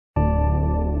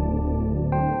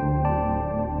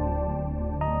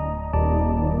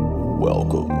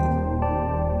Welcome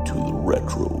to the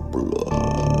Retro Blood.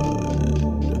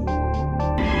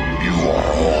 You are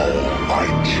all my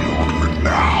children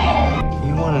now.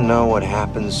 You want to know what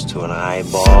happens to an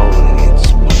eyeball when it gets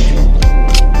splintered?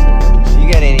 You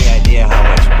got any idea how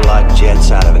much blood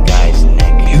jets out of a guy's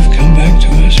neck? You've come back to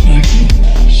us, Michael.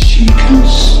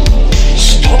 Seekers,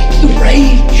 stop the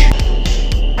rage.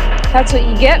 That's what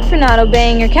you get for not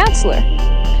obeying your counselor.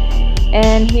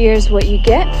 And here's what you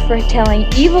get for telling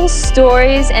evil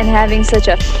stories and having such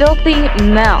a filthy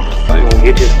mouth.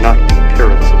 It is not the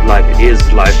appearance of life, it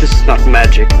is life. This is not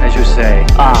magic. As you say,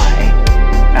 I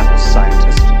am a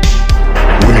scientist.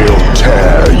 We'll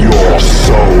tear your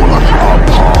soul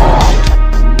apart.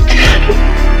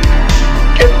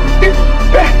 Get me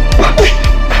back my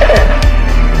head.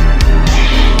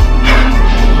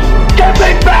 Get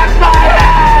me back my head!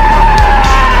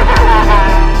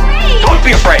 Don't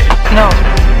be afraid. No.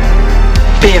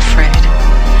 Be afraid.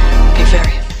 Be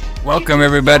very afraid. Welcome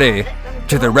everybody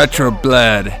to the Retro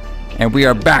Blood, and we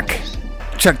are back.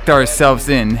 Checked ourselves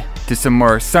in to some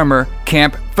more summer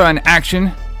camp fun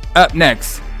action. Up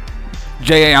next,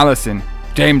 J.A. Allison,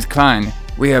 James Klein.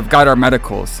 We have got our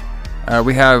medicals.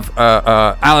 We have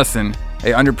Allison,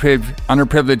 a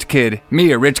underprivileged kid.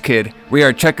 Me, a rich kid. We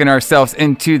are checking ourselves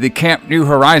into the Camp New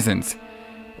Horizons.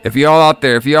 If y'all out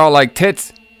there, if y'all like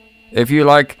tits, if you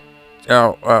like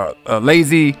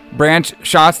lazy branch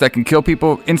shots that can kill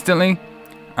people instantly,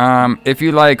 if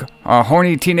you like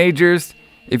horny teenagers,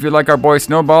 if you like our boy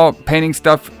Snowball painting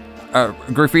stuff,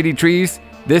 graffiti trees,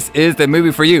 this is the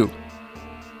movie for you.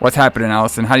 What's happening,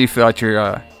 Allison? How do you feel at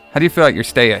your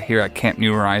stay here at Camp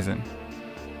New Horizon?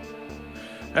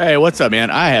 Hey, what's up, man?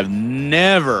 I have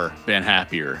never been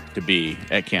happier to be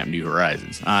at Camp New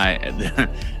Horizons.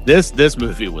 This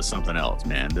movie was something else,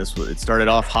 man. It started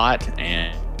off hot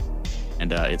and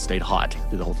it stayed hot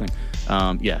through the whole thing.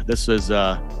 This was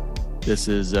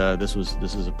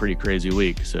a pretty crazy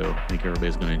week, so I think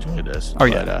everybody's going to enjoy this. Oh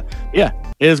yeah, it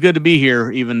is good to be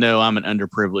here, even though I'm an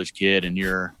underprivileged kid and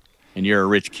you're a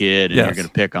rich kid and yes. You're going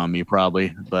to pick on me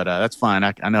probably, but that's fine.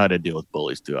 I know how to deal with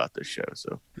bullies throughout this show,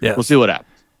 so yes. We'll see what happens.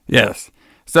 Yes.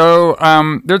 So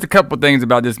there's a couple things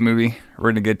about this movie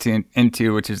we're going to get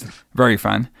into, which is very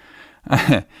fun.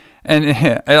 And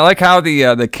I like how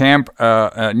the Camp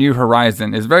New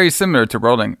Horizon is very similar to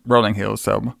Rolling Hills,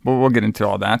 so we'll get into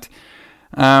all that.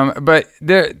 But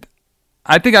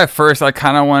I think at first I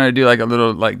kind of want to do like a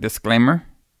little like disclaimer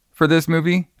for this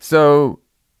movie. So,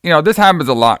 this happens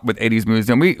a lot with 80s movies,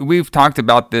 and we've talked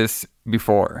about this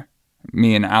before.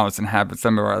 Me and Allison have in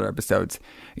some of our other episodes.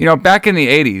 Back in the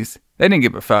 80s, they didn't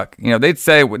give a fuck.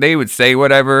 They would say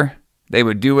whatever, they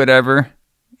would do whatever.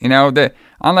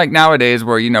 Unlike nowadays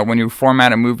where, when you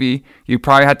format a movie, you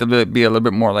probably have to be a little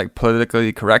bit more like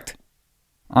politically correct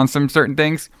on some certain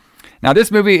things. Now,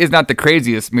 this movie is not the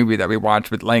craziest movie that we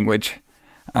watched with language.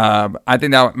 I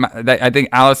think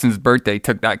Allison's birthday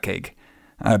took that cake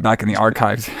back in the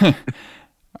archives.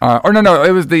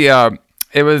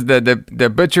 It was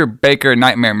the Butcher Baker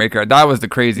Nightmare Maker. That was the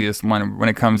craziest one when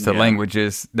it comes to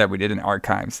languages that we did in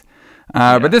archives.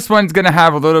 But this one's going to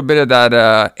have a little bit of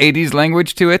that 80s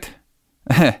language to it.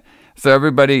 So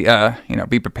everybody,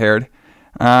 be prepared.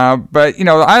 But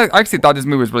I actually thought this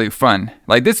movie was really fun.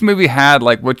 Like, this movie had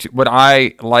like what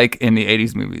I like in the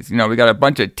 80s movies. We got a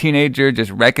bunch of teenagers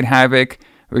just wrecking havoc.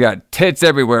 We got tits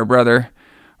everywhere, brother.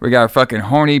 We got fucking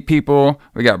horny people.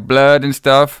 We got blood and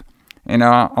stuff.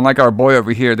 Unlike our boy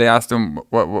over here, they asked him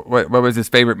what was his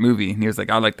favorite movie, and he was like,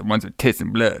 I like the ones with tits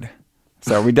and blood.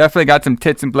 So we definitely got some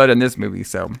tits and blood in this movie,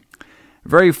 so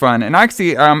very fun. And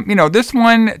actually, this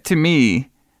one to me,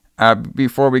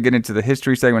 before we get into the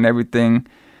history segment and everything,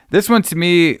 this one to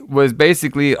me was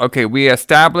basically, okay, we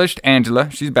established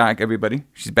Angela. She's back, everybody.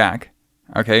 She's back,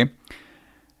 okay?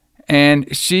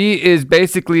 And she is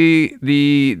basically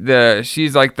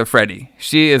she's like the Freddy.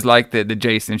 She is like the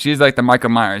Jason. She's like the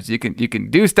Michael Myers. You can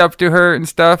do stuff to her and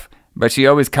stuff, but she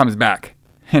always comes back.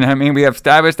 You know what I mean? We have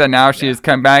established that now she has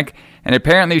come back, and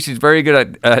apparently she's very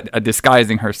good at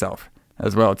disguising herself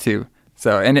as well too.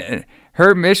 So, and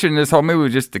her mission in this whole movie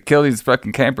was just to kill these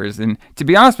fucking campers. And to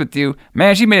be honest with you,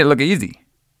 man, she made it look easy.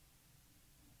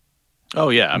 Oh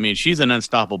yeah, I mean, she's an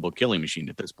unstoppable killing machine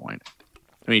at this point.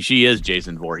 I mean, she is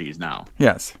Jason Voorhees now.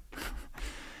 Yes.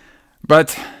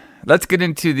 But let's get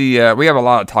into we have a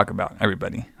lot to talk about,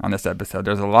 everybody, on this episode.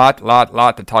 There's a lot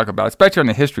to talk about, especially on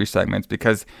the history segments,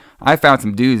 because I found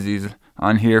some doozies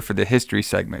on here for the history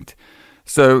segment.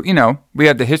 So, we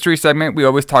have the history segment. We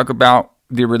always talk about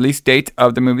the release date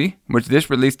of the movie, which this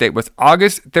release date was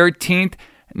August 13th,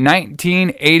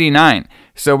 1989.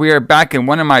 So we are back in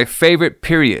one of my favorite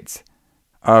periods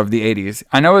of the 80s.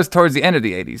 I know it was towards the end of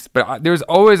the 80s, but there was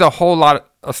always a whole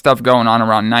lot of stuff going on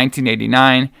around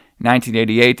 1989,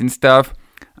 1988 and stuff.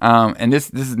 And this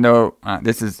is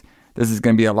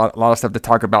going to be a lot of stuff to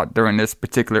talk about during this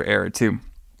particular era too.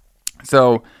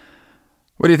 So,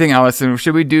 what do you think, Allison?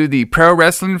 Should we do the pro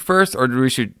wrestling first, or we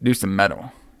should do some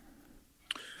metal?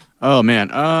 Oh man,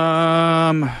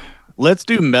 let's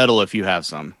do metal if you have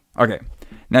some. Okay.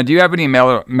 Now, do you have any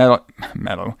metal?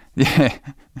 Yeah.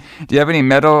 Do you have any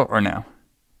metal or no?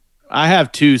 I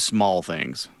have two small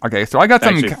things. Okay, so I got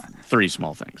Actually, something. three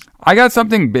small things. I got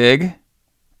something big,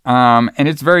 and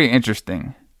it's very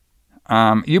interesting.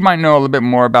 You might know a little bit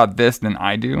more about this than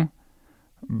I do,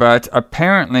 but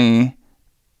apparently,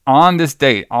 on this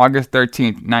date, August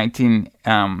 13th,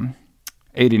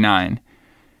 1989,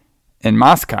 in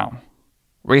Moscow,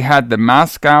 we had the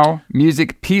Moscow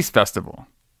Music Peace Festival.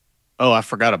 Oh, I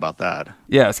forgot about that.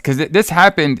 Yes, because this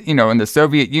happened, in the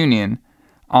Soviet Union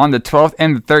on the 12th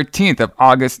and the 13th of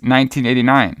August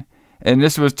 1989. And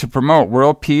this was to promote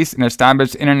world peace and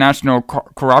establish international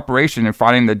cooperation in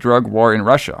fighting the drug war in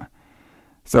Russia.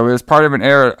 So it was part of an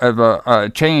era of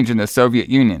a change in the Soviet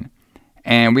Union.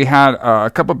 And we had a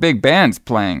couple big bands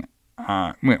playing,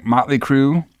 Motley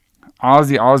Crue,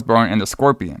 Ozzy Osbourne, and the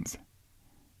Scorpions,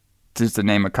 just to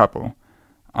name a couple.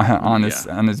 On this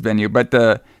venue, but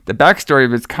the backstory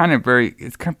of it's kind of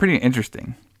pretty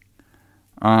interesting.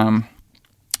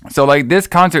 So like this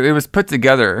concert, it was put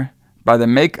together by the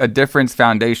Make a Difference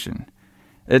Foundation.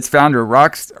 Its founder,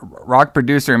 rock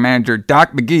producer and manager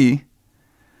Doc McGee,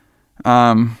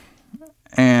 and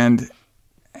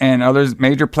others,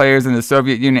 major players in the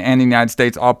Soviet Union and the United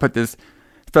States, all put this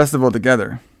festival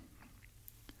together.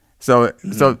 So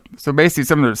basically,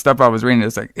 some of the stuff I was reading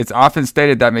is like, it's often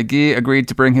stated that McGee agreed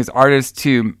to bring his artists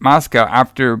to Moscow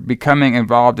after becoming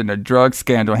involved in a drug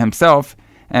scandal himself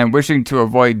and wishing to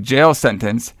avoid jail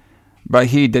sentence, but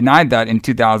he denied that in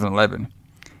 2011.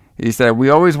 He said,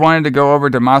 "We always wanted to go over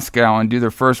to Moscow and do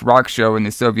the first rock show in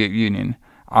the Soviet Union.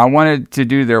 I wanted to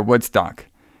do their Woodstock.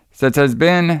 So it has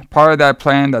been part of that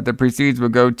plan that the proceeds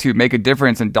would go to make a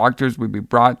difference and doctors would be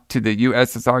brought to the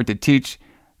USSR to teach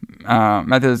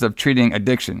methods of treating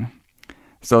addiction.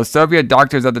 So Soviet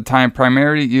doctors at the time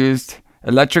primarily used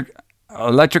electric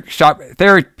shock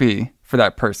therapy for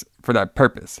that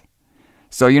purpose.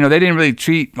 So they didn't really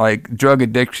treat like drug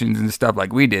addictions and stuff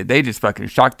like we did. They just fucking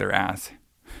shocked their ass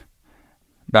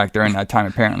back during that time.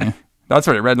 Apparently, that's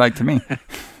what it read like to me.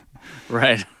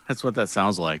 Right, that's what that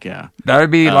sounds like. Yeah, that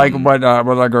would be like what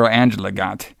our girl Angela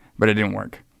got, but it didn't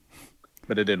work.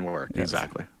 Yes.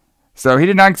 Exactly. So he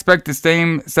did not expect the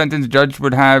same sentence judge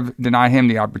would have denied him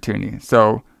the opportunity.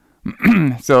 So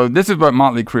this is what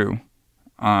Motley Crue,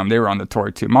 they were on the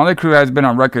tour too. Motley Crue has been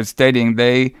on record stating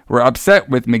they were upset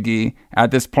with McGee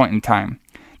at this point in time.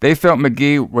 They felt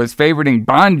McGee was favoriting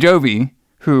Bon Jovi,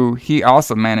 who he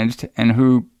also managed, and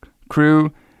who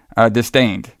Crue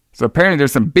disdained. So apparently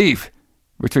there's some beef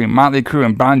between Motley Crue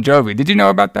and Bon Jovi. Did you know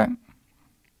about that?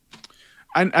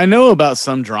 I know about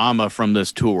some drama from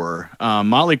this tour.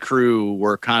 Motley Crue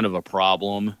were kind of a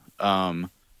problem. I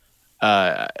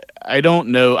don't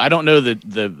know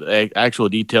the actual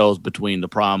details between the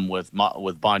problem with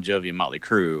Bon Jovi and Motley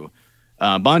Crue.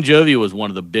 Bon Jovi was one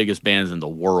of the biggest bands in the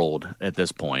world at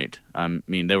this point. I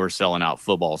mean, they were selling out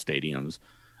football stadiums.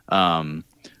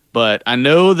 But I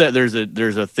know that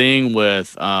there's a thing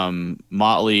with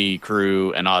Motley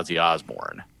Crue and Ozzy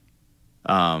Osbourne,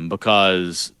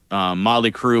 because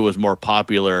Motley Crue was more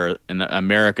popular in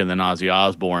America than Ozzy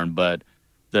Osbourne, but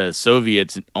the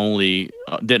Soviets only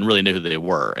didn't really know who they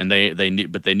were, and they knew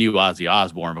Ozzy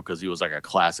Osbourne because he was like a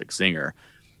classic singer.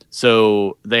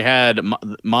 So they had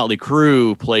Motley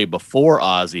Crue play before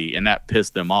Ozzy, and that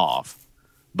pissed them off.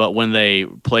 But when they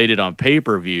played it on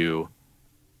pay-per-view,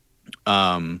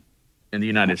 in the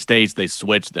United States, they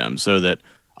switched them so that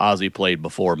Ozzy played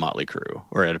before Motley Crue,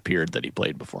 or it appeared that he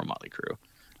played before Motley Crue.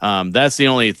 That's the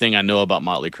only thing I know about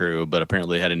Motley Crue, but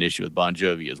apparently they had an issue with Bon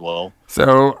Jovi as well.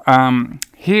 So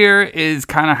here is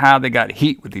kind of how they got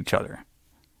heat with each other.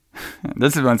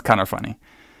 This one's kind of funny.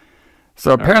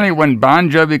 So apparently when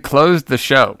Bon Jovi closed the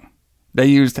show, they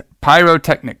used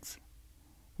pyrotechnics,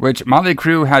 which Motley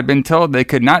Crue had been told they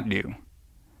could not do.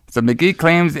 So McGee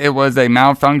claims it was a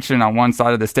malfunction on one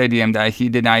side of the stadium that he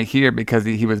did not hear because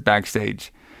he was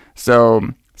backstage.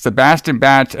 So Sebastian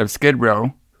Bach of Skid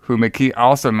Row, who McGee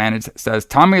also managed, says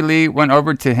Tommy Lee went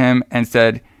over to him and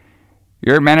said,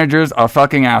 "Your manager's a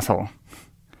fucking asshole,"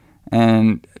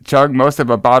 and chugged most of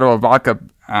a bottle of vodka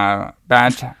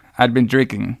Bach had been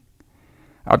drinking.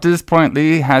 Up to this point,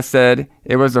 Lee has said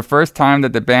it was the first time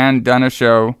that the band done a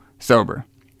show sober.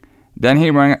 Then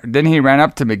he ran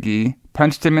up to McGee,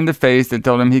 punched him in the face and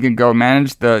told him he could go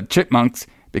manage the Chipmunks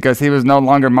because he was no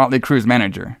longer Motley Crue's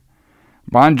manager.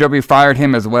 Bon Jovi fired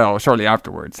him as well shortly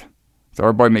afterwards. So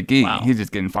our boy McGee, he's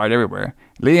just getting fired everywhere.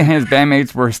 Lee and his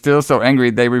bandmates were still so angry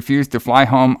they refused to fly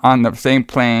home on the same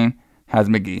plane as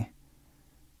McGee.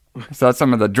 So that's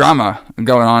some of the drama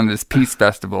going on in this Peace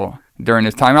Festival during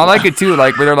this time. I like it too,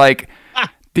 like where they're like,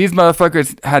 these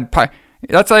motherfuckers had pie.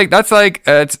 That's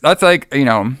like you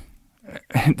know,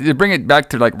 to bring it back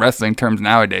to like wrestling terms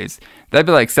nowadays, that'd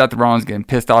be like Seth Rollins getting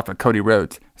pissed off at Cody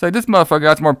Rhodes. It's like, this motherfucker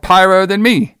got more pyro than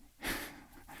me.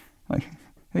 Like,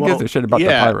 who gives a shit about the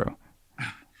pyro?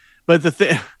 But the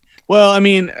thing, well, I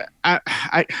mean, I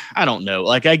don't know.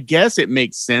 Like, I guess it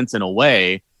makes sense in a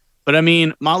way, but I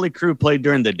mean, Motley Crue played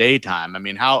during the daytime. I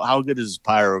mean, how good is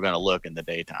pyro going to look in the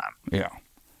daytime? Yeah,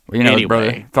 well, you know,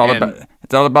 anyway, brother,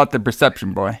 it's all about the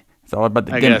perception, boy. It's all about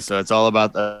the gimmick. I guess so. It's all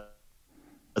about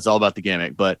the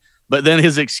gimmick. But then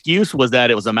his excuse was that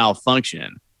it was a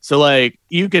malfunction. So like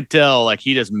you could tell, like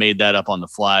he just made that up on the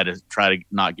fly to try to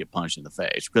not get punched in the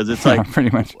face, because it's like pretty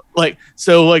much like,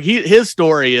 so like his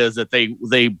story is that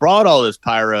they brought all this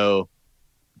pyro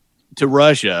to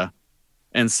Russia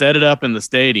and set it up in the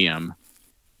stadium,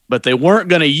 but they weren't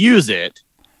going to use it.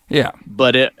 Yeah,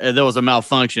 but there was a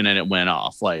malfunction and it went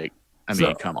off. Like, I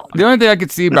mean, come on. The only thing I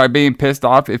could see by being pissed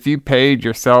off, if you paid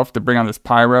yourself to bring on this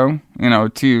pyro, you know,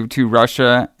 to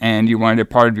Russia, and you wanted it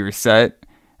part of your set,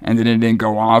 and then it didn't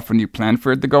go off when you planned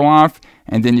for it to go off,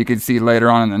 and then you could see later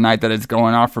on in the night that it's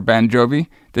going off for Bon Jovi,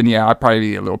 then yeah, I'd probably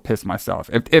be a little pissed myself.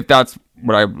 If that's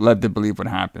what I led to believe would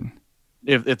happen.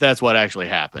 If that's what actually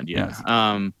happened, yes.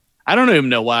 I don't even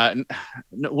know why.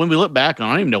 When we look back on it,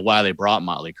 I don't even know why they brought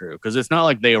Motley Crue, because it's not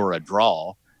like they were a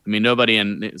draw. I mean, nobody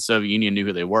in the Soviet Union knew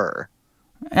who they were.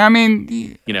 I mean,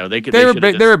 you know, they were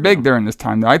big. They were big during this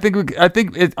time, though. I think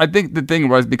the thing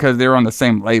was because they were on the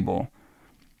same label.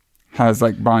 Has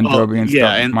like Bon Jovi and stuff.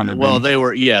 Yeah, and well, they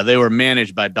were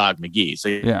managed by Doc McGee. So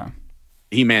yeah,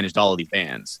 he managed all of these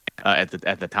bands at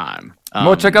the time.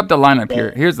 Well, check up the lineup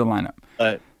here. Here's the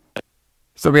lineup.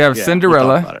 So we have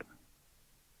Cinderella.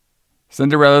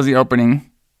 Cinderella's the opening.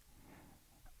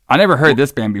 I never heard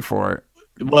this band before.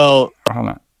 Well, hold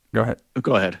on. Go ahead.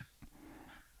 Go ahead.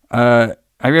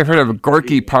 Have you ever heard of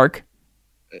Gorky Park?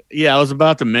 Yeah, I was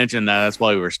about to mention that. That's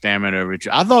why we were stammering over each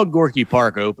other. I thought Gorky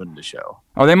Park opened the show.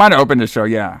 Oh, they might have opened the show,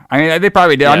 yeah. I mean, they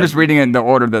probably did. Yeah. I'm just reading it in the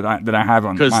order that I have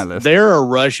on my list. They're a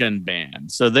Russian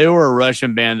band. So they were a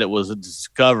Russian band that was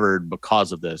discovered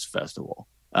because of this festival.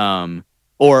 Right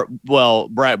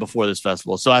before this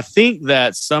festival. So I think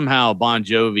that somehow John Bon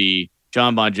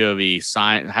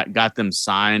Jovi got them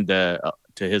signed to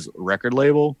his record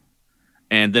label.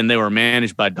 And then they were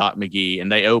managed by Doc McGee,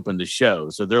 and they opened the show.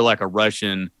 So they're like a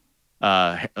Russian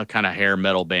kind of hair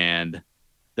metal band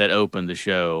that opened the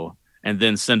show. And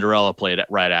then Cinderella played it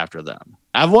right after them.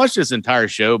 I've watched this entire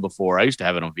show before. I used to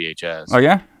have it on VHS. Oh,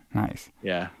 yeah? Nice.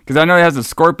 Yeah. Because I know it has the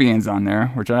Scorpions on there,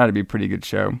 which I had to be a pretty good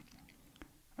show.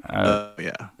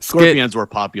 Yeah. Scorpions were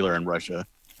popular in Russia.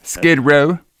 Skid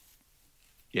Row.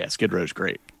 Yeah, Skid Row's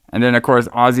great. And then, of course,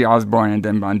 Ozzy Osbourne and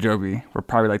then Bon Jovi were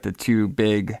probably like the two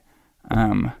big...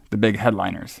 the big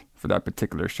headliners for that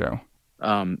particular show.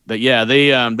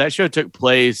 That show took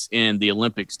place in the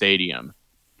Olympic Stadium.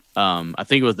 I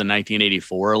think it was the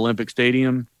 1984 Olympic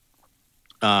Stadium.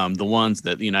 The ones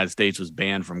that the United States was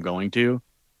banned from going to.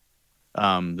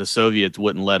 The Soviets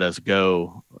wouldn't let us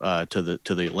go to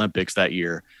the Olympics that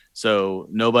year, so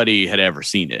nobody had ever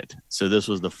seen it. So this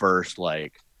was the first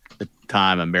the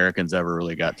time Americans ever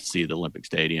really got to see the Olympic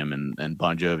Stadium, and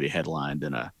Bon Jovi headlined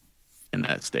in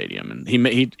that stadium, and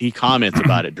he comments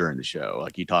about it during the show.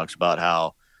 Like, he talks about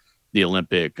how the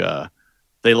Olympic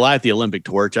they light the Olympic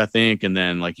torch, I think, and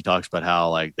then he talks about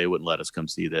how they wouldn't let us come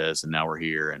see this, and now we're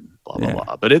here and blah blah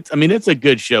blah. But it's a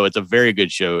good show. It's a very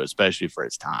good show, especially for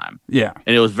its time. Yeah,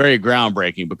 and it was very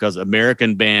groundbreaking because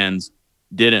American bands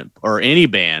any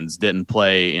bands didn't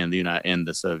play in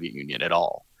the Soviet Union at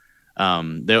all. I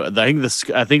think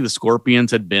the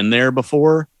Scorpions had been there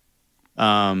before.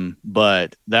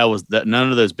 But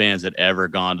none of those bands had ever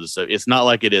gone to it's not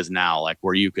like it is now,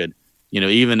 where you could,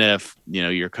 even if,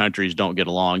 your countries don't get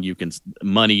along,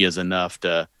 money is enough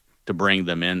to bring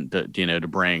them in, to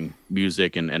bring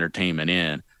music and entertainment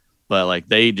in. But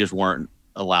they just weren't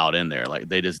allowed in there.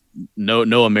 They just,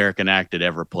 no American act had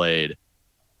ever played,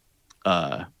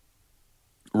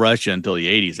 Russia until the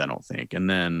 80s, I don't think. And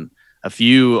then a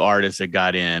few artists that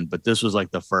got in, but this was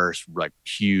the first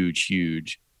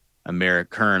huge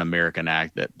current American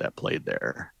act that played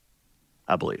there,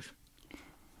 I believe.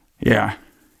 Yeah,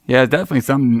 definitely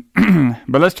something.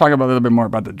 But let's talk a little bit more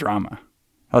about the drama.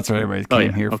 That's what everybody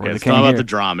came here for. Okay, They let's came talk about here. the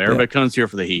drama. Everybody comes here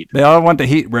for the heat. They all want the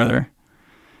heat, brother.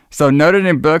 So noted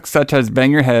in books such as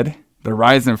Bang Your Head, The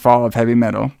Rise and Fall of Heavy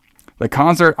Metal, the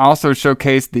concert also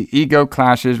showcased the ego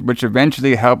clashes which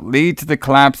eventually helped lead to the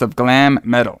collapse of glam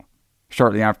metal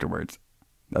shortly afterwards.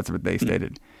 That's what they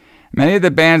stated. Many of the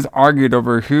bands argued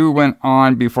over who went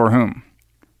on before whom.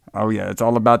 Oh yeah, it's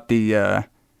all about the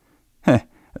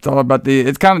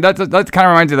it's kind of that kind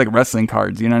of reminds you of like wrestling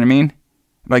cards, you know what I mean?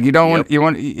 Like you don't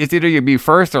want it's either you be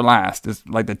first or last. It's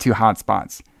like the two hot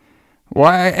spots.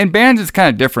 Well, and bands is kind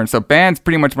of different. So bands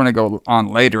pretty much want to go on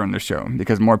later in the show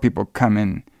because more people come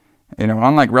in. You know,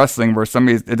 unlike wrestling where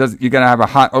you gotta have a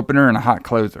hot opener and a hot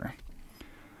closer.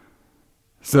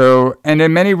 So, and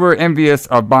then many were envious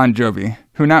of Bon Jovi,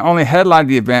 who not only headlined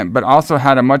the event but also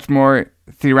had a much more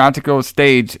theatrical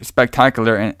stage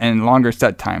spectacular and longer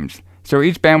set times. So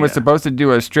each band was supposed to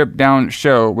do a stripped down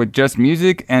show with just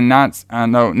music and not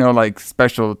no like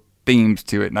special themes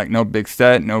to it, like no big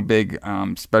set, no big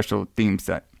special theme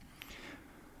set.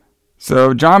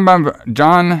 So John Bon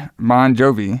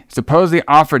Jovi supposedly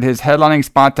offered his headlining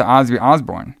spot to Ozzy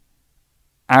Osbourne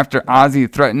after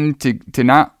Ozzy threatened to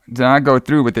not go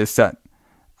through with his set.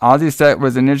 Ozzy's set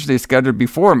was initially scheduled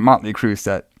before Motley Crue's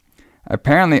set.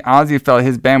 Apparently, Ozzy felt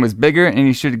his band was bigger and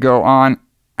he should go on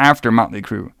after Motley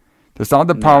Crue. To solve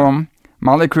the problem,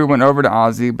 Motley Crue went over to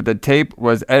Ozzy, but the tape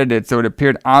was edited so it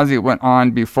appeared Ozzy went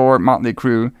on before Motley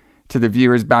Crue to the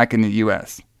viewers back in the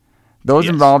U.S. Those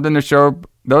involved in the show's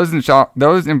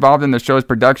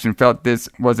production felt this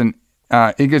was an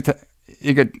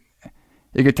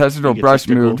egotistical brush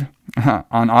move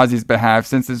on Ozzy's behalf,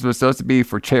 since this was supposed to be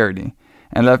for charity,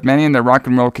 and left many in the rock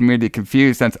and roll community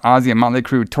confused since Ozzy and Motley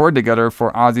Crue toured together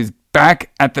for Ozzy's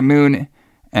Back at the Moon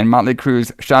and Motley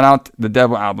Crue's Shout Out the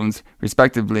Devil albums,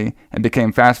 respectively, and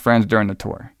became fast friends during the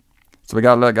tour. So we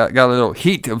got a little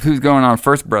heat of who's going on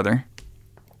first, brother.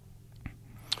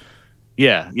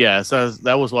 Yeah. So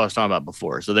that was what I was talking about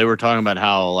before. So they were talking about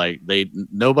how like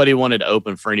nobody wanted to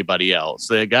open for anybody else.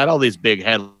 So they got all these big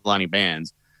headlining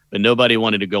bands, but nobody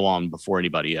wanted to go on before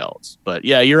anybody else. But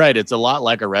yeah, you're right. It's a lot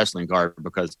like a wrestling card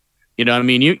because, you know what I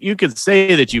mean? You could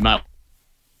say that you might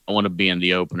want to be in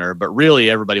the opener, but really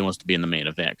everybody wants to be in the main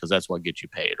event because that's what gets you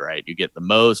paid, right? You get the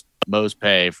most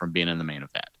pay from being in the main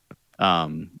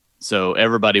event. So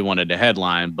everybody wanted to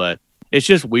headline, but it's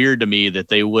just weird to me that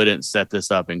they wouldn't set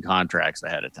this up in contracts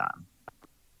ahead of time.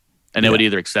 And they would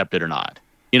either accept it or not.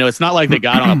 You know, it's not like they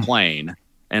got on a plane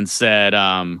and said,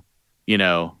 you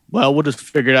know, well, we'll just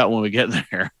figure it out when we get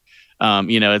there.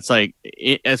 You know, it's like,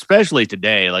 especially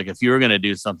today, like if you were going to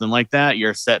do something like that,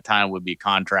 your set time would be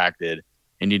contracted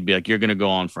and you'd be like, you're going to go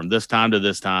on from this time to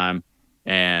this time.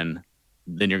 And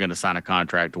then you're going to sign a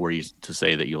contract where to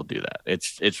say that you'll do that.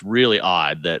 It's really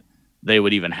odd that they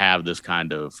would even have this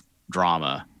kind of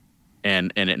drama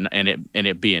and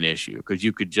it be an issue because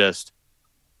you could just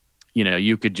show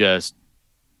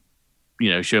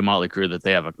Motley Crue that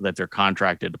that they're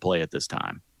contracted to play at this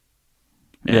time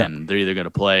and they're either going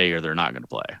to play or they're not going to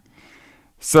play.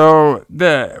 So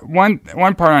the one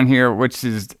part on here, which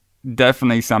is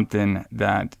definitely something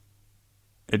that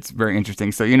it's very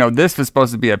interesting. So, you know, this was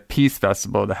supposed to be a peace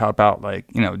festival to help out like,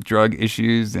 you know, drug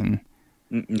issues and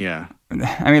yeah.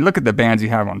 I mean, look at the bands you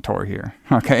have on tour here,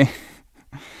 okay?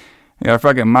 You know,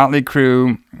 fucking Motley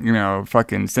Crue, you know,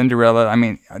 fucking Cinderella. I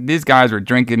mean, these guys were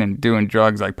drinking and doing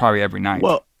drugs like probably every night.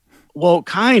 Well,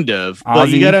 kind of. Ozzy. But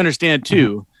you got to understand,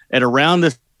 too, at around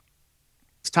this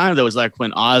time, that was like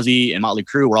when Ozzy and Motley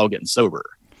Crue were all getting sober.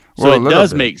 So it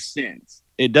does make sense.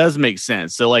 It does make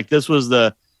sense. So, like, this was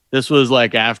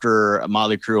like after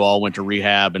Motley Crue all went to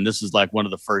rehab, and this is like one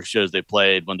of the first shows they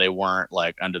played when they weren't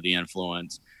like under the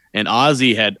influence. And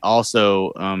Ozzy had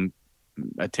also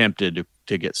attempted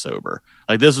to get sober.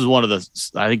 Like this was one of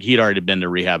I think he'd already been to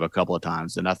rehab a couple of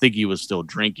times, and I think he was still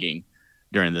drinking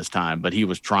during this time, but he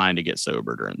was trying to get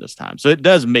sober during this time. So it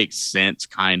does make sense,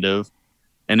 kind of.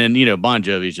 And then, you know, Bon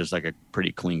Jovi is just like a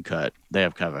pretty clean cut. They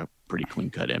have kind of a pretty clean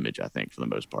cut image, I think, for the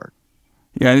most part.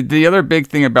 Yeah, the other big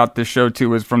thing about this show, too,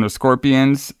 was from the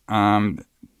Scorpions.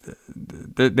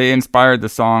 They inspired the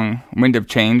song Wind of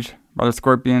Change by the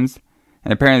Scorpions.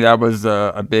 And apparently that was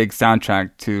a big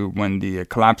soundtrack to when the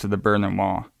collapse of the Berlin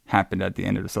Wall happened at the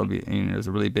end of the Soviet Union. It was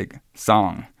a really big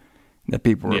song that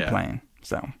people were playing.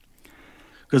 So,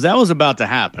 because that was about to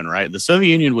happen, right? The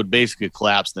Soviet Union would basically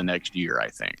collapse the next year, I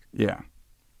think. Yeah.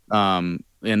 And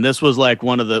this was like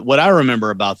what I remember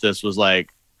about this was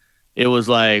like, it was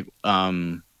like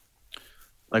when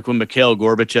Mikhail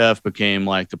Gorbachev became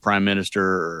like the prime minister,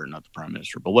 or not the prime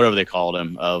minister, but whatever they called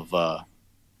him, of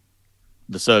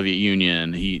the Soviet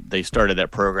Union, they started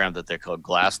that program that they called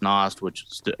Glasnost,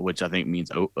 which I think means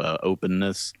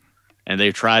openness, and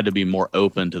they tried to be more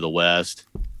open to the West.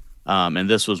 And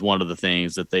this was one of the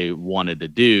things that they wanted to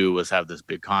do, was have this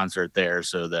big concert there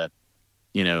so that,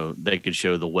 you know, they could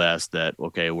show the West that,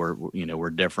 okay, we're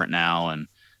different now. And,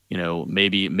 you know,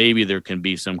 maybe there can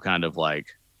be some kind of like,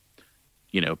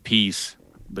 you know, peace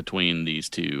between these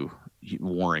two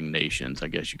warring nations, I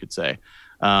guess you could say.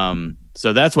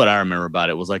 So that's what I remember about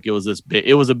it.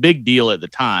 It was a big deal at the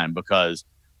time because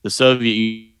the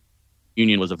Soviet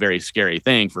Union was a very scary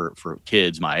thing for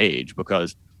kids my age,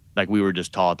 because like we were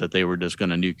just taught that they were just going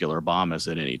to nuclear bomb us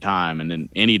at any time, and then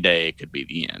any day it could be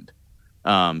the end.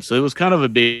 So it was kind of a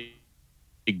big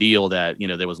deal that, you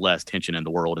know, there was less tension in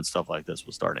the world and stuff like this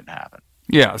was starting to happen.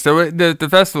 Yeah, so the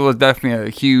festival is definitely a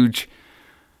huge,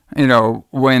 you know,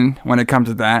 when it comes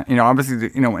to that. You know, obviously,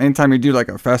 you know, anytime you do like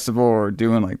a festival or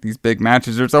doing like these big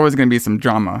matches, there's always going to be some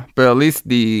drama. But at least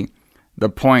the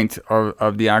point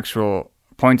of the actual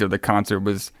point of the concert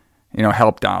was, you know,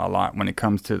 helped out a lot when it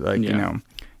comes to like, you know,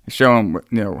 showing,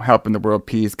 you know, helping the world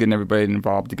peace, getting everybody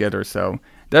involved together. So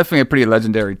definitely a pretty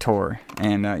legendary tour.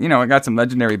 And, you know, it got some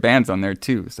legendary bands on there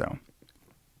too. So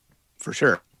for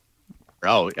sure.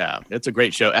 Oh yeah, it's a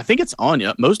great show. I think it's on.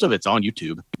 Most of it's on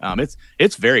YouTube.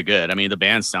 It's very good. I mean, the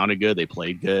band sounded good. They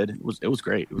played good. It was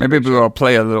great. Maybe we'll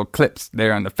play a little clips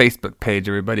there on the Facebook page.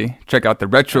 Everybody, check out the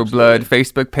Retro Blood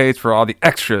Facebook page for all the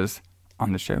extras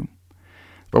on the show.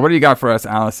 But what do you got for us,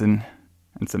 Allison,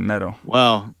 and some metal?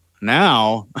 Well,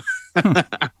 now,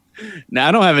 now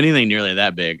I don't have anything nearly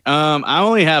that big. I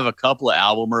only have a couple of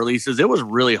album releases. It was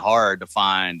really hard to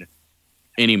find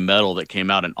any metal that came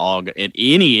out in August,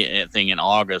 anything in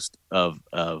August of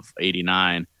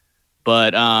 '89.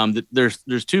 But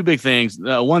there's two big things.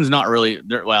 One's not really,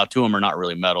 well, two of them are not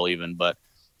really metal even. But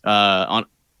on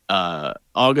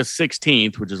August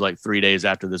 16th, which is like 3 days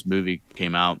after this movie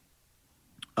came out,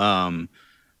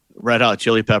 Red Hot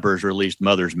Chili Peppers released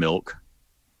Mother's Milk,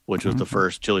 which was the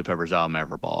first Chili Peppers album I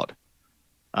ever bought.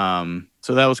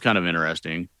 So that was kind of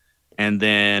interesting. And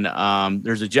then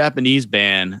there's a Japanese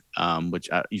band, which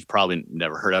you've probably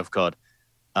never heard of, called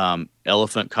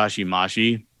Elephant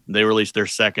Kashimashi. They released their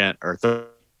second or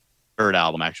third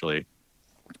album, actually,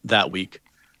 that week.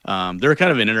 They're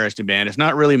kind of an interesting band. It's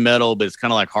not really metal, but it's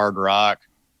kind of like hard rock,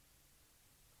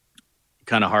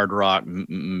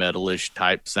 metalish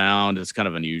type sound. It's kind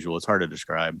of unusual. It's hard to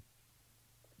describe.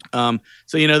 So,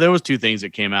 you know, there was two things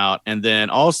that came out. And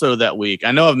then also that week,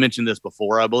 I know I've mentioned this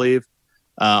before, I believe,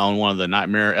 on one of the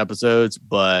Nightmare episodes,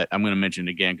 but I'm going to mention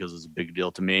it again because it's a big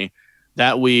deal to me.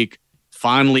 That week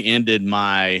finally ended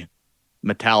my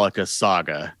Metallica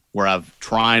saga, where I've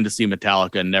trying to see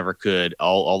Metallica and never could,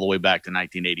 all the way back to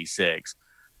 1986.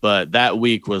 But that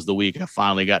week was the week I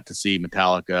finally got to see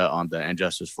Metallica on the And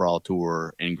Justice for All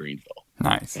tour in Greenville.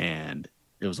 Nice. And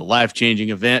it was a life-changing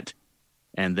event.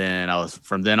 And then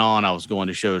from then on, I was going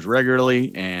to shows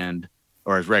regularly,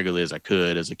 or as regularly as I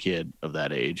could as a kid of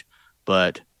that age.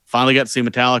 But finally got to see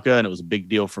Metallica, and it was a big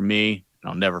deal for me, and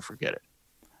I'll never forget it.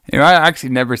 You know, I actually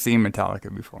never seen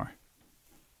Metallica before.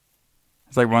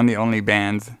 It's like one of the only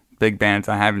big bands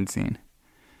I haven't seen.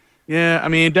 Yeah, I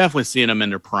mean, definitely seeing them in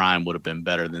their prime would have been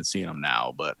better than seeing them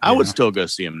now, but I would still go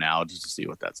see them now just to see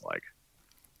what that's like.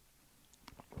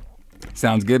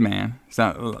 Sounds good, man.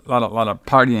 Sounds a lot of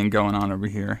partying going on over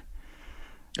here.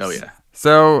 Oh yeah.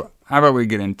 So how about we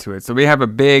get into it? So we have a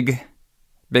big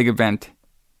event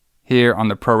here on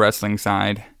the pro wrestling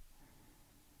side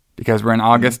because we're in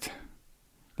August.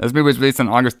 This movie was released on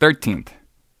August 13th,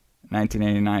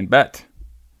 1989. Bet.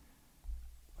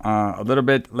 A little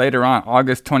bit later on,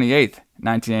 August 28th,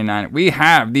 1989, we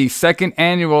have the second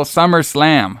annual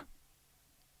SummerSlam.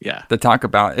 Yeah. To talk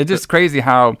about. It's just crazy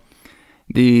how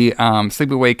the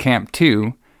Sleepaway Camp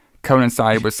 2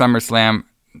 coincided with SummerSlam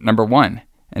number 1.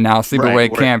 And now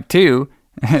Sleepaway Camp 2,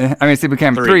 Sleepaway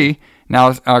Camp 3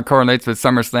 now correlates with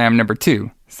SummerSlam number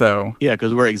 2. So yeah,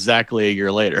 because we're exactly a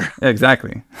year later.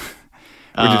 Exactly.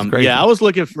 Which is crazy. Yeah, I was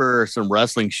looking for some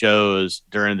wrestling shows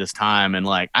during this time, and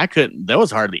like there was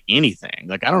hardly anything.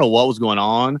 Like I don't know what was going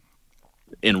on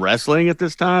in wrestling at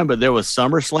this time, but there was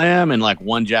SummerSlam and like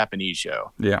one Japanese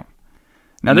show. Yeah.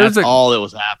 Now that's all that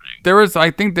was happening.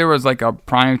 I think there was like a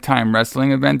primetime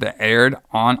wrestling event that aired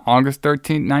on August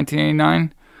 13th,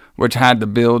 1989, which had the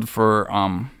build for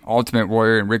Ultimate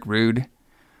Warrior and Rick Rude,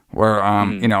 where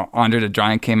you know, Andre the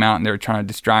Giant came out and they were trying to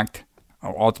distract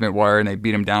Ultimate Warrior and they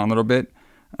beat him down a little bit.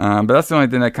 But that's the only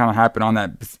thing that kind of happened on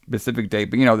that specific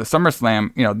date. But you know, the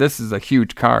SummerSlam, you know, this is a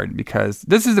huge card because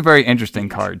this is a very interesting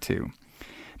card too,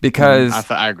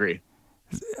 because I agree.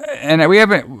 And we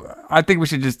haven't. I think we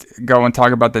should just go and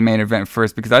talk about the main event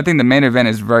first because I think the main event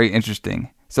is very interesting.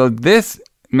 So this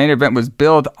main event was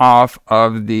built off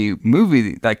of the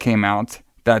movie that came out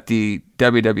that the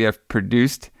WWF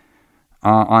produced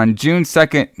on June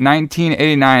 2nd,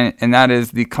 1989, and that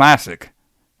is the classic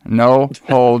No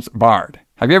Holds Barred.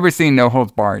 Have you ever seen No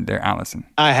Holds Barred there, Allison?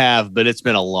 I have, but it's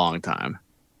been a long time.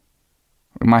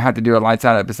 We might have to do a Lights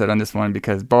Out episode on this one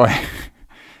because, boy,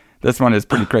 this one is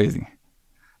pretty crazy.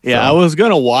 Yeah, I was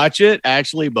gonna watch it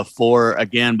actually before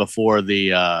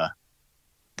the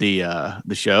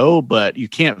show, but you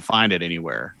can't find it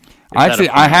anywhere. Actually,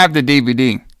 I have the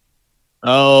DVD.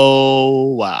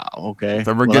 Oh wow! Okay,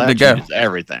 so we're good to go.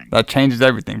 Everything that changes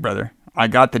everything, brother. I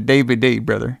got the DVD,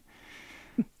 brother.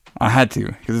 I had to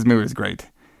because this movie is great.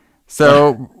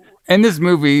 So in this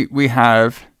movie, we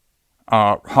have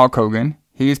Hulk Hogan.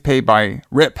 He's played by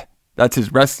Rip. That's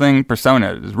his wrestling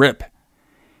persona. Is Rip.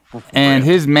 And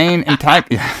his main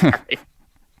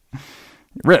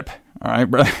Rip, all right,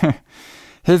 bro.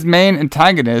 His main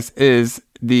antagonist is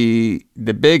the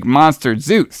big monster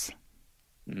Zeus,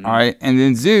 all right. And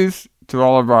then Zeus, to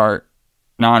all of our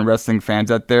non-wrestling fans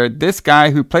out there, this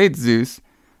guy who played Zeus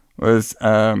was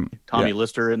Tommy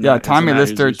Lister. Tommy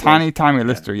Lister, Tommy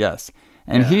Lister, yes.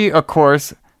 And he, of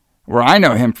course, where I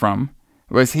know him from,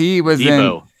 he was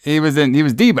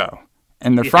Debo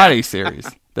in the Friday series.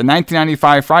 The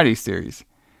 1995 Friday series,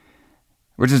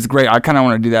 which is great. I kind of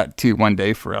want to do that too one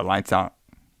day for a Lights Out.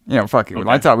 Fuck it. With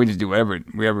Lights Out, we just do whatever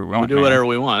we want. We do whatever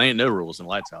we want. Ain't no rules in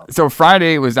Lights Out. So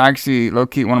Friday was actually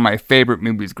low-key one of my favorite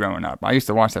movies growing up. I used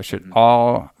to watch that shit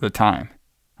all the time.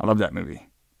 I love that movie.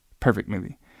 Perfect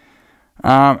movie.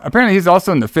 Apparently, he's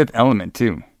also in The Fifth Element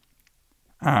too.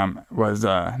 Was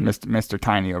Mr.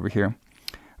 Tiny over here.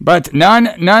 But none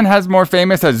has more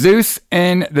famous as Zeus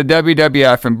in the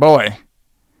WWF, and boy,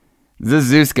 this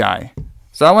Zeus guy.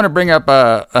 So I want to bring up,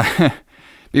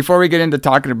 before we get into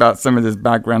talking about some of this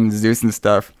background of Zeus and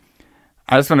stuff,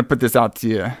 I just want to put this out to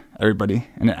you, everybody,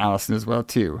 and to Allison as well,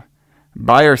 too.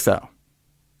 Buy or sell?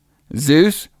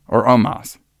 Zeus or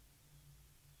Omos?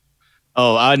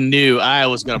 Oh, I knew I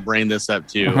was going to bring this up,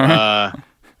 too.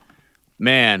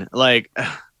 Man, like,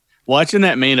 watching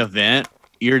that main event,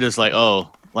 you're just like,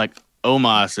 oh, like,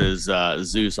 Omos is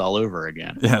Zeus all over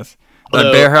again. Yes.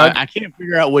 That bear hug? I can't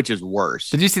figure out which is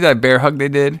worse. Did you see that bear hug they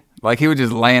did? Like, he was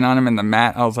just laying on him in the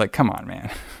mat. I was like, come on, man.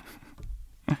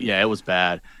 Yeah, it was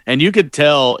bad. And you could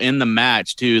tell in the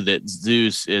match, too, that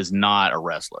Zeus is not a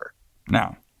wrestler.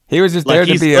 No. He was just there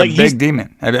to be a big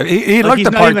demon. He looked the part, though. He's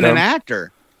not even an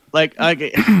actor. Like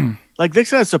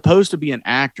this guy's supposed to be an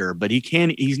actor, but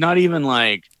he's not even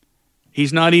like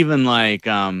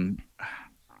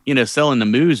selling the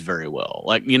moves very well.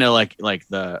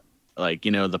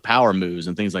 The power moves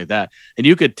and things like that. And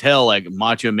you could tell like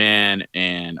Macho Man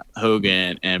and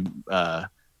Hogan and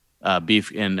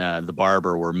Beef and the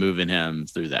Barber were moving him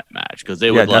through that match because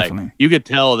they would definitely. You could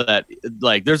tell that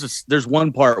like there's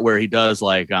one part where he does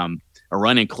like a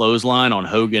running clothesline on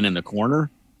Hogan in the corner,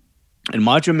 and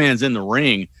Macho Man's in the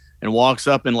ring and walks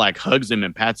up and like hugs him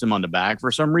and pats him on the back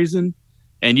for some reason,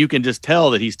 and you can just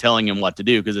tell that he's telling him what to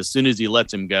do because as soon as he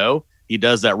lets him go, he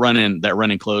does that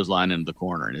running clothesline in the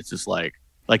corner, and it's just like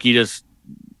he just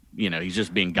he's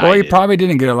just being guided. Well, he probably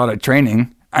didn't get a lot of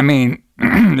training. I mean,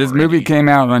 this movie came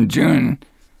out on June.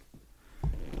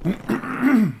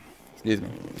 Excuse me.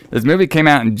 This movie came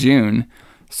out in June,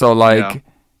 so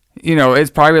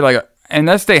it's probably like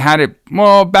unless they had it.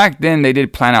 Well, back then they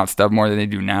did plan out stuff more than they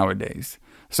do nowadays.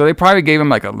 So they probably gave him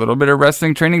like a little bit of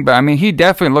wrestling training, but I mean, he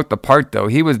definitely looked the part though.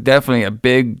 He was definitely a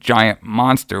big giant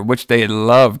monster, which they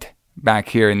loved back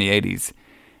here in the 80s.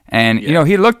 And,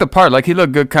 he looked the part, like he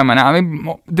looked good coming out. I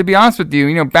mean, to be honest with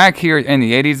you, back here in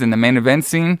the 80s in the main event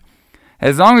scene,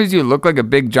 as long as you look like a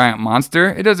big giant monster,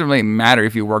 it doesn't really matter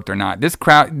if you worked or not. This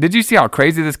crowd, did you see how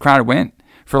crazy this crowd went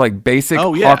for like basic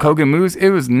Hulk Hogan moves?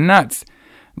 It was nuts.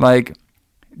 Like,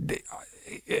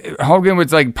 Hogan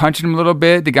was like punching him a little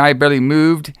bit. The guy barely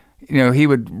moved. He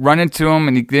would run into him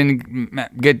and he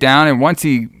didn't get down. And once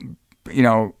he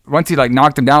like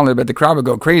knocked him down a little bit, the crowd would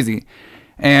go crazy.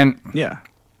 And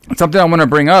something I want to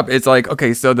bring up is like,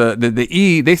 okay, so the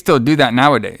E, they still do that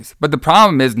nowadays. But the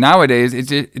problem is nowadays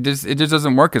it just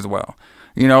doesn't work as well.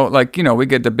 We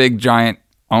get the big giant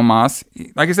Omos.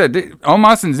 Like I said,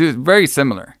 Omos and Zeus very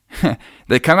similar.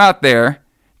 They come out there,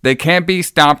 they can't be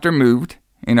stopped or moved.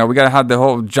 We got to have the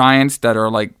whole giants that are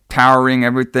like towering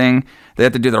everything. They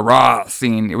have to do the raw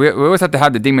scene. We always have to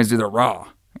have the demons do the raw.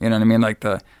 You know what I mean? Like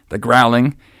the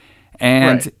growling.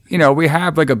 And, we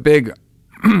have like a big,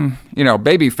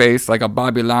 baby face like a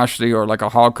Bobby Lashley or like a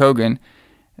Hulk Hogan.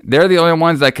 They're the only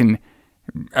ones that can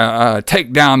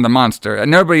take down the monster.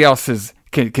 And nobody else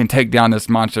can take down this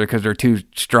monster because they're too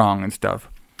strong and stuff.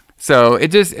 So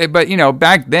but you know,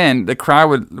 back then the crowd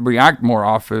would react more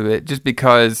off of it just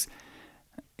because,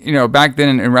 you know, back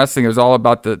then in wrestling it was all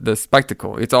about the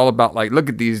spectacle. It's all about like, look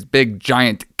at these big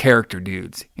giant character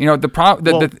dudes. You know, go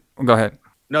ahead.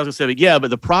 No, I was gonna say, yeah, but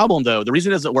the problem though, the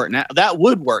reason it doesn't work now, that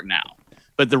would work now,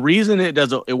 but the reason it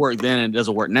worked then and it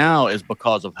doesn't work now is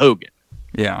because of Hogan.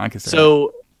 Yeah, I can say.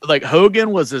 So like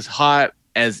Hogan was as hot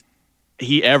as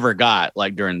he ever got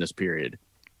like during this period.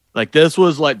 Like this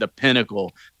was like the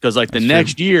pinnacle because like the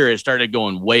next year it started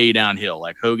going way downhill.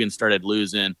 Like Hogan started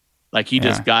losing, like he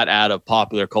just got out of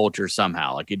popular culture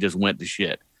somehow. Like it just went to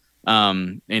shit.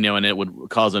 You know, and it would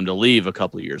cause him to leave a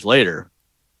couple of years later.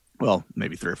 Well,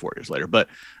 maybe 3 or 4 years later, but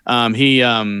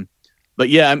but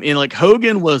yeah, I mean, like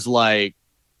Hogan was like,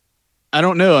 I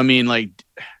don't know. I mean, like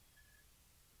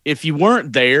if you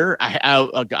weren't there, I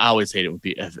always hate it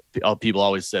when people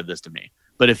always said this to me,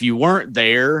 but if you weren't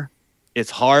there,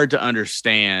 it's hard to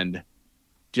understand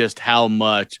just how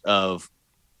much of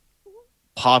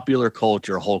popular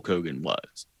culture Hulk Hogan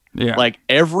was. Yeah. Like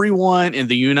everyone in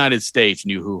the United States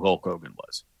knew who Hulk Hogan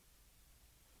was.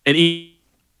 And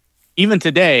even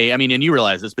today, I mean, and you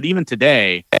realize this, but even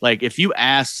today, like if you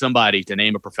ask somebody to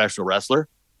name a professional wrestler,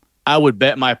 I would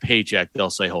bet my paycheck they'll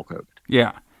say Hulk Hogan.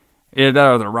 Yeah. Yeah, that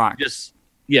or The Rock.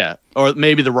 Yeah. Or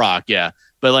maybe The Rock, yeah.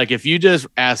 But like if you just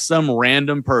ask some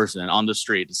random person on the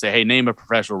street to say, hey, name a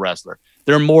professional wrestler,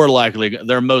 they're most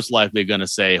likely going to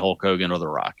say Hulk Hogan or The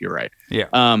Rock. You're right.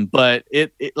 Yeah. But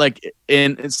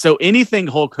so anything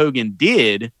Hulk Hogan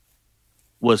did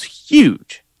was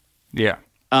huge. Yeah.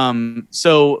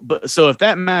 So if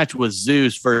that match was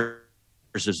Zeus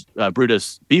versus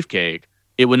Brutus Beefcake,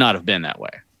 it would not have been that way.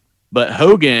 But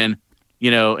Hogan, you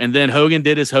know, and then Hogan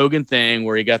did his Hogan thing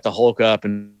where he got the Hulk up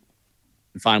and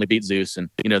finally beat Zeus and,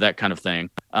 you know, that kind of thing.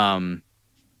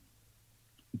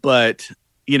 But,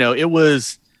 you know,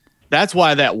 that's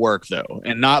why that worked though.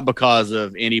 And not because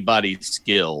of anybody's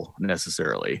skill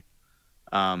necessarily.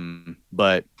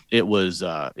 But it was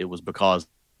because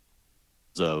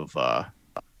of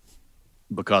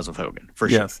Hogan for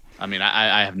sure. Yes. I mean,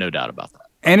 I have no doubt about that.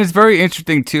 And it's very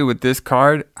interesting too with this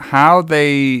card, how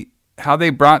they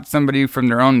brought somebody from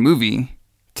their own movie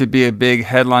to be a big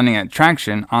headlining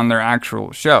attraction on their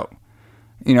actual show.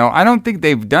 You know, I don't think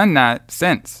they've done that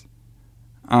since.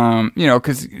 You know,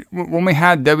 because when we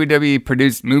had WWE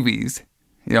produced movies,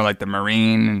 you know, like The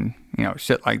Marine and, you know,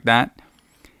 shit like that,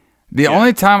 the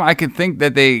only time I could think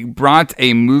that they brought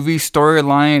a movie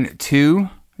storyline to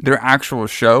their actual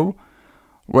show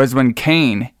was when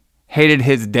Kane hated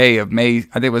his day of May, I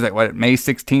think it was like May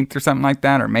 16th or something like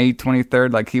that, or May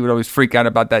 23rd. Like he would always freak out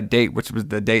about that date, which was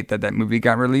the date that movie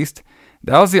got released.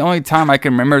 That was the only time I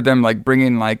can remember them like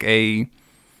bringing like a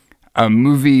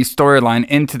movie storyline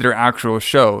into their actual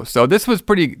show. So this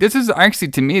is actually,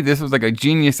 to me, this was like a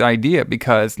genius idea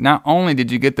because not only did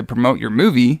you get to promote your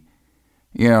movie,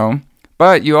 you know,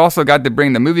 but you also got to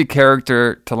bring the movie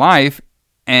character to life,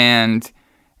 and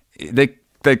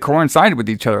they coincided with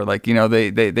each other. Like, you know,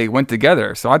 they went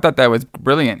together. So I thought that was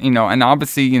brilliant, you know, and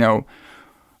obviously, you know,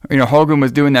 Hogan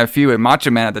was doing that feud with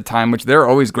Macho Man at the time, which they're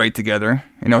always great together,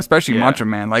 you know, especially Macho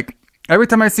Man. Like every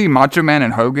time I see Macho Man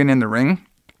and Hogan in the ring,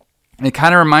 it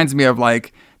kind of reminds me of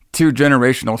like two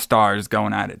generational stars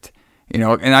going at it, you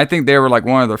know, and I think they were like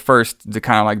one of the first to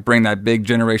kind of like bring that big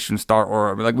generation star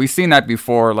aura. Like we've seen that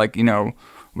before, like, you know,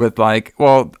 with like,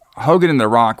 well, Hogan and The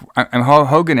Rock, and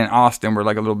Hogan and Austin were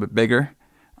like a little bit bigger.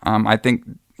 I think,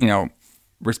 you know,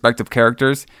 respective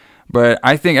characters, but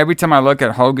I think every time I look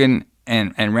at Hogan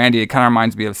and Randy, it kind of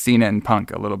reminds me of Cena and Punk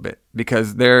a little bit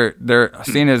because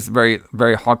Cena is very,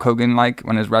 very Hulk Hogan like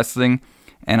when he's wrestling,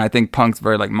 and I think Punk's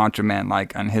very like Macho Man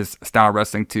like on his style of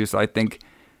wrestling too. So I think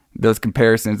those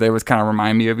comparisons, they always kind of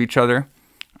remind me of each other.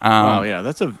 Oh yeah,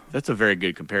 that's a very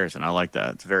good comparison. I like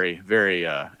that. It's very, very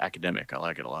academic. I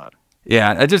like it a lot.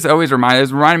 Yeah, it just always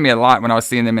reminded me a lot when I was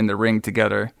seeing them in the ring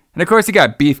together. And of course, you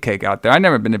got Beefcake out there. I've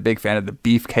never been a big fan of the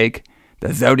Beefcake,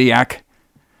 the Zodiac.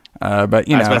 But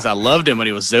you know, I loved him when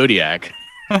he was Zodiac.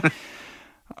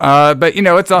 But you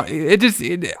know,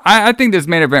 I think this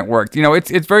main event worked. You know,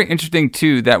 it's very interesting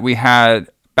too that we had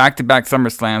back-to-back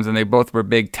SummerSlams and they both were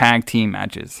big tag team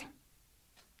matches.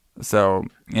 So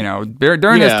you know,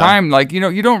 during this time, like, you know,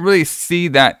 you don't really see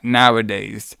that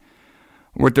nowadays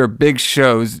with their big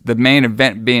shows. The main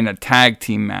event being a tag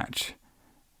team match.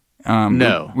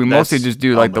 No, we mostly just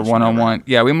do like the one-on-one. Never.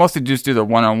 Yeah, we mostly just do the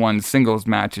one-on-one singles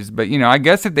matches. But you know, I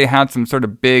guess if they had some sort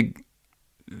of big,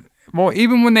 well,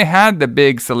 even when they had the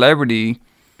big celebrity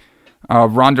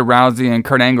Ronda Rousey and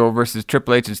Kurt Angle versus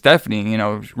Triple H and Stephanie. You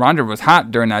know, Ronda was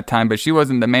hot during that time, but she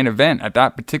wasn't the main event at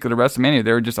that particular WrestleMania.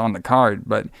 They were just on the card.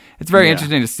 But it's very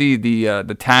interesting to see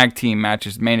the tag team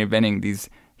matches main eventing these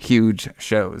huge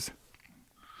shows.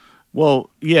 Well,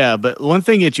 yeah, but one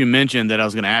thing that you mentioned that I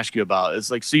was going to ask you about is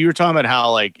like, so you were talking about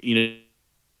how like, you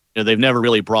know, they've never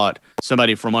really brought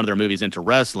somebody from one of their movies into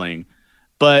wrestling,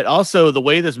 but also the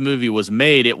way this movie was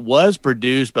made, it was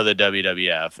produced by the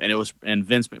WWF and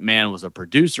Vince McMahon was a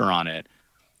producer on it,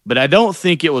 but I don't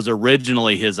think it was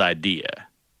originally his idea.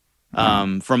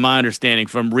 From my understanding,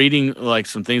 from reading like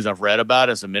some things I've read about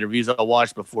it, some interviews I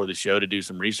watched before the show to do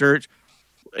some research,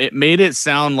 it made it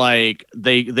sound like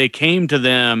they came to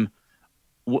them,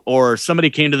 or somebody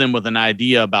came to them with an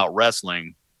idea about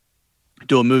wrestling,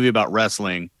 do a movie about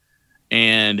wrestling,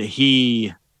 and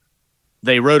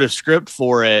they wrote a script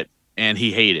for it and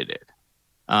he hated it.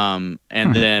 And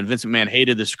then Vince McMahon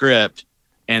hated the script,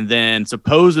 and then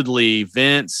supposedly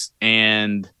Vince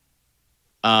and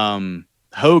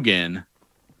Hogan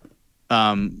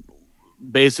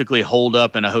basically holed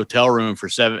up in a hotel room for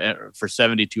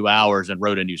 72 hours and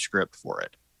wrote a new script for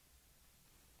it.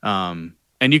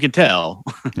 And you can tell.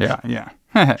 Yeah.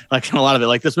 Like in a lot of it,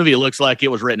 like this movie looks like it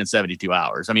was written in 72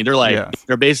 hours. I mean, they're like,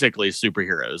 they're basically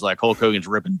superheroes. Like Hulk Hogan's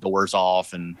ripping doors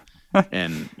off and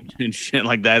shit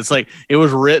like that. It's like, it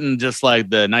was written just like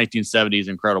the 1970s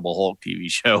Incredible Hulk TV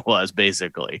show was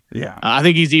basically. Yeah. I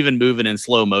think he's even moving in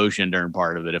slow motion during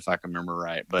part of it, if I can remember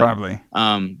right. But, probably.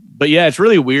 But yeah, it's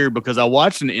really weird because I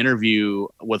watched an interview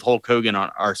with Hulk Hogan on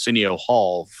Arsenio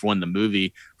Hall for when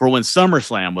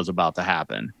SummerSlam was about to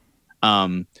happen.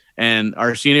 And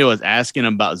Arsenio was asking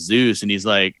him about Zeus, and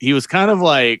he was kind of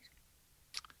like,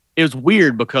 it was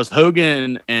weird because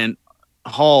Hogan and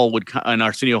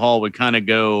Arsenio Hall would kind of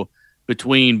go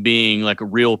between being like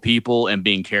real people and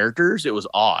being characters. It was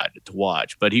odd to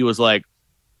watch, but he was like,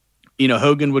 you know,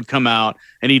 Hogan would come out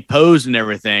and he'd pose and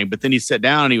everything, but then he'd sit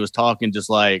down and he was talking just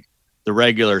like the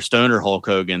regular stoner Hulk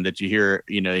Hogan that you hear,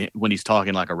 you know, when he's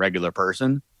talking like a regular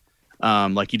person.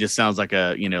 Like he just sounds like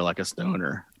like a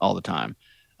stoner all the time.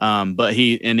 But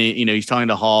he's talking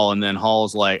to Hall, and then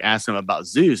Hall's like asking him about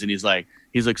Zeus, and he's like,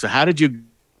 so how did you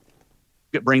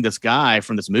bring this guy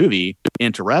from this movie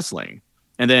into wrestling?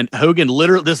 And then Hogan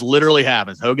literally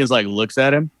happens. Hogan's like looks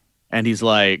at him, and he's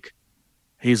like,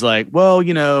 well,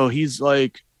 you know, he's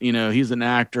like, you know, he's an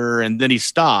actor, and then he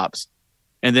stops,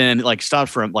 and then like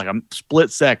stops for like a split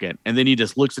second, and then he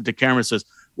just looks at the camera and says,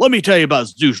 let me tell you about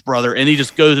Zeus, brother. And he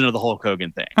just goes into the Hulk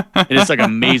Hogan thing. And it's like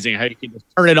amazing how you can just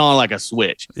turn it on like a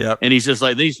switch. Yep. And he's just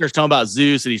like, then he starts talking about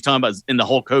Zeus, and he's talking about in the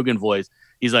Hulk Hogan voice.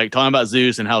 He's like talking about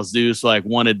Zeus and how Zeus like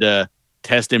wanted to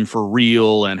test him for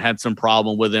real and had some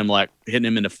problem with him, like hitting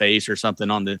him in the face or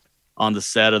something on the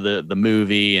set of the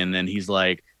movie. And then he's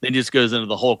like, then just goes into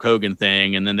the Hulk Hogan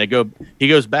thing. And then he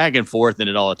goes back and forth in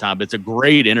it all the time. But it's a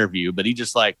great interview, but he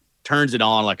just like turns it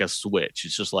on like a switch.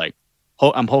 It's just like,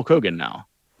 I'm Hulk Hogan now.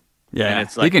 Yeah, and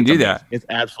it's like, he can do that. It's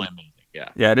absolutely amazing. Yeah.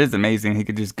 Yeah, it is amazing. He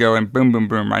could just go and boom, boom,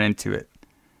 boom right into it.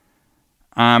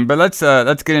 But let's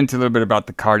get into a little bit about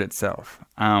the card itself.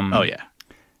 Oh yeah,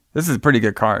 this is a pretty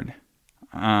good card,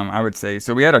 I would say.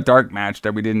 So we had a dark match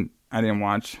that I didn't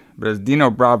watch, but it's Dino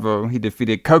Bravo. He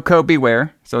defeated Coco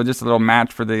Beware. So just a little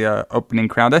match for the opening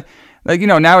crowd. Like, you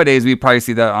know, nowadays we probably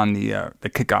see that on the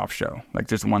kickoff show, like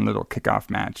just one little kickoff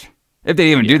match. If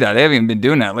they even do that, they haven't even been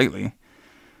doing that lately.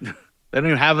 They don't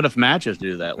even have enough matches to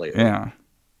do that lately. Yeah.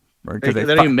 They don't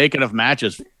even make enough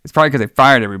matches. It's probably because they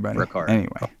fired everybody. For a card.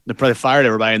 Anyway. They probably fired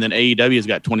everybody, and then AEW's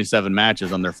got 27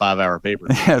 matches on their 5-hour paper.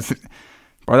 Yes.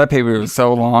 Boy, that paper was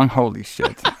so long. Holy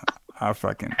shit. I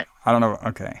don't know.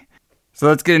 Okay. So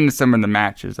let's get into some of the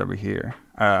matches over here.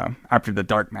 After the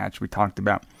dark match we talked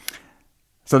about.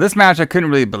 So this match, I couldn't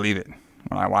really believe it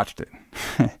when I watched it.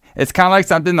 It's kind of like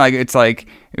something like, it's like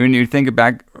when you think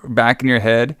back in your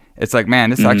head, it's like, man,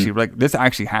 this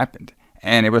actually happened,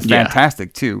 and it was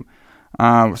fantastic too.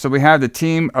 So we have the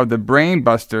team of the Brain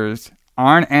Busters,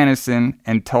 Arn Anderson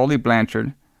and Tully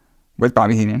Blanchard, with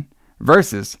Bobby Heenan,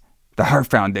 versus the Hart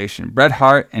Foundation, Bret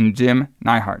Hart and Jim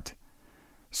Neidhart.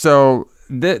 So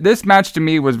this match to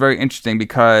me was very interesting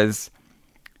because,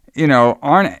 you know,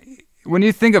 when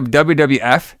you think of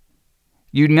WWF,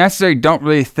 you necessarily don't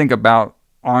really think about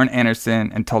Arn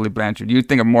Anderson and Tully Blanchard. You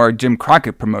think of more Jim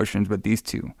Crockett promotions with these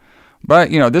two. But,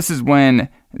 you know, this is when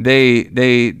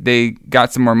they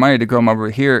got some more money to come over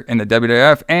here in the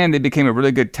WWF, and they became a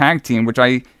really good tag team, which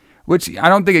I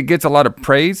don't think it gets a lot of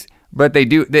praise, but they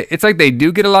do. It's like they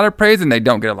do get a lot of praise and they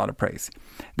don't get a lot of praise.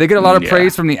 They get a lot of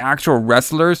praise from the actual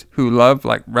wrestlers who love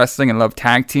like wrestling and love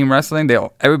tag team wrestling.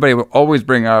 Everybody will always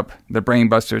bring up the Brain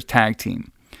Busters tag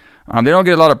team. They don't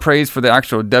get a lot of praise for the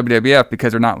actual WWF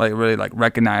because they're not really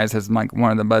recognized as like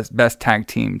one of the best tag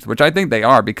teams, which I think they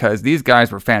are because these guys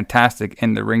were fantastic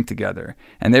in the ring together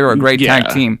and they were a great tag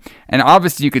team. And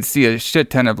obviously you could see a shit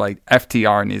ton of like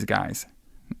FTR in these guys,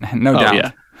 no doubt.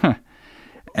 Yeah.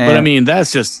 But I mean,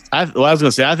 that's just. I was going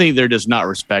to say, I think they're just not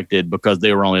respected because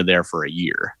they were only there for a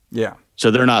year. Yeah.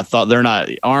 So they're not thought. They're not.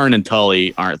 Arn and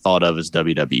Tully aren't thought of as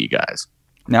WWE guys.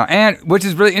 Now, and which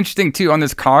is really interesting too on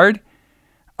this card.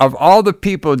 Of all the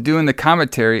people doing the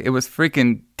commentary, it was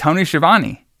freaking Tony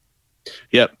Schiavone.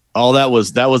 Yep. All that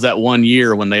was that 1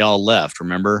 year when they all left.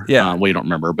 Remember? Yeah. Well, you don't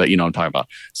remember, but you know what I'm talking about.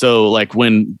 So like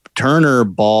when Turner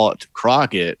bought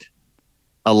Crockett,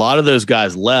 a lot of those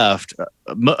guys left,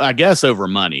 I guess, over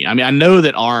money. I mean, I know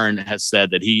that Arn has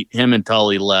said that him and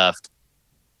Tully left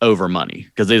over money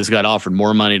because they just got offered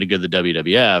more money to go to the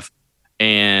WWF,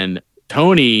 and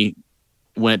Tony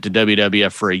went to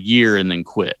WWF for a year and then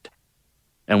quit.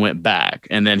 And went back.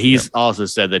 And then he's also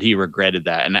said that he regretted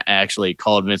that and actually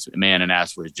called Vince McMahon and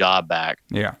asked for his job back.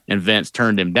 Yeah. And Vince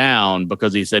turned him down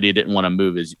because he said he didn't want to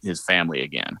move his family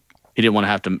again. He didn't want to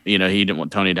have to, he didn't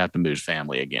want Tony to have to move his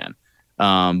family again.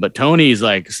 But Tony's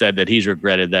said that he's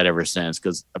regretted that ever since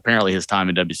because apparently his time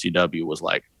in WCW was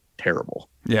terrible.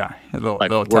 Yeah. A little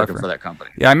working tougher for that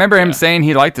company. Yeah. I remember him saying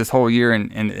he liked this whole year in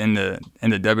the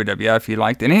WWF. He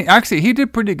liked it. And he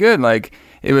did pretty good.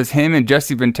 It was him and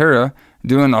Jesse Ventura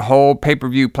doing the whole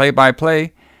pay-per-view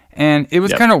play-by-play, and it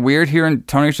was kind of weird hearing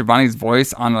Tony Schiavone's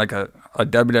voice on a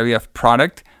WWF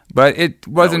product, but it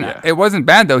wasn't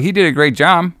bad though. He did a great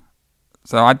job,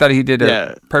 so I thought he did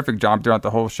a perfect job throughout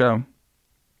the whole show.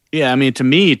 Yeah, I mean, to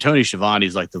me, Tony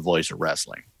Schiavone's like the voice of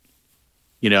wrestling.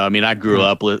 I mean, I grew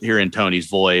up hearing Tony's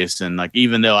voice, and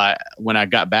even though when I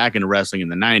got back into wrestling in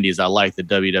the 90s, I liked the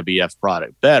WWF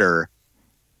product better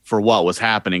for what was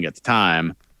happening at the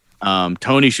time.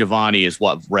 Tony Schiavone is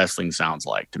what wrestling sounds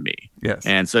like to me. Yes.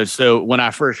 And so when I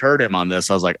first heard him on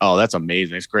this, I was like, oh, that's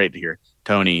amazing. It's great to hear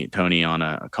Tony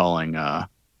on calling a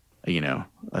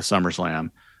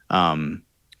SummerSlam.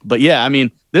 But yeah, I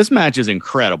mean, this match is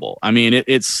incredible. I mean,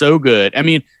 it's so good. I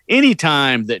mean,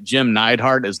 anytime that Jim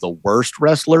Neidhart is the worst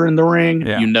wrestler in the ring,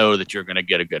 you know that you're going to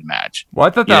get a good match. Well, I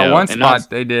thought that one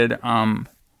spot they did.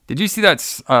 Did you see that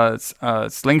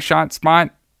slingshot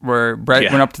spot? Where Brett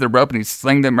went up to the rope and he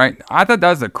slinged him right. I thought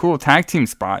that was a cool tag team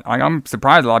spot. I'm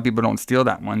surprised a lot of people don't steal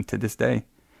that one to this day.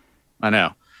 I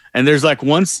know. And there's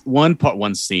one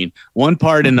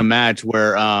part in the match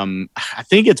where I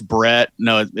think it's Brett.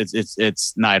 No,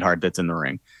 it's Neidhart that's in the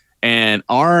ring, and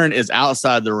Arn is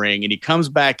outside the ring, and he comes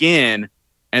back in,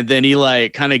 and then he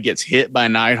kind of gets hit by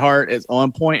Neidhart at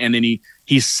one point, and then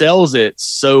he sells it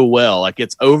so well,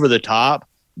 it's over the top.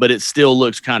 But it still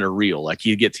looks kind of real.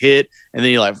 He gets hit and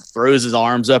then he throws his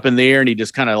arms up in the air and he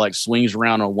just kind of swings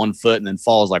around on one foot and then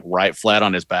falls right flat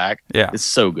on his back. Yeah. It's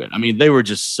so good. I mean, they were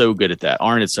just so good at that.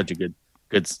 Arn is such a good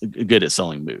at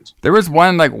selling moves. There was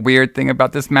one weird thing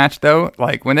about this match though.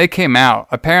 When they came out,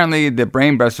 apparently the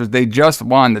Brainbusters, they just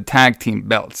won the tag team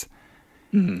belts.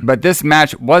 Mm-hmm. But this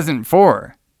match wasn't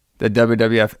for the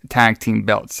WWF tag team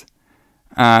belts.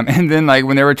 And then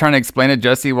when they were trying to explain it,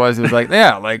 Jesse was what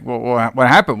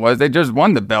happened was they just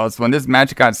won the belts. When this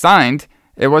match got signed,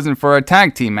 it wasn't for a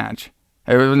tag team match.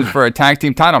 It wasn't for a tag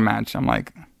team title match. I'm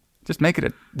like, just make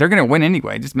it they're going to win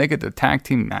anyway. Just make it the tag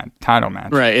team title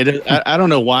match. Right. I don't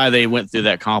know why they went through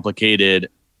that complicated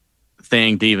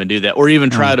thing to even do that or even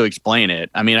try to explain it.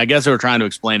 I mean, I guess they were trying to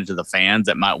explain it to the fans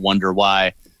that might wonder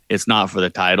why it's not for the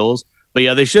titles. But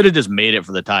yeah, they should have just made it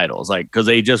for the titles, because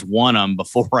they just won them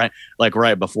before,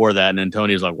 right before that. And then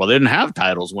Tony's like, well, they didn't have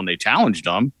titles when they challenged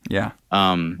them. Yeah.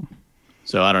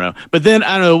 So I don't know. But then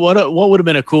I don't know what would have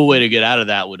been a cool way to get out of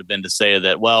that would have been to say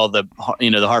that, well, the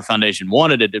Hart Foundation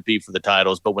wanted it to be for the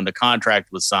titles, but when the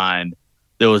contract was signed,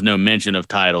 there was no mention of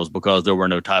titles because there were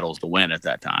no titles to win at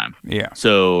that time. Yeah.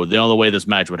 So the only way this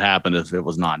match would happen is if it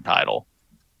was non-title.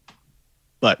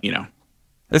 But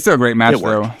it's still a great match,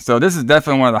 though. So this is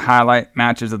definitely one of the highlight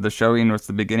matches of the show. It's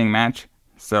the beginning match.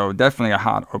 So definitely a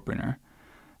hot opener.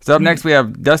 So up next, we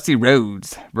have Dusty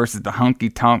Rhodes versus the Honky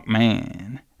Tonk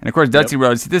Man. And, of course, Dusty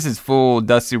Rhodes, this is full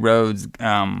Dusty Rhodes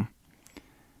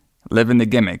living the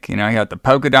gimmick. He had the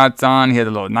polka dots on. He had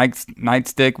a little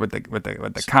nightstick with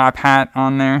the cop hat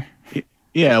on there.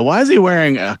 Yeah, why is he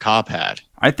wearing a cop hat?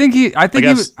 I think he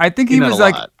was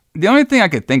the only thing I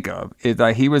could think of is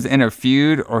that he was in a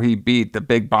feud or he beat the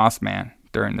Big Boss Man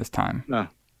during this time. Oh,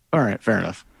 all right, fair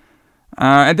enough.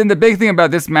 And then the big thing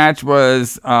about this match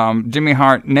was Jimmy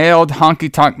Hart nailed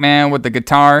Honky Tonk Man with the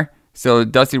guitar. So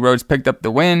Dusty Rhodes picked up the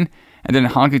win. And then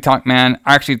Honky Tonk Man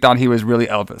actually thought he was really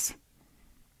Elvis.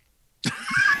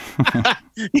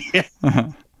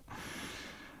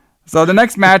 So the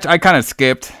next match I kind of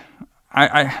skipped.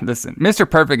 I listen, Mr.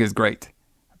 Perfect is great,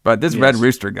 but this Red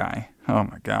Rooster guy, oh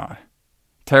my god,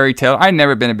 Terry Taylor. I've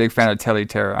never been a big fan of Terry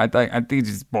Taylor. I think he's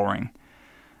just boring.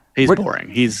 He's boring.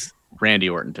 He's Randy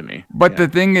Orton to me. But the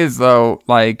thing is, though,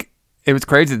 like, it was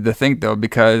crazy to think, though,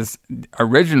 because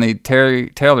originally Terry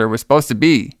Taylor was supposed to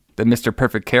be the Mr.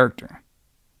 Perfect character.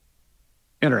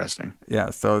 Interesting.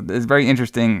 Yeah, so it's very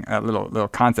interesting little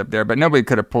concept there, but nobody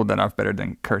could have pulled that off better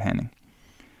than Kurt Hennig.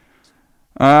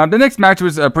 The next match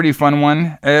was a pretty fun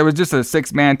one. It was just a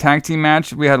 6-man tag team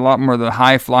match. We had a lot more of the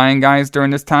high-flying guys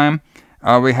during this time.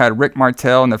 We had Rick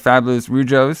Martel and the Fabulous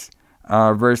Rougeaus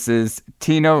versus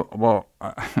Tino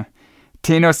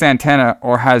Santana,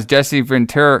 or has Jesse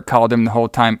Ventura called him the whole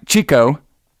time, Chico.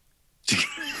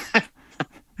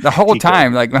 The whole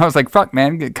time. Like, I was like, fuck,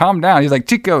 man, calm down. He's like,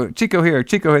 Chico here,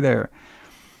 Chico there.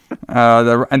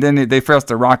 And then they faced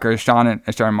the Rocker, Sean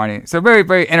and Marty. So very,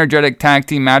 very energetic tag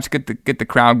team match. Get the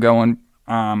crowd going.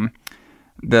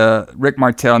 The Rick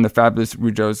Martel and the Fabulous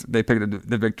Rougeaus, they picked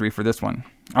the victory for this one.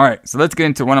 All right, so let's get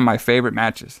into one of my favorite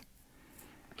matches.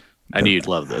 I knew you'd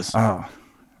love this. Oh,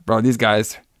 bro, these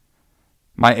guys.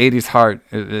 My 80s heart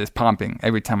is pumping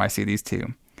every time I see these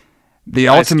two.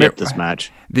 I skipped this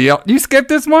match. You skipped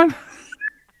this one?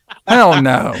 Hell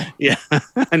no. Yeah,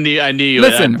 I knew you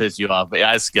would piss you off, but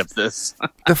yeah, I skipped this.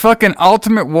 The fucking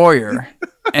Ultimate Warrior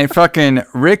and fucking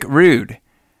Rick Rude.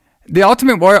 The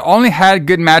Ultimate Warrior only had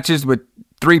good matches with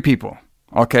 3 people.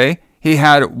 Okay, he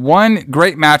had one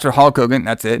great match with Hulk Hogan.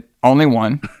 That's it, only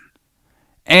one.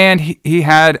 And he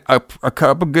had a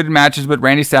couple good matches with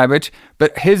Randy Savage,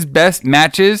 but his best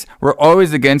matches were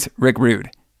always against Rick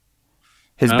Rude.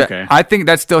 I think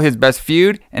that's still his best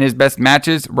feud, and his best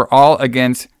matches were all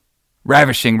against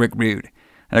ravishing Rick Rude.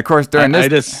 And of course, during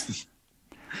this,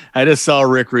 I just saw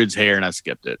Rick Rude's hair and I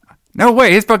skipped it. No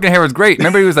way, his fucking hair was great.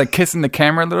 Remember, he was like kissing the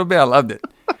camera a little bit. I loved it.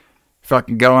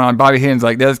 Fucking going on. Bobby Heenan's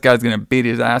like, this guy's gonna beat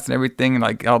his ass and everything, and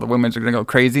like all the women are gonna go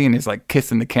crazy, and he's like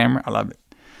kissing the camera. I love it.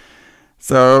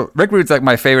 So Rick Rude's like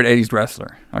my favorite 80s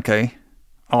wrestler. Okay,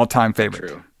 all-time favorite.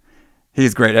 True.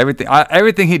 He's great.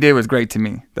 Everything he did was great to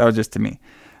me. That was just to me.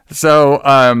 So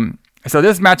so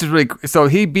this match is really. So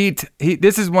he beat.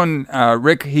 This is when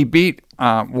Rick beat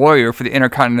Warrior for the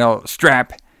Intercontinental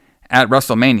strap at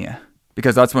WrestleMania,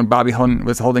 because that's when Bobby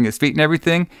was holding his feet and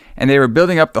everything, and they were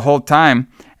building up the whole time.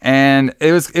 And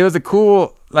it was a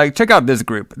cool, like, check out this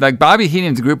group. Like, Bobby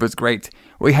Heenan's group was great.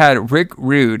 We had Rick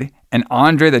Rude and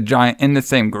Andre the Giant in the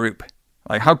same group.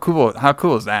 Like, how cool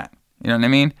is that? You know what I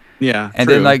mean? Yeah. And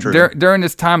then, like, during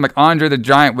this time, like, Andre the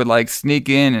Giant would, like, sneak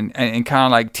in and kind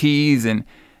of, like, tease and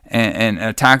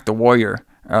attack the Warrior,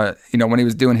 when he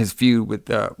was doing his feud with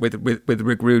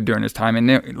Rick Rude during this time. And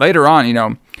then later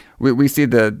on, we see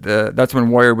that's when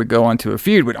Warrior would go on to a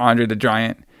feud with Andre the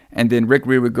Giant. And then Rick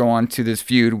Rude would go on to this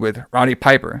feud with Roddy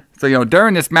Piper. So,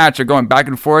 during this match, they're going back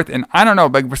and forth. And I don't know,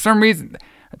 but for some reason,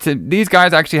 these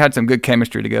guys actually had some good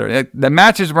chemistry together. The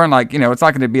matches weren't like, it's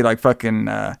not going to be like fucking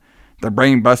the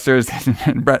Brain Busters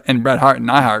and Bret Hart and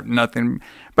Neidhart, nothing.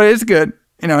 But it's good.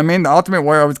 You know what I mean? The Ultimate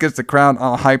Warrior always gets the crowd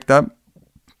all hyped up.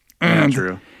 Yeah,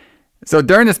 true. So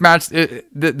during this match,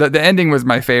 the ending was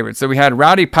my favorite. So we had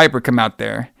Roddy Piper come out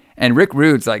there. And Rick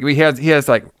Rude's like, he has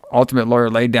like Ultimate Warrior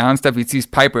laid down and stuff. He sees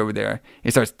Piper over there. He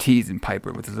starts teasing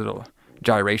Piper with his little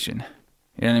gyration.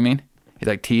 You know what I mean? He's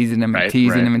like teasing him and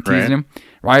teasing him.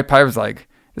 Roddy Piper's like,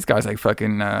 this guy's like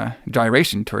fucking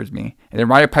gyration towards me. And then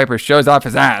Roddy Piper shows off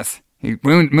his ass. He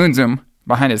moons him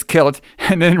behind his kilt.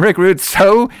 And then Rick Rude's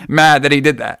so mad that he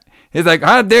did that. He's like,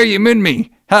 how dare you moon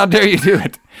me? How dare you do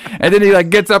it? And then he like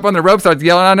gets up on the rope, starts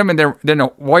yelling at him. And then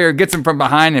the Warrior gets him from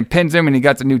behind and pins him, and he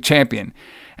got a new champion.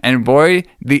 And boy,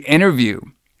 the interview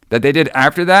that they did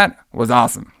after that was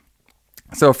awesome.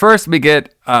 So first we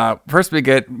get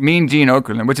Mean Gene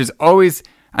Okerlund, which is always,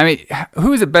 I mean,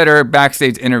 who's a better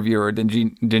backstage interviewer than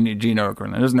Gene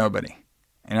Okerlund? There's nobody,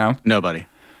 Nobody.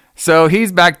 So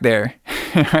he's back there,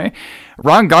 right?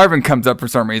 Ron Garvin comes up for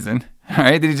some reason,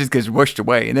 right? Then he just gets whooshed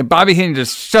away. And then Bobby Heenan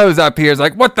just shows up here. He's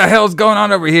like, what the hell's going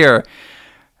on over here?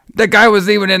 That guy was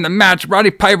even in the match.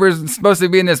 Roddy Piper's supposed to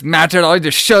be in this match at all. He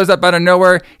just shows up out of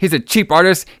nowhere. He's a cheap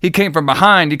artist. He came from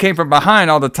behind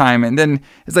all the time. And then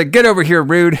it's like, get over here,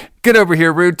 Rude. Get over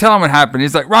here, Rude. Tell him what happened.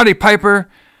 He's like, Roddy Piper,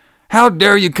 how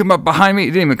dare you come up behind me?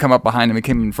 He didn't even come up behind him. He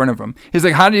came in front of him. He's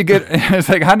like, how do you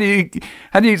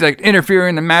like interfere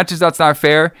in the matches? That's not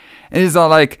fair. And he's all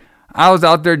like, I was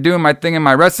out there doing my thing in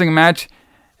my wrestling match,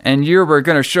 and you were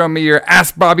going to show me your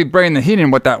ass Bobby Brain the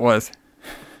Heenan what that was.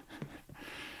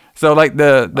 So like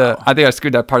I think I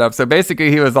screwed that part up. So basically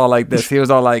he was all like this. He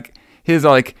was all like,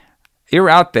 you were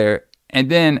out there, and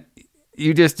then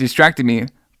you just distracted me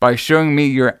by showing me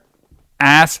your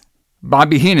ass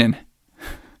Bobby Heenan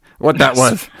what that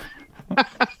was.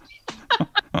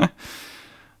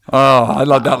 Oh, I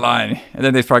love that line. And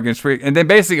then they fucking shriek. And then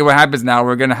basically what happens now,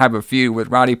 we're going to have a feud with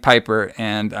Roddy Piper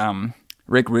and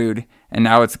Rick Rude. And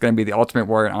now it's going to be the Ultimate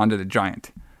Warrior and Andre the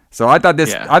Giant. So I thought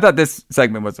this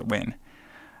segment was a win.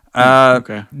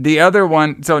 Okay. The other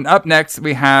one, so up next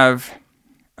we have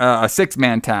a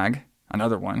 6-man tag,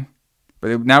 another one.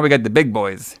 But now we got the big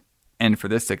boys in for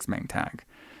this 6-man tag.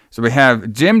 So we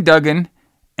have Jim Duggan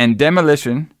and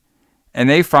Demolition, and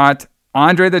they fought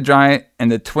Andre the Giant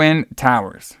and the Twin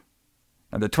Towers.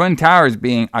 Now, the Twin Towers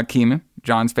being Akeem,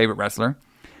 John's favorite wrestler,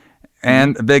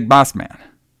 and the Big Boss Man.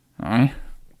 All right.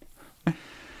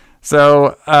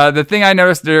 So the thing I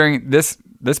noticed during this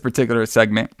particular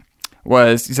segment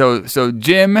was so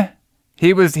Jim,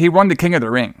 he won the King of the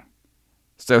Ring,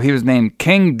 so he was named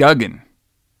King Duggan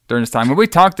during this time. And we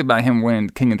talked about him winning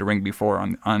King of the Ring before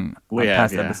on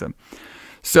past episode.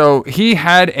 So he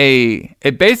had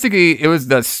it was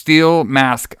the steel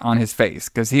mask on his face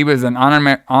because he was an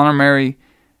honorary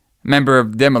member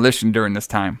of Demolition during this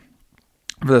time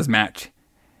for this match.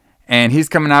 And he's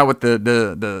coming out with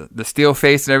the steel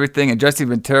face and everything. And Jesse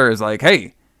Ventura is like,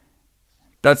 hey,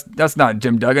 that's not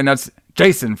Jim Duggan. That's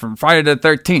Jason from Friday the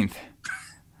 13th.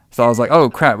 So I was like, oh,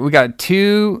 crap. We got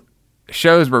 2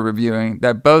 shows we're reviewing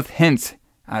that both hint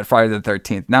at Friday the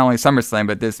 13th. Not only SummerSlam,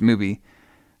 but this movie,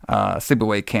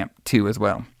 Sleepaway Camp 2 as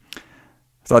well.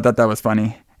 So I thought that was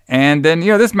funny. And then,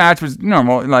 this match was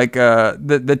normal. Like,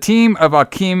 the team of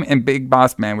Akeem and Big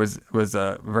Boss Man was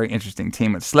a very interesting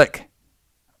team with Slick,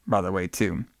 by the way,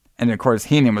 too. And, of course,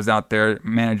 Heenan was out there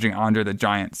managing Andre the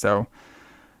Giant. So,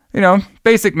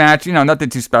 basic match, nothing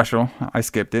too special. I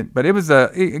skipped it. But it was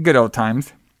a good old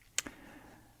times.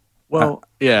 Well,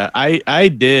 yeah, I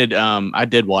did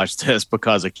watch this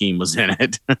because Akeem was in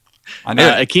it. I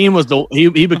know. Akeem was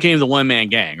he became the one-man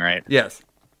gang, right? Yes.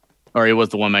 Or he was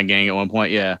the one-man gang at one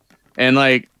point, yeah. And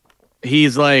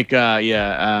he's I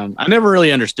never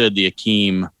really understood the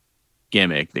Akeem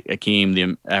gimmick, the Akeem,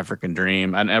 the African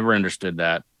Dream. I never understood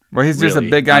that. Well, he's just a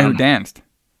big guy who danced.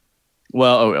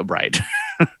 Well, right.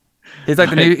 He's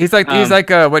like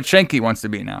what Shanky wants to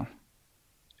be now.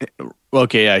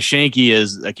 Okay, yeah, Shanky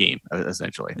is Akeem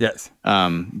essentially. Yes.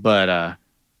 But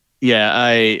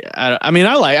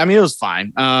it was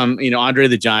fine. Andre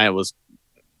the Giant was,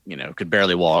 could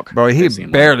barely walk. Bro, he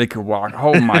barely could walk.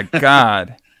 Oh my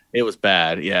God. It was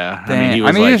bad. Yeah. Damn. He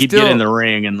was he'd get in the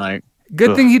ring and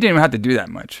good thing he didn't have to do that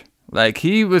much. Like,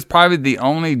 he was probably the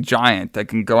only giant that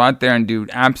can go out there and do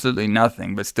absolutely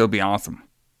nothing but still be awesome.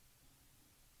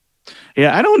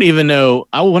 Yeah, I don't even know.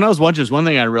 When I was watching this, one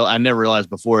thing I never realized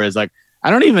before is I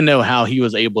don't even know how he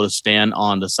was able to stand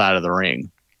on the side of the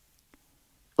ring.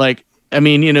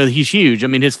 He's huge.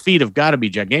 His feet have got to be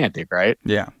gigantic, right?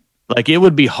 Yeah. It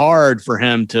would be hard for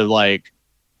him to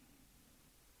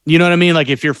you know what I mean?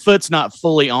 If your foot's not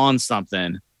fully on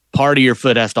something, part of your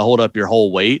foot has to hold up your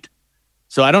whole weight.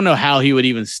 So I don't know how he would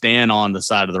even stand on the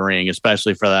side of the ring,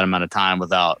 especially for that amount of time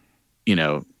without,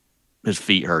 his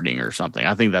feet hurting or something.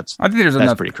 I think there's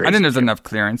enough, pretty crazy. I think there's enough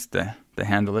clearance to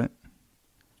handle it.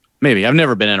 Maybe. I've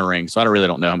never been in a ring, so I really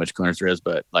don't know how much clearance there is,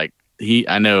 but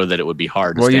I know that it would be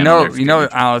hard to stand on.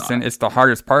 Allison, it's the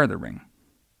hardest part of the ring.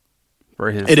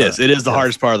 It is the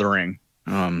hardest part of the ring.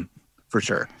 For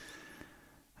sure.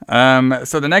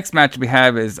 So the next match we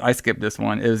have is, I skipped this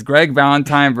one, is Greg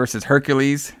Valentine versus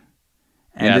Hercules.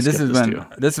 And this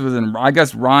was when I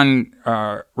guess Ron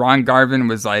Garvin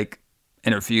was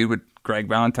in a feud with Greg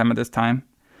Valentine at this time.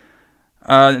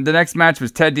 The next match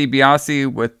was Ted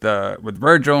DiBiase with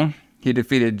Virgil. He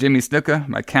defeated Jimmy Snuka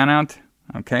by countout.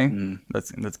 Okay,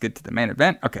 let's get to the main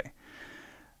event. Okay,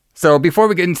 so before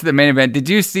we get into the main event, did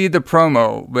you see the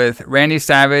promo with Randy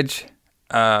Savage,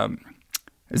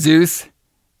 Zeus,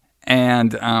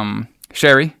 and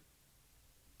Sherry?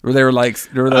 Where they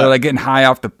were getting high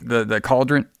off the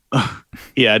cauldron.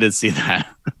 Yeah, I did see that.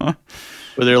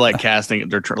 Where they're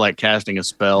casting a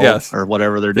spell, yes, or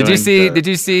whatever they're doing. Did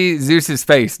you see Zeus's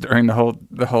face during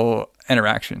the whole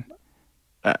interaction?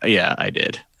 Yeah, I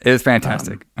did. It was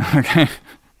fantastic. Okay.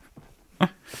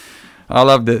 I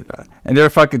loved it. And they're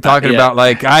fucking talking about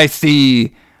I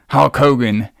see Hulk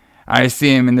Hogan. I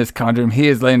see him in this cauldron. He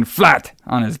is laying flat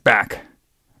on his back.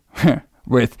 And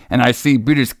I see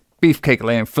Brutus Beefcake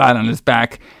laying flat on his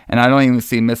back, and I don't even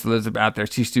see Miss Elizabeth out there.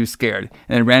 She's too scared.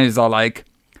 And then Randy's all like,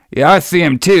 yeah, I see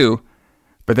him too,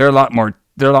 but they're a lot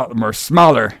more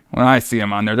smaller when I see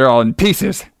them on there. They're all in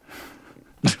pieces.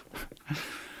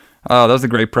 Oh, that was a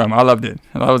great promo. I loved it.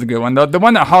 That was a good one. The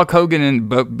one that Hulk Hogan and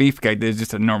Beefcake did is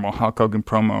just a normal Hulk Hogan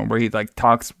promo where he like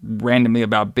talks randomly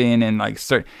about being in like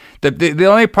certain. The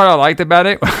only part I liked about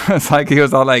it was like he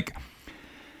was all like,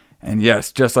 and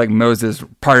yes, just like Moses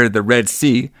parted the Red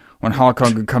Sea, when Hulk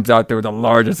Hogan comes out there with the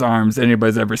largest arms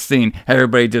anybody's ever seen,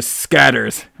 everybody just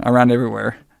scatters around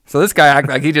everywhere. So this guy acts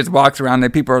like he just walks around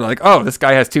and people are like, oh, this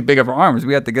guy has too big of arms.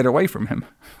 We have to get away from him.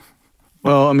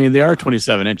 Well, I mean, they are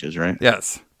 27 inches, right?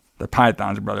 Yes. The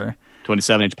pythons, brother.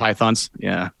 27-inch pythons.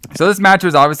 Yeah. So this match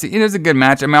was obviously, it was a good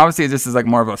match. I mean, obviously this is like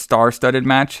more of a star-studded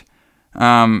match.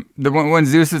 When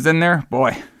Zeus is in there,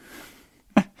 boy,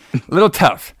 a little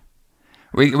tough.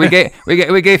 We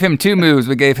gave him two moves.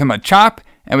 We gave him a chop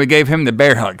and we gave him the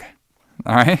bear hug.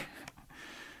 All right.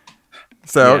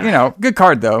 So good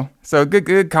card though. So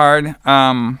good card.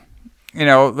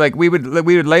 Like we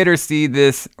would later see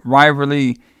this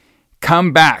rivalry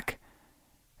come back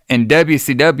in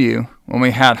WCW when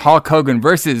we had Hulk Hogan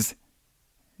versus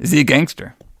Z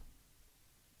Gangster.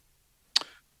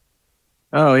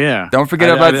 Oh yeah. Don't forget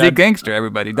about Z Gangster,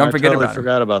 everybody. Don't forget totally about it.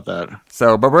 Forgot about that.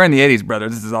 So, but we're in the 80s, brother.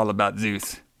 This is all about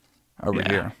Zeus over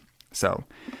here. So,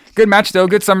 good match though.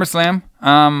 Good SummerSlam.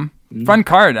 Fun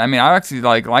card. I mean, I actually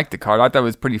liked the card. I thought it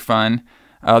was pretty fun.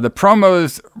 The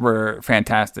promos were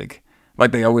fantastic,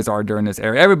 like they always are during this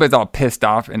era. Everybody's all pissed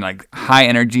off and like high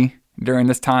energy during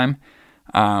this time.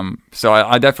 So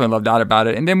I definitely loved out about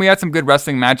it. And then we had some good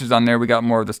wrestling matches on there. We got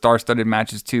more of the star-studded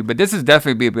matches too. But this is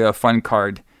definitely be a fun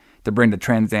card to bring the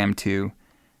Trans Am to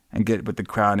and get with the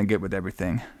crowd and get with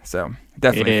everything. So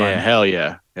definitely fun. Hell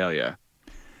yeah.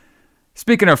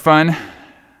 Speaking of fun,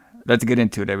 let's get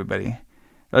into it, everybody.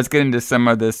 Let's get into some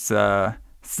of this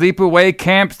Sleepaway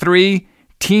Camp 3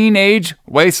 Teenage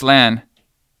Wasteland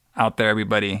out there,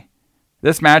 everybody.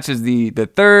 This match is the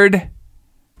third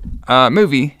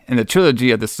movie in the trilogy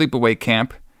of the Sleepaway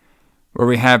Camp, where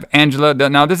we have Angela.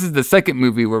 Now, this is the second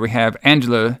movie where we have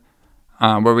Angela,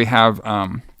 where we have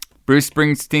Bruce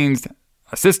Springsteen's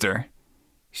sister.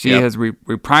 She has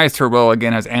reprised her role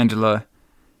again as Angela.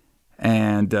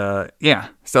 And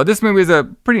so this movie is a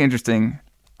pretty interesting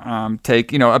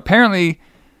take. Apparently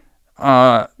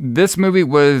this movie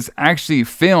was actually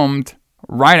filmed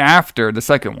right after the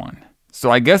second one. So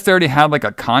I guess they already had like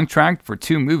a contract for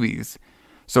two movies.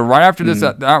 So right after this,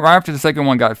 right after the second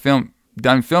one got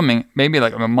done filming, maybe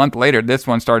like a month later, this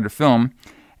one started to film,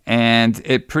 and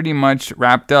it pretty much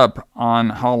wrapped up on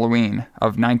Halloween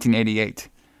of 1988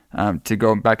 to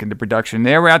go back into production.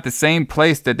 They were at the same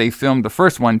place that they filmed the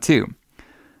first one too,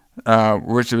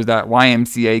 which was that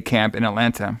YMCA camp in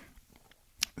Atlanta.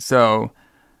 So,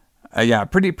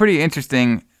 pretty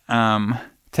interesting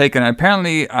take on it.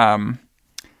 Apparently,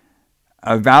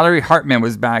 Valerie Hartman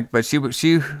was back, but she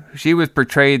was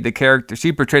portrayed the character.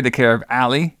 She portrayed the character of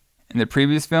Allie in the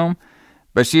previous film,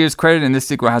 but she is credited in this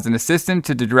sequel as an assistant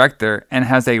to the director and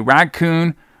has a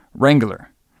raccoon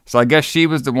wrangler. So I guess she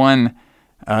was the one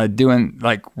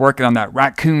working on that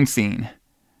raccoon scene.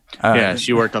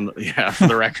 She worked on for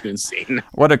the raccoon scene.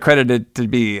 What a credit to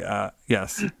be,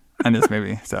 in this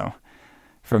movie. So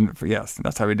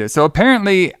that's how we did. So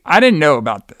apparently, I didn't know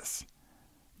about this,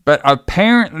 but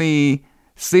apparently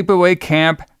Sleepaway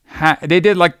Camp they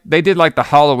did like the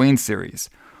Halloween series,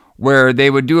 where they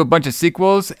would do a bunch of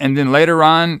sequels, and then later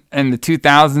on in the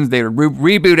 2000s they would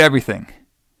reboot everything.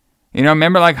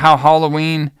 Remember like how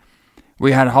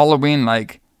we had Halloween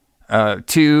like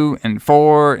 2 and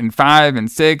 4 and 5 and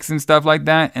 6 and stuff like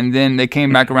that, and then they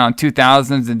came back around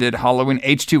 2000s and did Halloween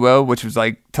H2O, which was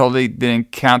like totally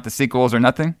didn't count the sequels or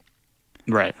nothing.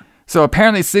 Right. So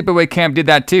apparently Sleepaway Camp did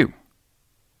that too,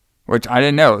 which I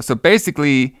didn't know. So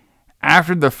basically,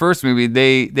 after the first movie,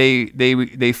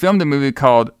 they filmed a movie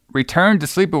called Return to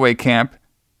Sleepaway Camp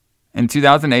in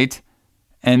 2008,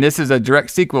 and this is a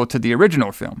direct sequel to the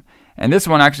original film. And this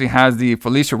one actually has the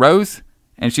Felicia Rose,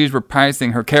 and she's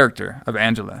reprising her character of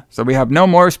Angela. So we have no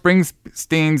more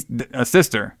Springsteen's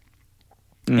sister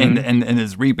in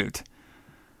this reboot.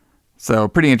 So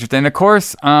pretty interesting. And of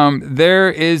course, there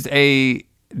is a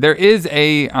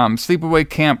Sleepaway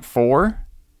Camp 4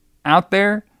 out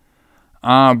there,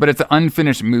 but it's an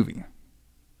unfinished movie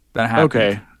that happened.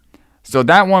 Okay. So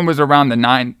that one was around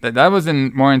that was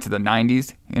more into the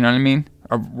 90s, you know what I mean?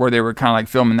 Where they were kind of like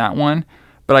filming that one.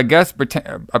 But I guess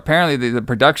apparently the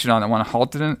production on that one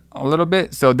halted a little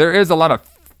bit. So there is a lot of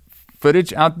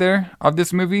footage out there of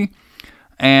this movie.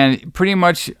 And pretty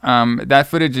much that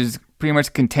footage is pretty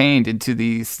much contained into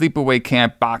the Sleepaway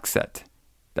Camp box set.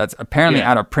 That's apparently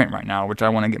out of print right now, which I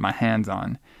want to get my hands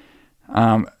on.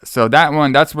 So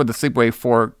that's where the Sleepaway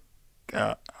 4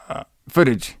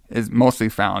 footage is mostly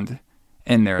found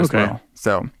in there as well.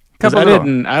 So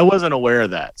I wasn't aware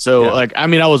of that. So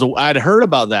I'd heard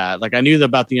about that. Like I knew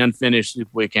about the unfinished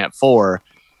Sleepaway Camp 4.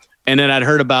 And then I'd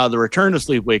heard about the Return to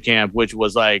Sleepaway Camp, which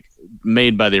was like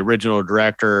made by the original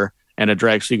director and a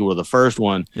direct sequel to the first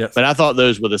one. Yes. But I thought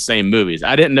those were the same movies.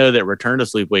 I didn't know that Return to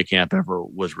Sleepaway Camp ever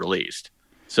was released.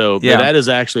 So that is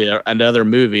actually another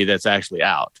movie that's actually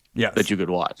out that you could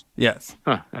watch. Yes.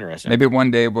 Huh, interesting. Maybe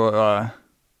one day we'll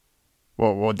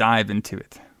dive into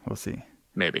it. We'll see.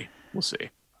 Maybe. We'll see.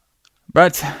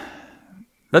 But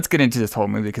let's get into this whole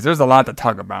movie because there's a lot to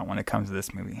talk about when it comes to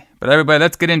this movie. But everybody,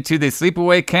 let's get into the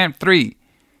Sleepaway Camp 3,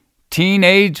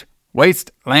 Teenage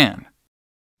Wasteland.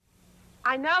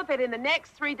 I know that in the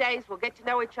next 3 days we'll get to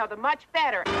know each other much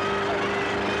better.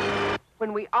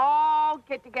 When we all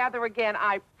get together again,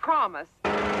 I promise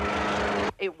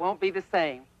it won't be the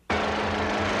same.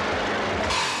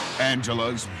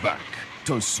 Angela's back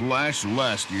to slash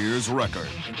last year's record.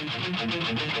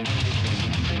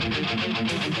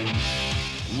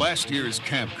 Last year's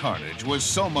Camp Carnage was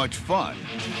so much fun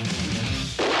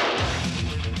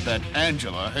that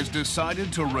Angela has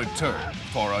decided to return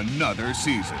for another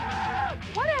season.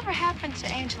 Whatever happened to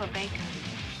Angela Baker?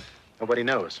 Nobody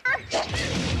knows.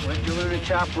 When'd you learn to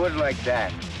chop wood like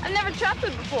that? I've never chopped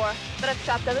wood before, but I've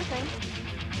chopped other things.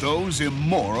 Those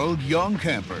immoral young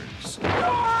campers.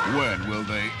 When will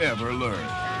they ever learn?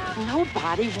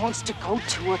 Nobody wants to go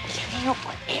to a camp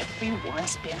where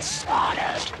everyone's been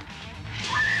slaughtered.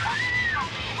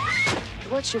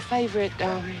 What's your favorite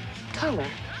color?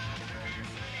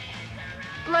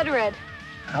 Blood red.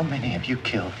 How many have you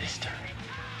killed this time?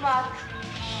 Lots.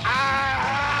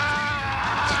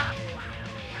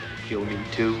 Kill me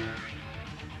too?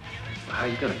 How are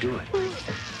you gonna do it?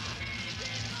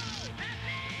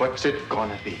 What's it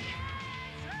gonna be?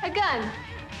 A gun.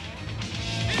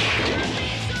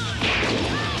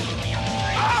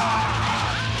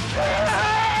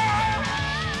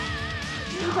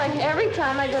 Seems like every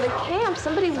time I go to camp,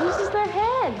 somebody loses their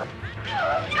head.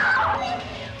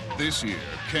 This year,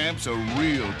 camp's a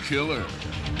real killer.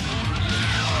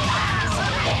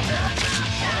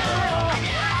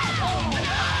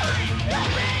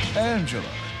 Angela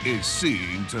is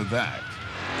seeing to that.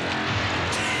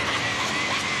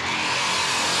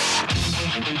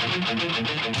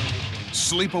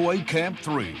 Sleepaway Camp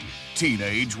 3,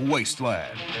 Teenage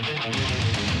Wasteland.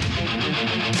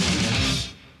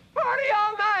 Party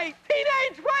all night!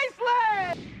 Teenage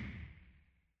Wasteland!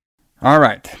 All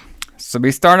right. So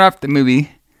we start off the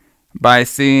movie by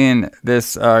seeing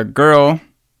this girl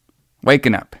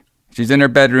waking up. She's in her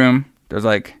bedroom. There's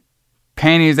like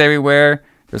panties everywhere.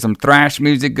 There's some thrash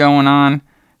music going on.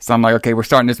 So I'm like, okay, we're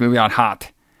starting this movie out hot.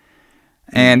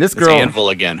 And this girl... It's Anvil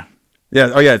again.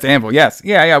 Yeah. Oh, yeah, it's Anvil. Yes.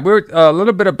 Yeah. We're a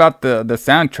little bit about the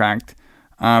soundtrack.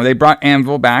 They brought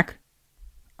Anvil back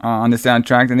on the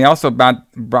soundtrack. And they also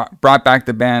brought back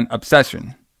the band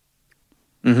Obsession.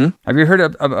 Mm-hmm. Have you heard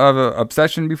of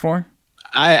Obsession before?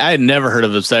 I had never heard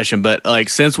of Obsession, but like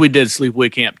since we did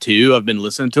Sleepaway Camp 2, I've been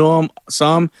listening to them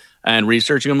some and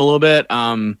researching them a little bit.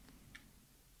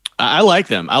 I like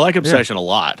them. I like Obsession a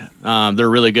lot. They're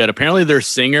really good. Apparently, their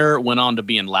singer went on to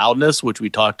be in Loudness, which we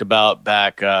talked about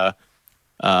back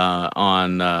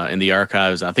on in the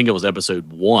archives. I think it was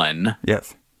episode 1.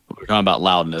 Yes, we were talking about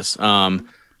Loudness. But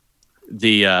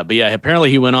yeah,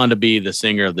 apparently he went on to be the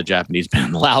singer of the Japanese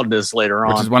band Loudness later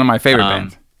on, which is one of my favorite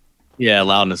bands. Yeah,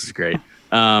 Loudness is great.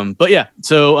 But yeah,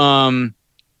 so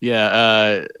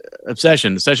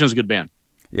Obsession. Obsession is a good band.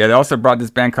 Yeah, they also brought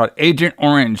this band called Agent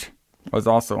Orange. Was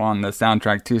also on the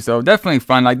soundtrack too, so definitely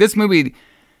fun. Like this movie,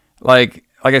 like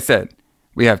I said,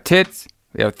 we have tits,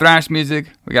 we have thrash music,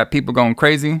 we got people going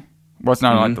crazy. What's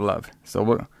not like to love?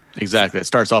 So exactly, it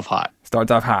starts off hot.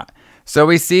 So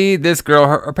we see this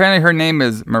girl. Apparently, her name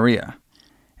is Maria,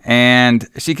 and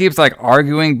she keeps like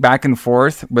arguing back and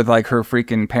forth with like her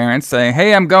freaking parents, saying,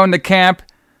 "Hey, I'm going to camp."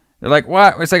 They're like,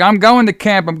 "What?" It's like, I'm going to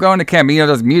camp. And,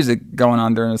 there's music going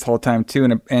on during this whole time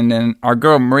too, and then our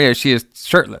girl Maria, she is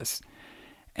shirtless.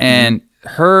 And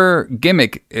her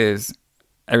gimmick is,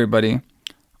 everybody,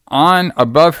 on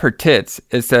above her tits,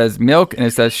 it says milk and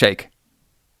it says shake.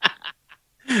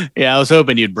 Yeah, I was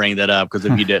hoping you'd bring that up because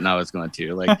if you didn't, I was going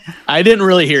to. Like, I didn't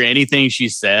really hear anything she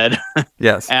said.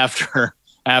 Yes. After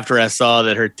I saw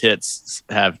that her tits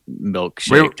have milk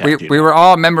shake. We were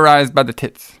all memorized by the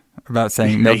tits about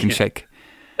saying milk and shake.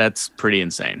 That's pretty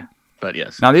insane. But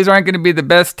yes. Now, these aren't going to be the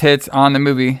best tits on the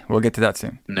movie. We'll get to that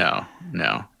soon. No.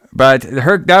 But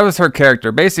that was her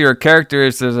character. Basically, her character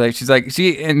is like,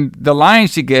 in the line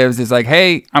she gives is like,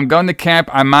 "Hey, I'm going to camp.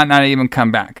 I might not even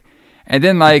come back." And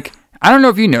then like, I don't know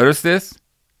if you noticed this,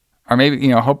 or maybe,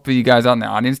 hopefully you guys out in the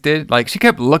audience did. Like, she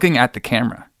kept looking at the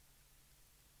camera.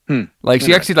 Like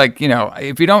she actually like, you know,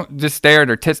 if you don't just stare at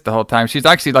her tits the whole time, she's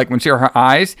actually like when her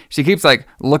eyes, she keeps like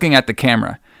looking at the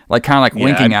camera, like kind of like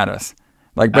winking at us,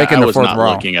 like breaking the fourth wall. I was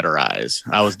not looking at her eyes.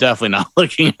 I was definitely not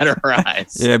looking at her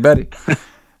eyes. Yeah, Betty.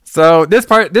 So this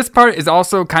part is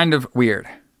also kind of weird,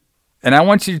 and I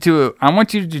want you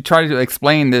to try to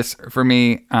explain this for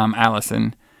me,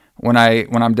 Allison, when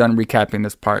I'm done recapping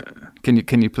this part.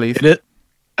 Can you please?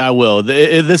 I will.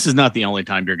 This is not the only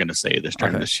time you're going to say this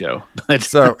during this show.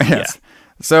 So yes.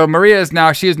 So Maria is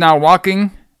now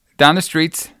walking down the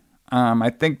streets.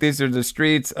 I think these are the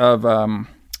streets of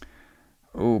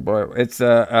it's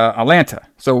Atlanta.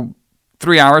 So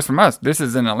 3 hours from us. This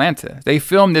is in Atlanta. They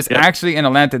filmed this actually in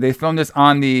Atlanta. They filmed this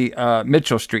on the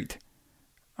Mitchell Street.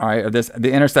 All right,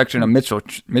 the intersection of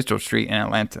Mitchell Street in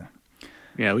Atlanta.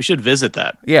 Yeah, we should visit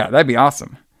that. Yeah, that'd be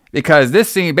awesome. Because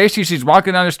this scene, basically, she's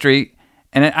walking down the street,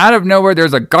 and then out of nowhere,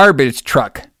 there's a garbage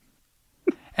truck,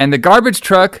 and the garbage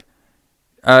truck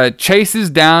chases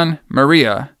down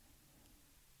Maria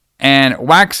and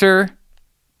whacks her,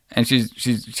 and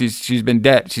she's been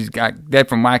dead. She's got dead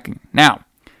from whacking. Now,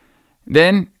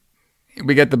 then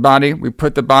we get the body. We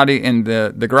put the body in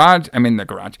the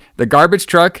garbage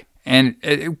truck. And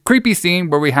a creepy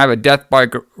scene where we have a death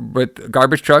with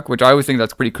garbage truck, which I always think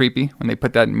that's pretty creepy when they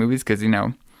put that in movies because, you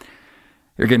know,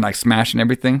 you're getting like smashed and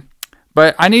everything.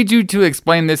 But I need you to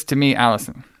explain this to me,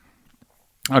 Allison.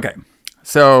 Okay,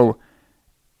 so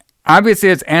obviously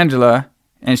it's Angela,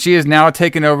 and she has now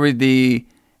taken over the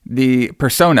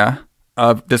persona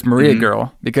of this Maria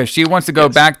girl because she wants to go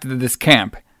back to this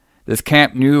camp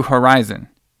New Horizon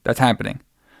that's happening.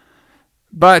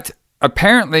 But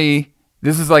apparently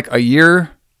this is like a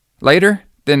year later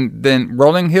than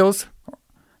Rolling Hills,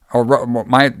 or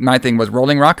my thing was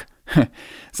Rolling Rock.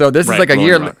 So this is like a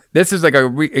year. Rock. This is like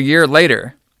a year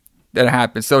later that it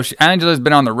happened. So Angela's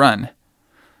been on the run.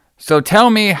 So tell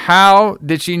me, how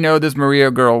did she know this Maria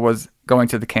girl was going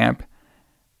to the camp?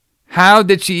 How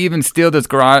did she even steal this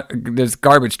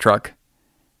garbage truck?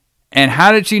 And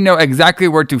how did she know exactly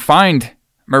where to find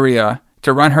Maria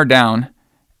to run her down?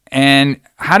 And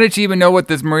how did she even know what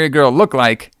this Maria girl looked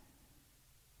like?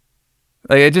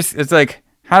 Like it's like,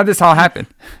 how did this all happen?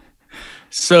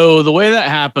 So the way that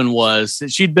happened was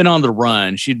she'd been on the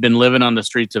run. She'd been living on the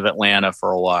streets of Atlanta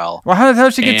for a while. Well, how the hell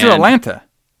did she get to Atlanta?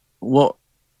 Well,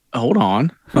 hold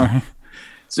on.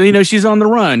 So, you know, she's on the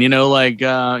run, like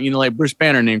Bruce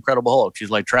Banner in The Incredible Hulk. She's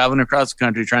like traveling across the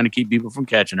country trying to keep people from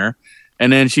catching her.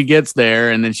 And then she gets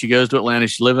there, and then she goes to Atlanta.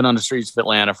 She's living on the streets of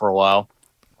Atlanta for a while.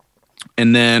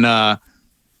 And then I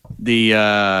don't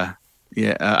know.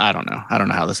 I don't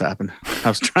know how this happened. I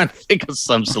was trying to think of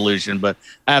some solution, but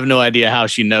I have no idea how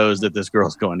she knows that this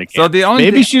girl's going to camp. So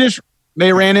maybe she just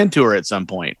ran into her at some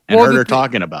point and heard her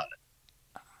talking about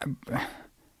it.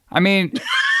 I mean,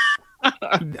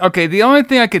 okay, the only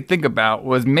thing I could think about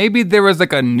was maybe there was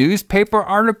like a newspaper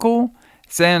article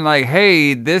saying like,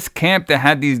 hey, this camp that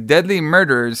had these deadly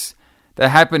murders that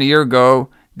happened a year ago,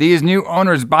 these new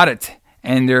owners bought it.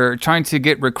 And they're trying to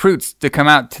get recruits to come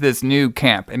out to this new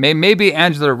camp. And maybe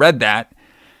Angela read that.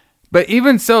 But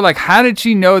even so, like, how did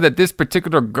she know that this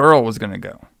particular girl was going to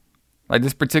go? Like,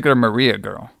 this particular Maria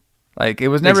girl. Like, it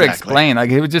was never explained.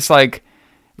 Like, it was just like,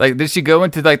 did she go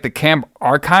into, like, the camp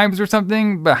archives or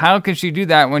something? But how can she do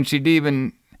that when she didn't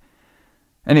even...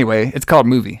 Anyway, it's called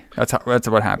movie. That's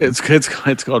what happened.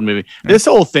 It's called movie. This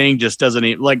whole thing just doesn't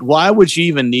even... Like, why would she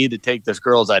even need to take this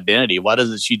girl's identity? Why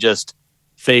doesn't she just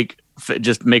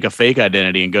make a fake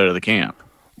identity and go to the camp?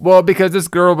 Well, because this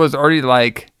girl was already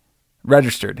like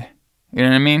registered. You know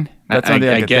what I mean? That's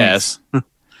I guess.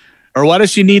 Or why does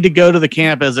she need to go to the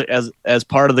camp as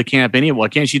part of the camp anyway? Why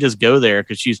can't she just go there?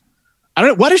 Because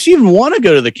why does she even want to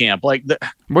go to the camp? Why does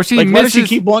she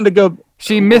keep wanting to go?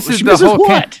 She misses the whole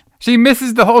camp. She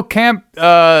misses the whole camp.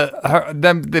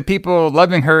 The people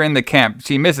loving her in the camp.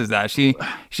 She misses that. She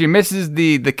misses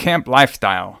the camp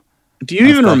lifestyle. Do you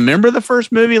even remember the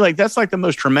first movie? Like, that's like the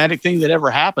most traumatic thing that ever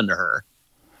happened to her.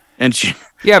 And she,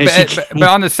 but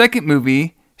on the second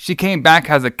movie, she came back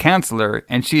as a counselor,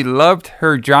 and she loved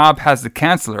her job as a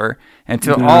counselor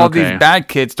until all these bad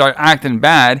kids started acting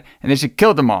bad, and then she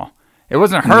killed them all. It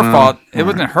wasn't her fault. It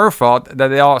wasn't her fault that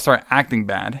they all started acting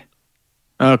bad.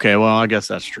 Okay, well, I guess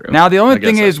that's true. Now, the only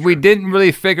thing is we didn't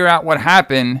really figure out what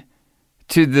happened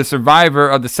to the survivor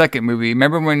of the second movie.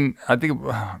 Remember when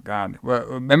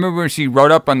remember when she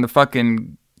rode up on the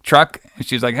fucking truck and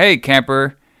she's like, "Hey,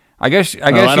 camper." I guess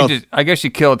she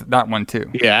killed that one too.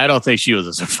 Yeah, I don't think she was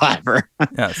a survivor.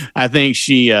 Yes. I think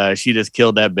she just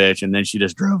killed that bitch and then she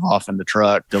just drove off in the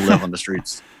truck to live on the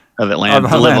streets of Atlanta,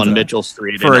 to live on Mitchell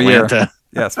Street for in Atlanta.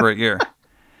 Yes, for a year.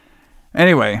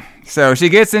 Anyway, so she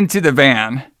gets into the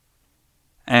van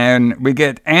and we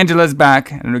get Angela's back,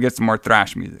 and we get some more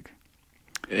thrash music.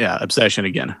 Yeah, Obsession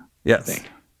again. Yes.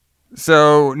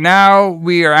 So now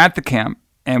we are at the camp,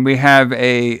 and we have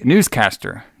a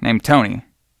newscaster named Tony.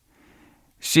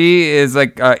 She is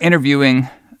like interviewing.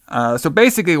 So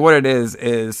basically what it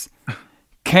is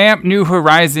Camp New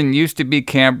Horizon used to be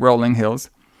Camp Rolling Hills.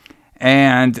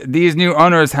 And these new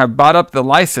owners have bought up the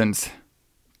license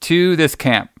to this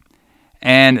camp.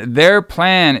 And their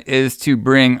plan is to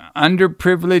bring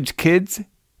underprivileged kids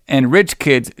and rich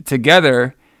kids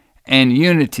together in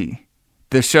unity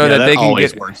to show that they can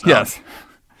get works yes,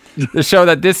 to show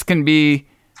that this can be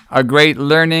a great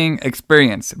learning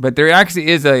experience. But there actually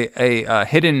is a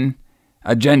hidden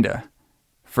agenda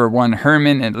for one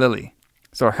Herman and Lily.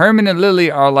 So Herman and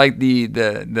Lily are like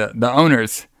the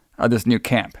owners of this new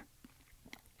camp.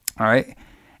 All right,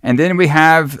 and then we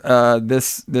have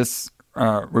this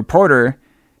reporter.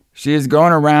 She is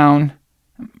going around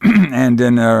and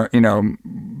then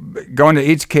going to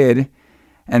each kid,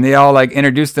 and they all like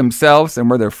introduce themselves and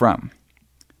where they're from.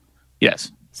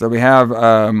 Yes. So we have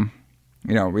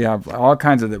we have all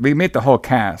kinds of we meet the whole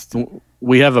cast.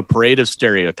 We have a parade of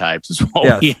stereotypes is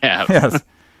what we have. Yes.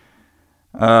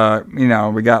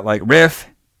 We got like Riff.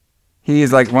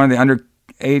 He's like one of the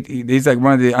he's like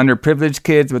one of the underprivileged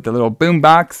kids with the little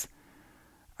boombox.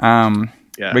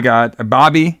 We got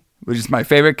Bobby, which is my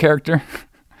favorite character.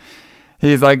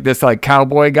 He's like this like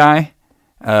cowboy guy,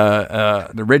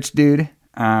 the rich dude.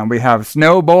 We have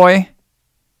Snow Boy.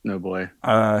 No boy.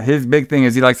 His big thing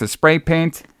is he likes to spray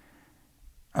paint.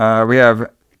 We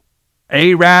have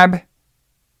Arab.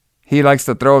 He likes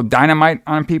to throw dynamite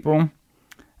on people.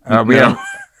 We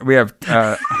have.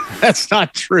 That's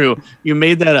not true. You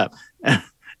made that up.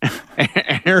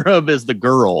 Arab is the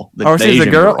girl. She's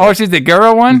the girl. Oh, she's the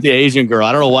girl one. She's the Asian girl.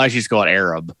 I don't know why she's called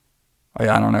Arab. Oh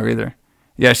yeah, I don't know either.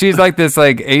 Yeah, she's like this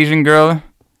like Asian girl.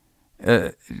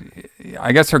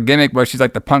 I guess her gimmick was she's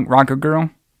like the punk rocker girl.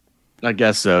 I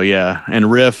guess so. Yeah,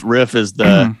 and Riff is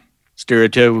the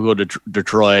stereotypical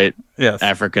Detroit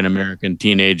African American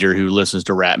teenager who listens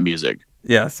to rap music.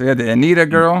 Yeah, so we had the Anita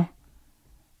girl.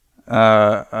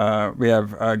 We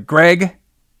have Greg.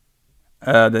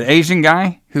 The Asian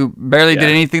guy who barely did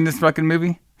anything in this fucking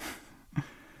movie.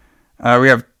 We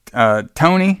have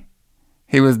Tony.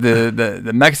 He was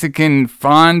the Mexican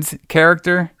Fonz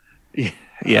character.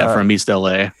 Yeah, from East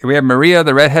LA. We have Maria,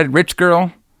 the redhead rich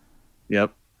girl.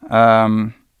 Yep.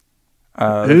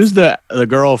 Who's the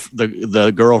girl?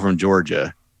 The girl from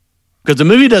Georgia? Because the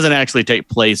movie doesn't actually take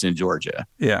place in Georgia.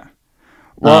 Yeah.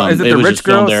 Well, is it the rich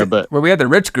girl? There, but we had the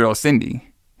rich girl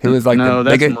Cindy, who was like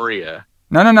that's Maria.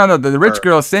 No. The rich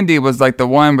girl Cindy was like the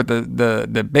one with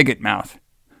the bigot mouth.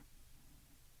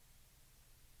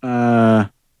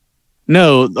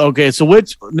 No. Okay. So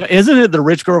which isn't it the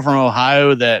rich girl from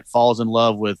Ohio that falls in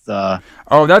love with?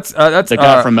 That's the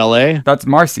guy from L.A. That's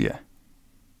Marcia.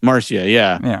 Marcia,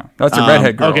 yeah. Yeah, that's a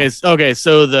redhead girl. Okay.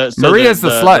 So Maria's the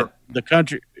slut. The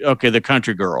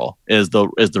country girl is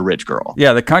the rich girl.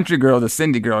 Yeah, the country girl, the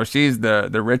Cindy girl. She's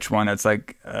the rich one. That's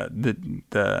like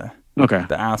the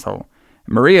asshole.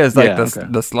 Maria is like the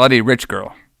slutty rich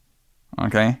girl.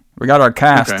 Okay, we got our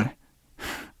cast. Okay.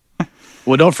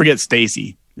 Well, don't forget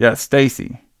Stacy. Yeah,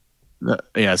 Stacy.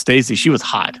 Stacy. She was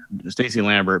hot. Stacy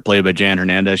Lambert, played by Jan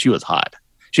Hernandez. She was hot.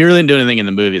 She really didn't do anything in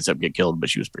the movie except get killed, but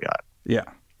she was pretty hot. Yeah.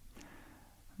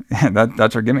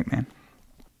 That's her gimmick, man.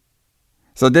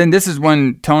 So then this is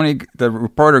when Tony, the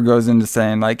reporter, goes into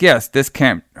saying, like, yes, this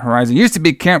Camp Horizon used to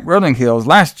be Camp Rolling Hills.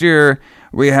 Last year,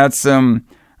 we had some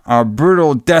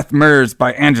brutal death murders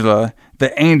by Angela,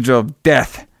 the angel of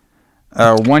death,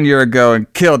 1 year ago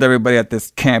and killed everybody at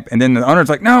this camp. And then the owner's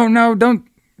like, no, don't.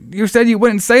 You said you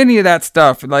wouldn't say any of that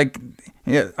stuff. Like,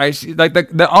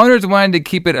 the owners wanted to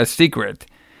keep it a secret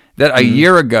that a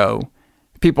year ago,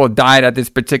 people died at this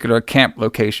particular camp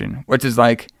location, which is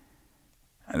like,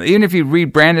 even if you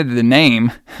rebranded the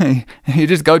name, you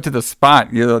just go to the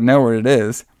spot, you'll know where it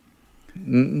is.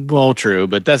 Well, true,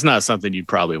 but that's not something you'd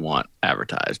probably want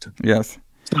advertised. Yes.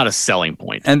 It's not a selling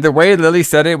point. And the way Lily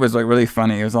said it was like really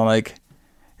funny. It was all like,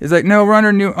 it's like, no, we're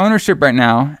under new ownership right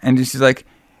now. And she's like,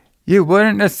 you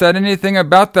wouldn't have said anything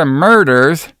about the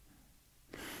murders.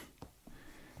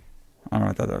 I don't know,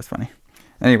 I thought that was funny.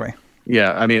 Anyway.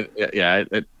 Yeah, I mean, I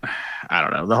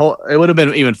don't know. It would have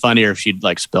been even funnier if she'd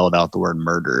like spelled out the word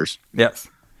murders. Yes.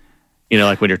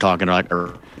 Like when you're talking like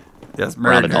around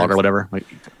a dog or whatever, like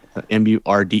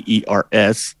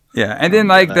MURDERS. Yeah, and then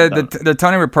like the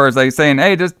Tony report is like saying,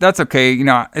 "Hey, that's okay."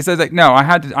 It says like, "No, I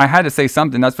had to say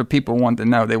something. That's what people want to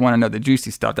know. They want to know the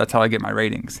juicy stuff. That's how I get my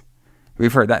ratings."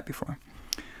 We've heard that before.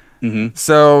 Mm-hmm.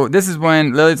 So this is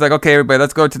when Lily's like, "Okay, everybody,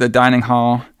 let's go to the dining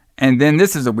hall." And then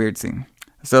this is a weird scene.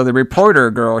 So the reporter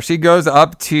girl, she goes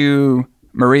up to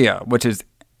Maria, which is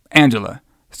Angela.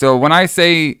 So when I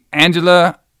say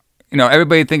Angela,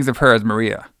 everybody thinks of her as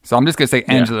Maria. So I'm just going to say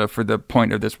Angela for the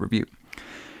point of this review.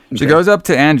 She goes up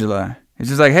to Angela and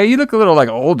she's like, hey, you look a little like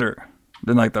older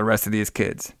than like the rest of these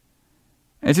kids.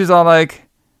 And she's all like,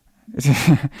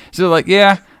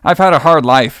 yeah, I've had a hard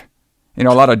life. A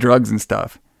lot of drugs and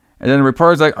stuff. And then the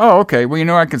reporter's like, oh, okay.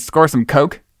 Well, I could score some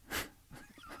coke.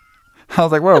 I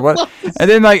was like, whoa, what? And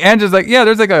then like Angela's like, yeah,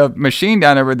 there's like a machine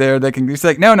down over there that can. She's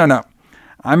like, no.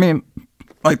 I mean,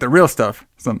 like the real stuff,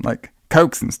 some like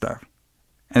cokes and stuff.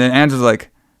 And then Angela's like,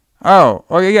 oh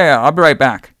yeah, I'll be right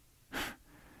back.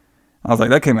 I was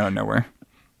like, that came out of nowhere.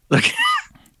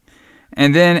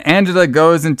 And then Angela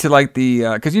goes into like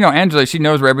the, because Angela, she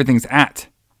knows where everything's at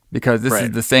because this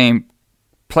is the same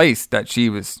place that she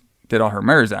did all her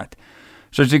murders at.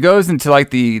 So she goes into like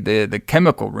the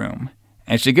chemical room.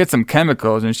 And she gets some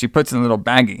chemicals and she puts in a little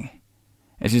baggie.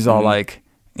 And she's all like,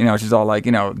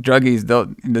 druggies,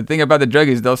 the thing about the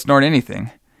druggies, they'll snort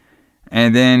anything.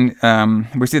 And then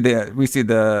we see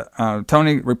the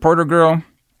Tony reporter girl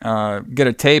get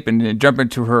a tape and then jump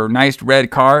into her nice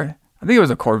red car. I think it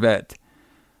was a Corvette.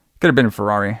 Could have been a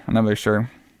Ferrari. I'm not really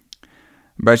sure.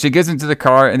 But she gets into the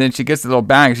car and then she gets the little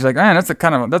bag. She's like, man, that's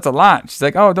a lot. She's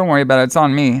like, oh, don't worry about it. It's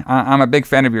on me. I'm a big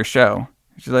fan of your show.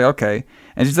 She's like, okay.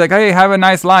 And she's like, hey, have a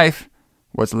nice life.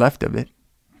 What's left of it.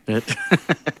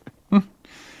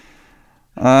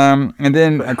 And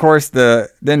then, of course, the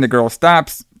girl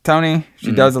stops Tony.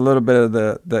 She does a little bit of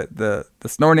the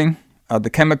snorting of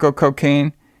the chemical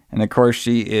cocaine. And, of course,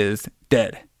 she is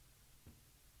dead.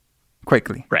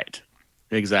 Quickly. Right.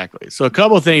 Exactly. So a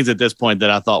couple of things at this point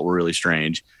that I thought were really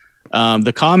strange.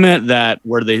 The comment that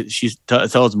she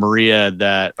tells Maria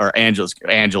that, or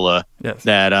Angela, yes,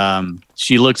 that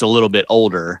she looks a little bit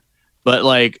older, but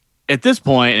like at this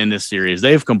point in this series,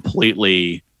 they've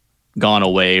completely gone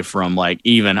away from like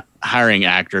even hiring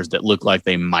actors that look like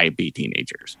they might be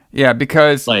teenagers. Yeah,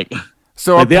 because they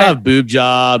have boob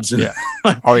jobs. And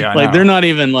oh yeah, like they don't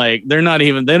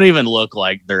even look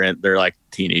like they're like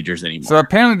teenagers anymore. So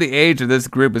apparently the age of this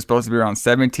group is supposed to be around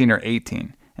 17 or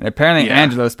 18. And apparently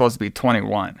Angela is supposed to be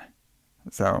 21.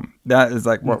 So that is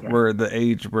like what we're the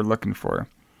age we're looking for.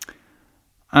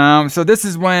 So this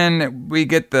is when we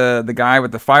get the guy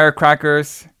with the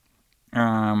firecrackers.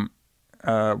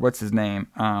 What's his name?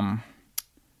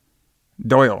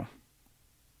 Doyle.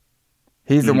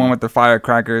 He's the one with the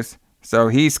firecrackers. So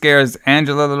he scares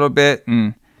Angela a little bit.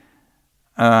 And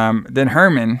then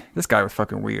Herman, this guy was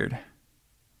fucking weird.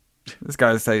 This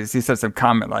guy said some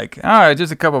comment like, "Oh,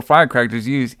 just a couple of firecrackers.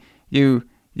 You city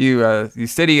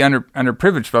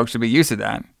underprivileged folks should be used to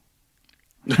that."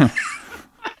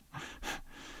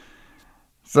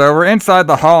 So we're inside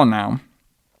the hall now,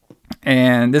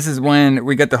 and this is when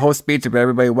we get the whole speech of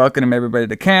everybody welcoming everybody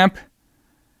to camp.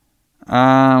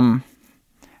 So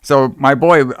my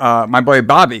boy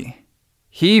Bobby,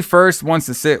 he first wants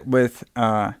to sit with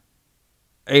Arab,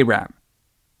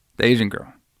 the Asian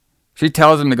girl. She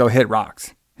tells him to go hit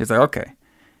rocks. He's like, okay.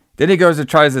 Then he goes and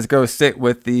tries to go sit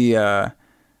with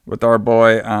with our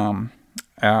boy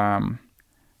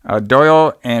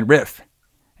Doyle and Riff.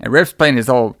 And Riff's playing his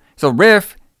whole. So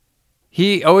Riff,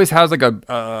 he always has like a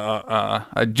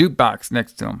jukebox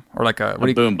next to him, or like a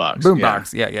boombox.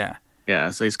 Boombox, yeah. Yeah.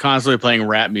 So he's constantly playing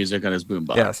rap music on his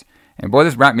boombox. Yes, and boy,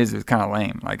 this rap music is kind of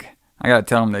lame. Like I gotta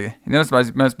tell him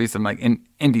that must be some like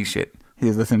indie shit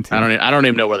he's listening to. I don't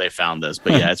even know where they found this,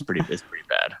 but yeah, it's pretty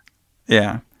bad.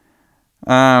 Yeah.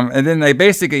 And then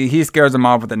he scares them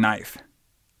off with a knife.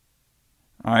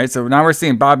 All right, so now we're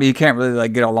seeing Bobby. He can't really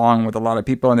like get along with a lot of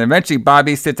people, and then eventually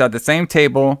Bobby sits at the same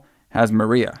table as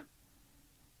Maria.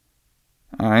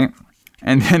 All right,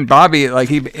 and then Bobby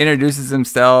he introduces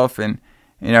himself and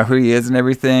who he is and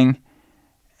everything,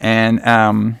 and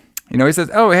he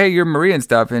says, "Oh, hey, you're Maria and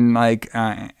stuff," and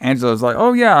Angela's like,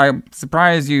 "Oh yeah, I'm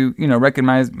surprised you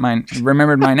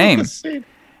remembered my name,"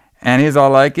 and he's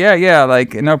all like, "Yeah,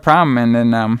 like no problem," and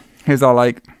then he's all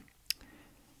like,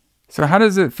 "So how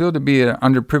does it feel to be an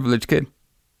underprivileged kid?"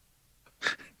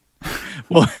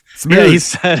 Well, smooth. Yeah, he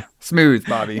said smooth,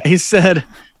 Bobby. He said,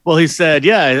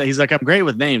 yeah. He's like, I'm great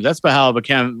with names. That's about how I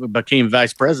became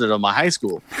vice president of my high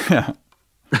school. Yeah.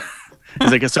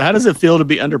 He's like, so how does it feel to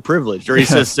be underprivileged? Or he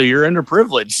says, so you're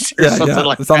underprivileged, or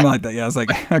something like that. Yeah, it's like,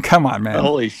 come on, man.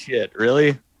 Holy shit,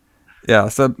 really? Yeah.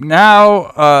 So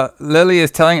now Lily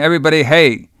is telling everybody,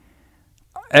 hey,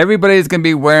 everybody's gonna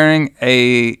be wearing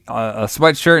a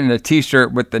sweatshirt and a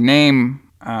T-shirt with the name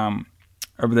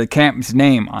of the camp's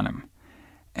name on them,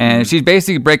 and she's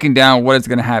basically breaking down what is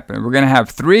going to happen. We're going to have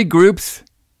 3 groups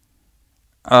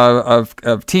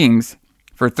of teams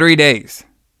for 3 days,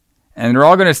 and they're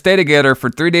all going to stay together for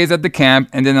 3 days at the camp,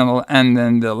 and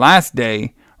then the last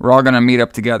day we're all going to meet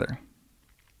up together.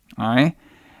 All right,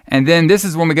 and then this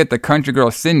is when we get the country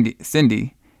girl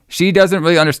Cindy. She doesn't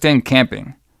really understand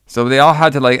camping, so they all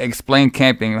had to like explain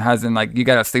camping, as in like you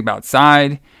got to sleep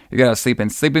outside, you got to sleep in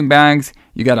sleeping bags,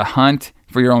 you got to hunt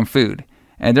for your own food.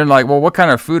 And they're like, well, what kind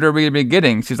of food are we going to be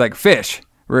getting? She's like, fish.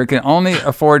 We can only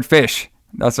afford fish.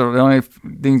 That's the only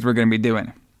things we're going to be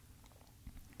doing.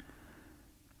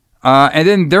 And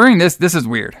then during this is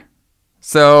weird.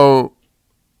 So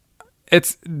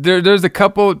there's a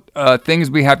couple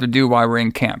things we have to do while we're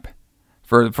in camp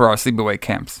for our sleepaway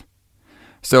camps.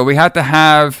 So we have to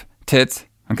have tits,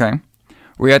 okay?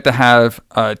 We have to have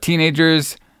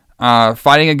teenagers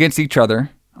fighting against each other,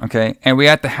 okay? And we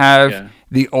have to have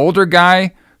the older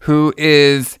guy who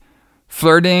is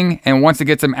flirting and wants to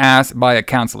get some ass by a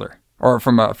counselor or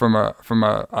from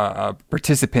a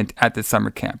participant at the summer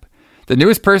camp. The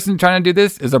newest person trying to do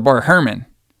this is our boy Herman.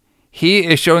 He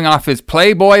is showing off his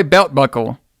Playboy belt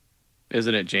buckle.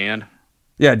 Isn't it Jan?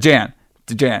 Yeah, Jan.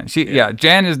 Jan.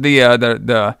 Jan is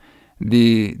the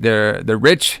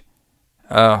rich,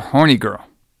 horny girl,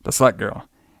 the slut girl,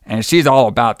 and she's all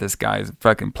about this guy's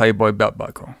fucking Playboy belt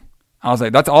buckle. I was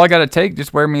like, that's all I gotta take.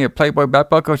 Just wear me a Playboy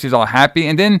belt buckle. She's all happy,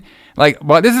 and then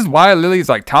this is why Lily's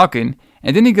like talking,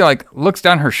 and then he like looks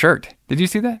down her shirt. Did you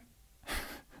see that?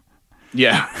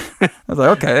 Yeah. I was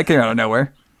like, okay, that came out of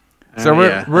nowhere. So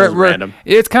we're random.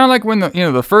 It's kind of like when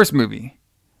the first movie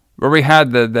where we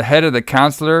had the head of the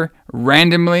counselor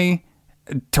randomly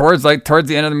towards the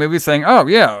end of the movie saying, oh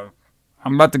yeah,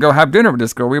 I'm about to go have dinner with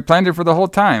this girl. We planned it for the whole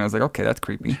time. I was like, okay, that's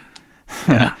creepy.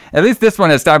 Yeah. At least this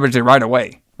one established it right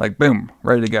away. Like, boom,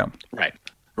 ready to go. Right.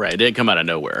 It didn't come out of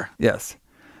nowhere. Yes.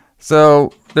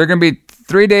 So they're going to be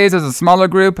 3 days as a smaller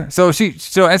group. So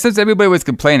since everybody was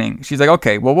complaining, she's like,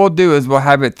 okay, what we'll do is we'll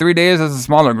have it 3 days as a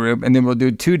smaller group, and then we'll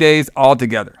do 2 days all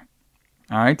together.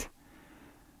 All right.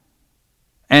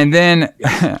 And then,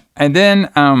 I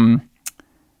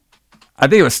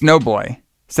think it was Snowboy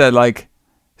said like,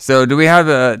 so do we have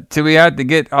to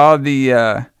get all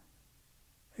the,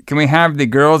 can we have the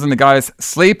girls and the guys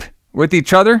sleep with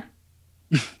each other?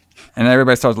 And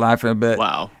everybody starts laughing a bit.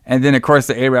 Wow. And then, of course,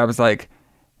 the Arab was like,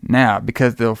 now,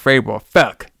 because they're afraid we'll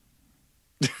fuck.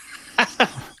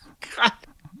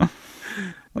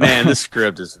 Man, this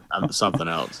script is something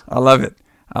else. I love it.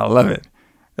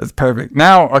 That's perfect.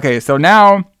 Now, okay, so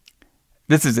now,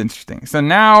 this is interesting. So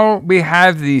now we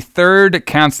have the third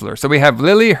counselor. So we have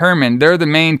Lily, Herman. They're the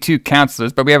main two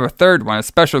counselors, but we have a third one, a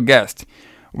special guest.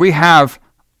 We have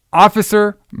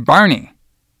Officer Barney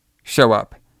show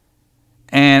up.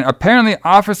 And apparently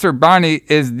Officer Barney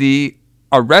is the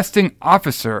arresting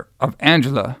officer of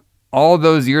Angela all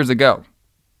those years ago.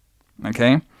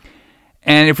 Okay?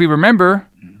 And if we remember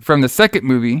from the second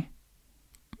movie,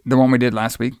 the one we did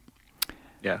last week,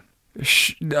 yeah,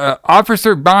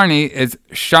 Officer Barney is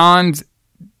Sean's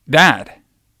dad.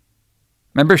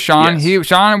 Remember Sean? Yes.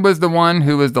 Sean was the one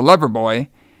who was the lover boy,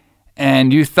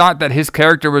 and you thought that his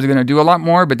character was going to do a lot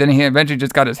more, but then he eventually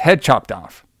just got his head chopped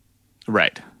off.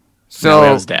 Right.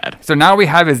 So his dad. So now we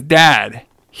have his dad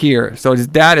here. So his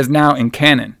dad is now in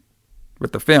canon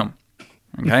with the film.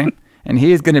 Okay? And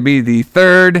he is going to be the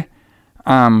third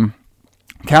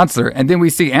counselor. And then we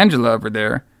see Angela over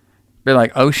there be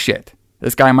like, oh shit,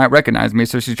 this guy might recognize me.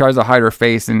 So she tries to hide her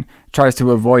face and tries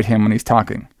to avoid him when he's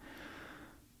talking.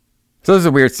 So there's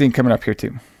a weird scene coming up here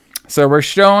too. So we're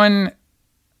showing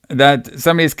that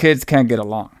some of these kids can't get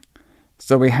along.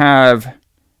 So we have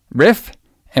Riff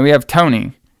and we have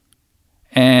Tony.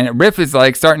 And Riff is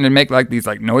like starting to make like these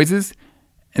like noises.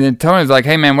 And then Tony's like,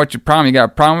 hey man, what's your problem? You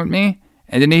got a problem with me?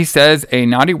 And then he says a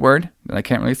naughty word that I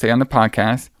can't really say on the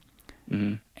podcast.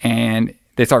 Mm-hmm. And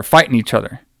they start fighting each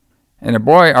other. And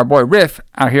our boy Riff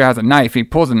out here has a knife. He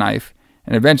pulls a knife.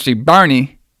 And eventually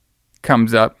Barney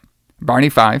comes up. Barney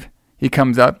 5. He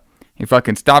comes up. He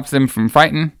fucking stops them from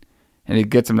fighting. And he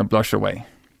gets them to blush away.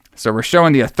 So we're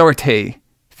showing the authority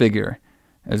figure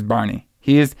as Barney.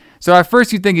 He is. So at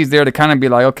first you think he's there to kind of be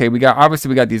like, okay, we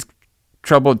got these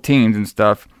troubled teens and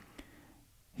stuff.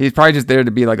 He's probably just there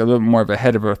to be like a little more of a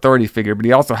head of an authority figure, but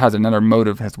he also has another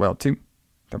motive as well too.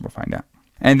 That we'll find out.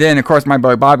 And then of course my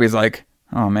boy Bobby is like,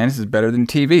 oh man, this is better than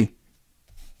TV.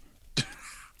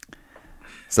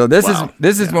 So this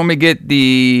is when we get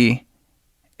the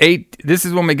what's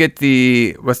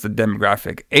the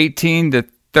demographic? 18 to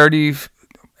 30.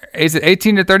 Is it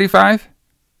 18 to 35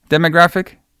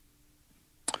 demographic?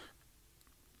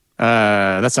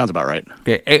 That sounds about right.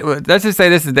 Okay, let's just say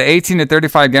this is the 18 to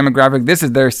 35 demographic. This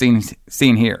is their scene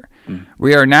here. Mm.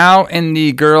 We are now in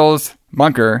the girls'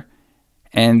 bunker,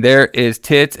 and there is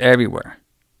tits everywhere.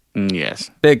 Yes.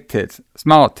 Big tits,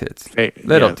 small tits,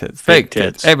 little tits, fake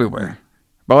tits everywhere.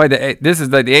 Boy, this is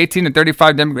like the 18 to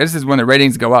 35 demographic. This is when the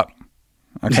ratings go up.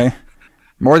 Okay.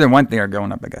 More than one thing are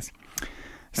going up, I guess.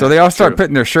 So they all start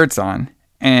putting their shirts on.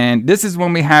 And this is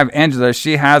when we have Angela.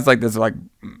 She has like this like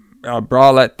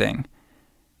bralette thing.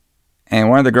 And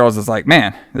one of the girls is like,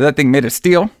 man, is that thing made of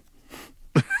steel?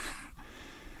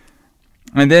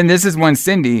 And then this is when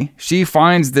Cindy, she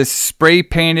finds this spray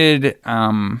painted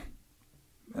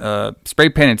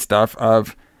stuff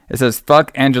of, it says,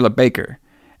 fuck Angela Baker.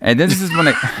 And then this is when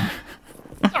it...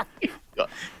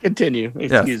 Continue.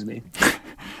 Excuse me.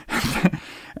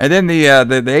 And then the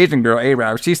Asian girl,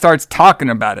 Arab, she starts talking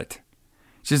about it.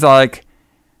 She's like,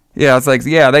 yeah, it's like,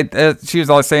 yeah, she was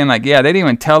always saying like, yeah, they didn't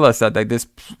even tell us that like this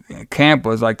camp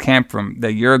was like camp from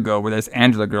the year ago where this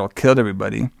Angela girl killed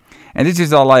everybody. And then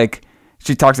she's all like,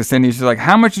 she talks to Cindy, she's like,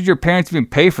 how much did your parents even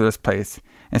pay for this place?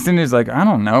 And Cindy's like, I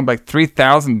don't know, like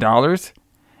 $3,000.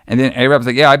 And then Arab's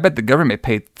like, yeah, I bet the government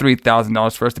paid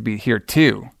 $3,000 for us to be here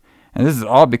too. And this is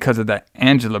all because of that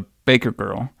Angela Baker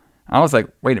girl. I was like,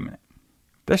 wait a minute.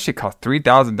 That shit cost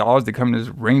 $3,000 to come to this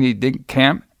rainy dink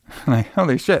camp? Like,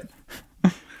 holy shit.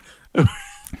 I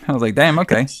was like, damn,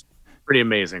 okay. It's pretty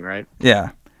amazing, right?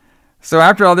 Yeah. So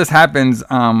after all this happens,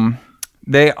 all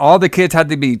the kids had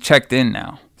to be checked in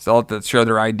now. So all to show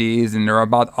their IDs, and we're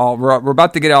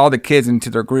about to get all the kids into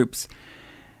their groups.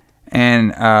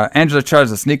 And Angela tries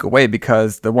to sneak away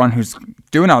because the one who's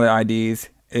doing all the IDs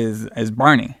is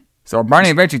Barney. So Barney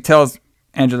eventually tells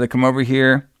Angela to come over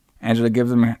here. Angela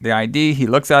gives him the ID. He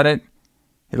looks at it.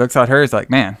 He looks at her. He's like,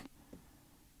 man.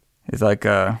 He's like,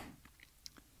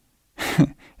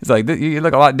 he's like, you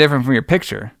look a lot different from your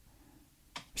picture.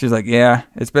 She's like, yeah,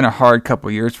 it's been a hard couple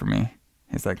years for me.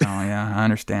 He's like, oh yeah, I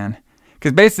understand.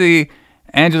 Because basically,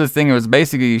 Angela's thing was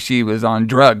basically she was on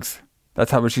drugs.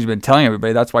 That's how she's been telling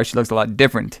everybody. That's why she looks a lot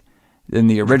different than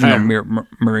the original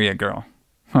Maria girl.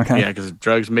 Okay. Yeah, because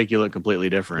drugs make you look completely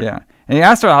different. Yeah. And he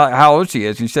asked her how old she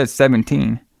is. She said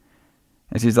 17.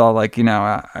 And she's all like,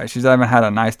 she's haven't had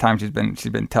a nice time. She's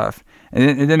been tough.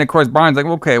 And then of course Barnes like,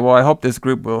 okay, well I hope this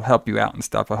group will help you out and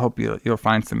stuff. I hope you'll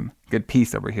find some good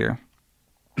peace over here.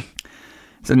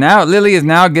 So now Lily is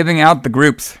now giving out the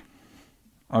groups.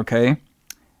 Okay.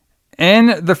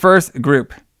 In the first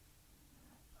group,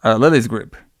 Lily's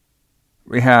group,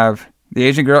 we have the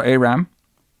Asian girl Aram,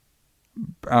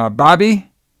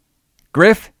 Bobby,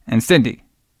 Griff, and Cindy.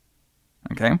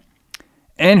 Okay.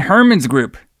 In Herman's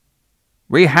group,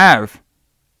 we have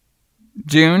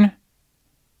June,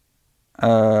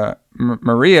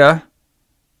 Maria,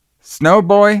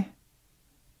 Snowboy,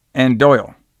 and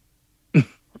Doyle.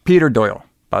 Peter Doyle,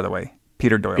 by the way.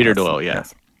 Peter Doyle. Peter Doyle, yeah.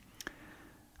 Yes.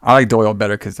 I like Doyle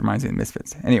better because it reminds me of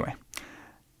Misfits. Anyway.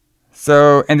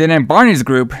 So, and then in Barney's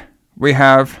group, we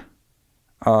have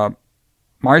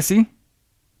Marcy,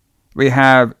 we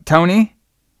have Tony,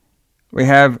 we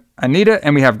have Anita,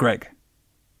 and we have Greg.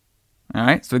 All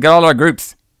right, so we got all our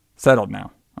groups settled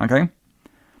now. Okay,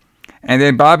 and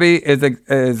then Bobby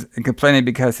is complaining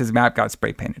because his map got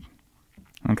spray painted.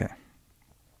 Okay,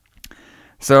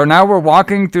 so now we're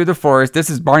walking through the forest. This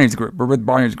is Barney's group. We're with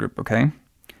Barney's group. Okay,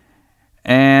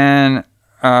 and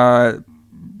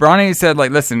Bronny said,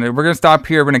 like, listen, we're gonna stop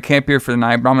here. We're gonna camp here for the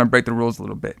night, but I'm gonna break the rules a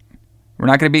little bit. We're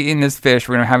not gonna be eating this fish.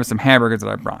 We're gonna have some hamburgers that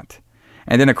I brought.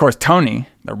 And then of course Tony,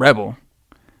 the rebel,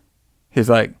 he's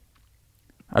like,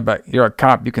 I bet you're a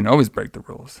cop. You can always break the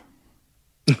rules.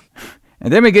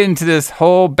 And then we get into this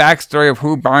whole backstory of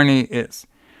who Barney is.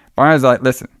 Barney's like,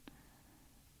 listen,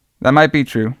 that might be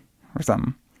true or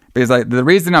something. But he's like, the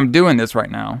reason I'm doing this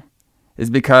right now is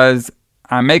because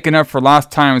I'm making up for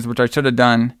lost times, which I should have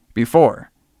done before.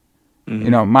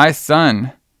 Mm-hmm. My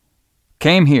son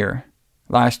came here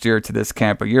last year to this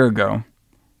camp a year ago,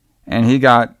 and he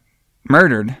got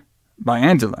murdered by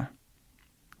Angela.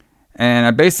 And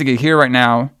I'm basically here right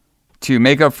now to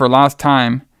make up for lost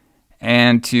time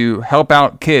and to help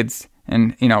out kids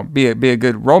and, be a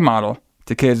good role model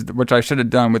to kids, which I should have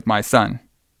done with my son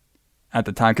at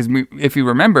the time. Because if you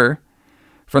remember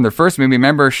from the first movie,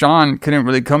 remember Sean couldn't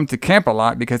really come to camp a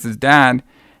lot because his dad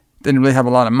didn't really have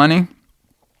a lot of money.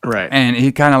 Right. And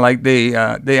he kind of like, they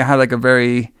had like a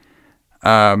very,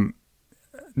 they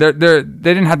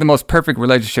didn't have the most perfect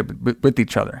relationship with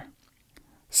each other.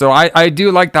 So I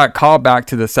do like that callback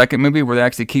to the second movie where they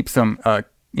actually keep some,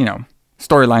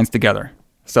 storylines together.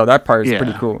 So that part is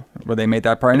pretty cool where they made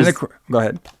that part. And go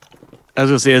ahead. I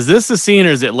was going to say, is this the scene or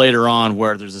is it later on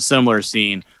where there's a similar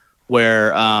scene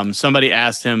where somebody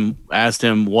asked him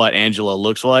what Angela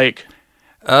looks like?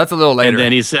 That's a little later. And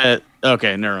then he said,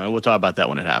 okay, never mind. We'll talk about that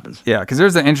when it happens. Yeah, because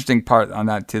there's an interesting part on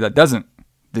that too that doesn't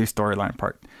do storyline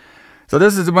part. So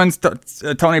this is when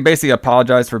Tony basically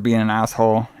apologized for being an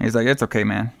asshole. He's like, it's okay,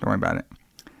 man. Don't worry about it.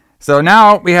 So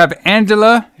now we have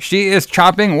Angela. She is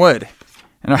chopping wood.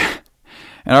 And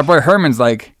our boy Herman's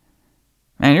like,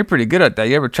 man, you're pretty good at that.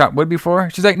 You ever chopped wood before?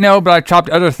 She's like, no, but I chopped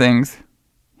other things.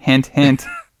 Hint, hint.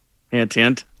 Hint,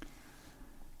 hint.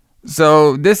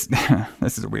 So this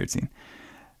is a weird scene.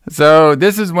 So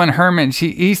this is when Herman,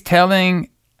 he's telling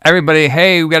everybody,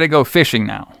 hey, we got to go fishing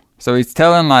now. So he's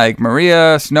telling like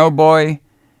Maria, Snowboy,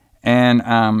 and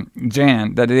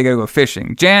Jan that they got to go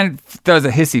fishing. Jan does a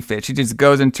hissy fit. She just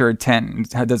goes into her tent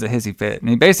and does a hissy fit. And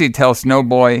he basically tells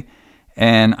Snowboy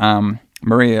and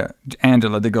Maria,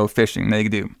 Angela to go fishing. They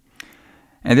do.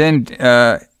 And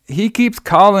then he keeps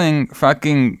calling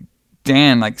fucking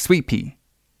Jan like Sweet Pea.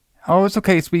 Oh, it's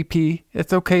okay, Sweet Pea.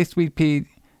 It's okay, Sweet Pea.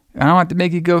 I don't have to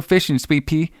make you go fishing, Sweet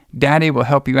Pea. Daddy will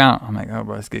help you out. I'm like, oh,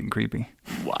 bro, it's getting creepy.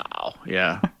 Wow.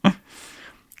 Yeah.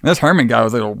 This Herman guy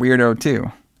was a little weirdo, too.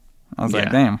 I was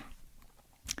like, damn.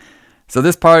 So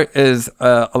this part is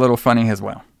a little funny as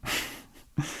well.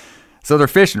 So they're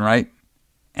fishing, right?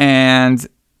 And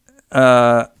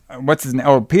what's his name?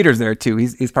 Oh, Peter's there, too.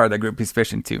 He's part of that group. He's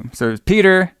fishing, too. So it's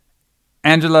Peter,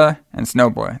 Angela, and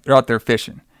Snowboy. They're out there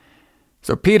fishing.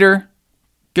 So Peter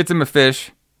gets him a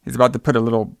fish. He's about to put a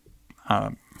little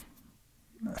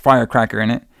firecracker in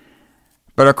it.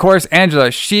 But of course, Angela,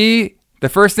 the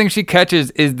first thing she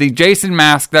catches is the Jason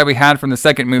mask that we had from the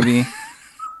second movie.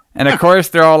 And of course,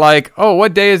 they're all like, oh,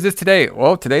 what day is this today?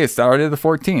 Well, today is Saturday the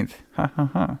 14th. Ha ha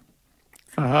ha.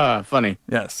 Aha, funny.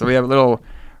 Yes, so we have a little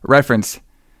reference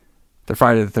to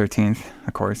Friday the 13th,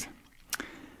 of course.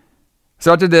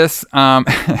 So after this, I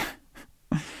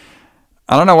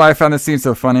don't know why I found this scene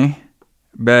so funny,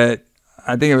 but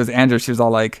I think it was Andrew. She was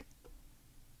all like,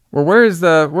 well,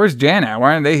 where's Jan at?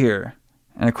 Why aren't they here?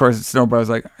 And of course, Snowboy was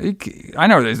like, I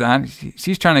know where there's at.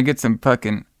 She's trying to get some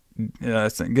fucking,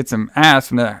 get some ass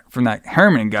from that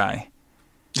Herman guy.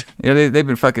 Yeah, they've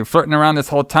been fucking flirting around this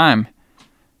whole time.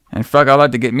 And fuck, I'd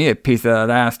like to get me a piece of that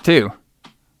ass too.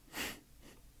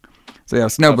 So yeah,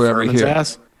 Snowboy over here.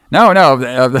 Ass? No,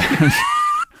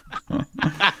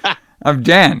 of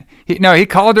Jan. He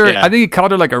called her. Yeah. I think he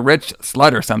called her like a rich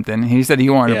slut or something. He said he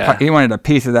wanted a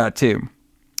piece of that too.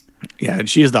 Yeah, and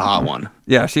she's the hot one.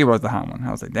 Yeah, she was the hot one. I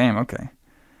was like, damn, okay.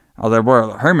 I was like,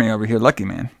 boy, Herman over here, lucky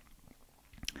man.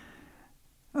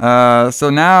 So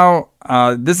now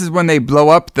this is when they blow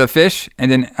up the fish,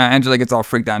 and then Angela gets all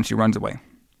freaked out and she runs away.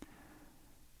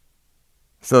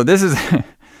 So this is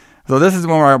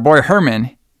when our boy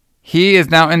Herman, he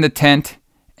is now in the tent,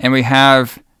 and we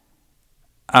have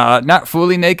not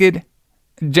fully naked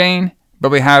Jane, but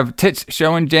we have tits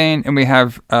showing Jane, and we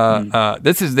have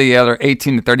this is the other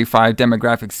 18 to 35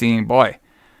 demographic scene. Boy,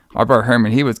 our boy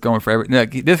Herman, he was going for everything.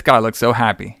 Look, this guy looked so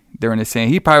happy during the scene.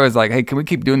 He probably was like, hey, can we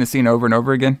keep doing the scene over and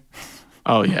over again?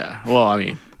 Oh yeah. Well, I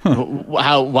mean,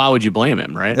 why would you blame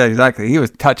him, right? Yeah, exactly. He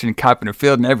was touching, copping the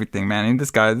field and everything, man. And this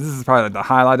is probably like the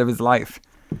highlight of his life.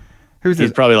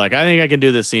 He's probably like, I think I can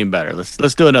do this scene better.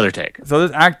 Let's do another take. So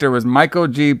this actor was Michael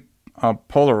G.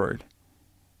 Pollard.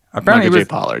 Apparently Michael J.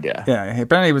 Pollard, yeah. Yeah,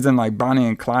 apparently he was in like Bonnie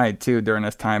and Clyde too during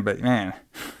this time, but man.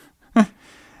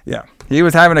 Yeah, he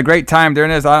was having a great time during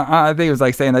this. I think he was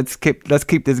like saying, let's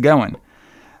keep this going.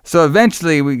 So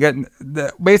eventually we get,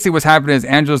 basically what's happening is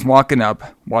Angela's walking up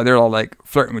while they're all like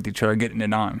flirting with each other, getting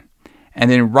it on.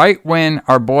 And then right when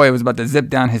our boy was about to zip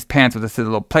down his pants with this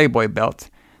little Playboy belt,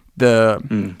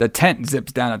 the tent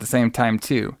zips down at the same time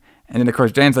too. And then of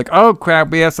course Jane's like, oh crap,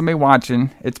 we have somebody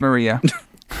watching. It's Maria.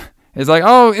 It's like,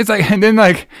 and then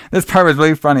like, this part was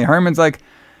really funny. Herman's like,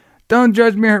 don't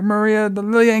judge me, Maria. The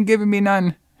lily ain't giving me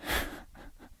none.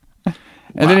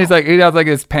 And then he has like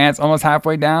his pants almost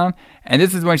halfway down. And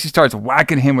this is when she starts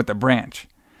whacking him with the branch.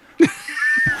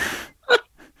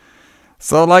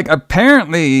 So like,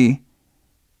 apparently,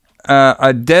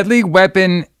 a deadly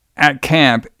weapon at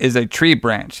camp is a tree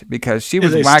branch because she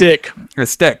was whacking a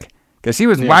stick. Because she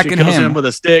was whacking she kills him with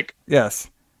a stick. Yes.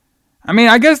 I mean,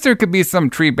 I guess there could be some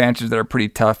tree branches that are pretty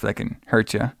tough that can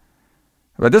hurt you.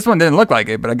 But this one didn't look like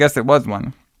it, but I guess it was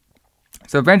one.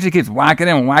 So eventually he keeps whacking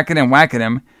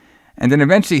him. And then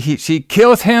eventually she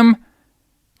kills him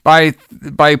by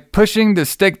pushing the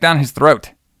stick down his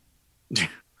throat.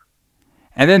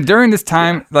 And then during this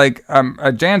time, like,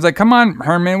 Jan's like, come on,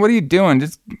 Herman, what are you doing?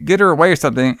 Just get her away or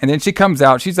something. And then she comes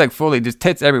out. She's like fully just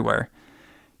tits everywhere.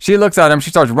 She looks at him.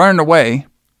 She starts running away.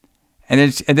 And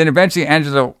then eventually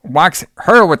Angela whacks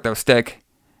her with the stick.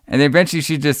 And then eventually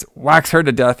she just whacks her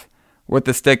to death with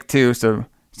the stick too. So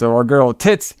our girl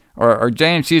Tits or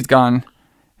Jane, she's gone.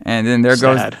 And then there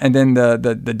Sad. goes, and then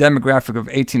the demographic of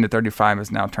 18 to 35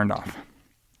 is now turned off.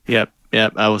 Yep.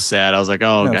 I was sad. I was like,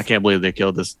 oh, Yes. I can't believe they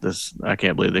killed this. I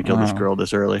can't believe they killed this girl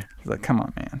this early. I was like, come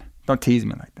on, man. Don't tease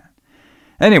me like that.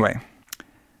 Anyway,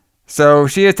 so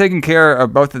she has taken care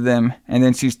of both of them, and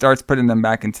then she starts putting them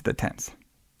back into the tents.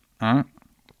 All right.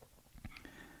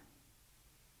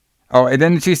 Oh, and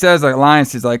then she says, like, line,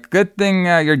 she's like, good thing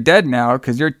you're dead now,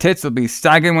 because your tits will be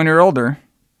sagging when you're older.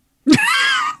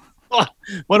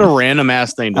 What a random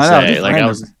ass thing to say. Like I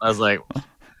was like,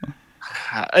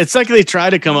 it's like they try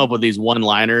to come up with these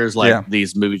one-liners like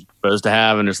these movies are supposed to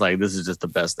have, and it's like this is just the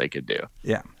best they could do.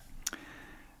 Yeah.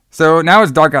 So now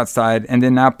it's dark outside, and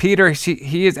then now Peter,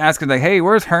 he is asking like, hey,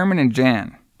 where's Herman and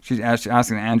Jan? She's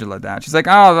asking Angela that. She's like,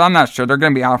 oh, I'm not sure. They're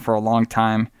gonna be out for a long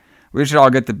time. We should all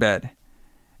get to bed.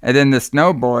 And then the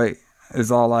snow boy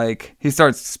is all like, he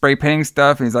starts spray painting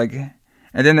stuff, and he's like,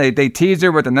 and then they tease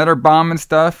her with another bomb and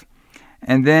stuff.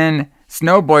 And then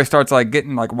Snowboy starts like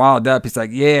getting like wild up. He's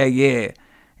like, yeah,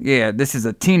 this is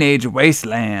a teenage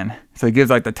wasteland. So he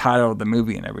gives like the title of the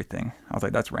movie and everything. I was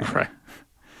like, that's random. Right.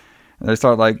 And they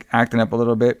start like acting up a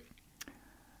little bit.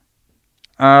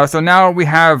 So now we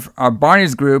have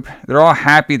Barney's group. They're all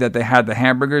happy that they had the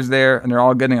hamburgers there, and they're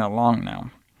all getting along now.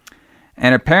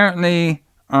 And apparently,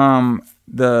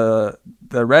 the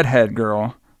redhead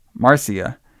girl,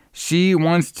 Marcia, she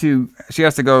has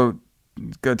to go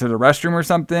to the restroom or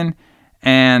something,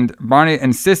 and Barney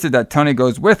insisted that Tony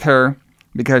goes with her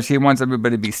because he wants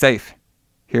everybody to be safe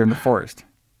here in the forest.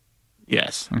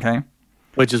 Yes. Okay.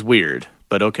 Which is weird,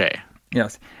 but okay.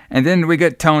 Yes. And then we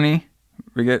get Tony,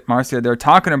 we get Marcia. They're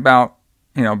talking about,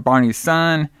 Barney's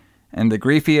son and the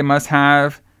grief he must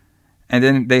have, and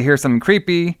then they hear something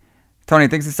creepy. Tony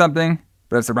thinks it's something,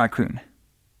 but it's a raccoon.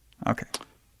 Okay.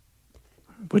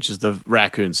 Which is the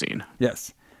raccoon scene.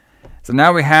 Yes. So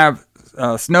now we have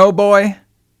Snowboy.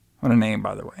 What a name,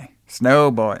 by the way.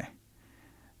 Snowboy.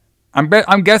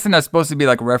 I'm guessing that's supposed to be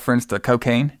like a reference to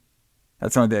cocaine.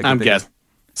 That's the only thing I can think of.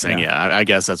 Saying, I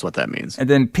guess that's what that means. And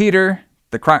then Peter,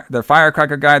 the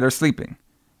firecracker guy, they're sleeping.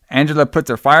 Angela puts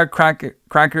her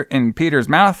firecracker in Peter's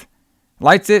mouth,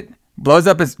 lights it, blows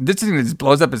up his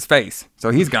face.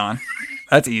 So he's gone.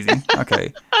 That's easy.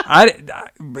 Okay.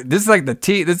 This is like this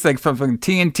is like fucking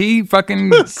TNT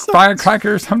fucking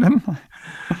firecracker or something.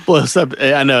 Blows up.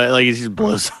 I know. Like he just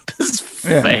blows up his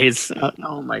face.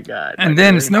 Oh my God. And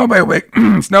then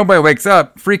Snowboy wakes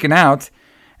up freaking out.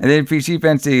 And then she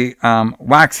eventually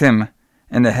whacks him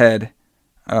in the head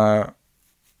a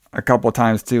couple of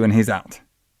times too, and he's out.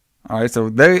 All right. So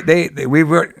we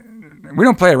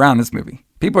don't play around this movie.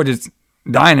 People are just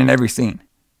dying in every scene.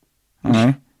 All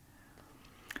right.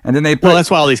 And then well,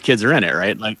 that's why all these kids are in it,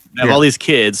 right? Like they have all these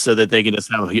kids so that they can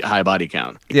just have a high body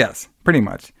count. Yes, pretty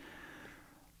much.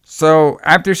 So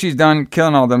after she's done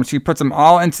killing all of them, she puts them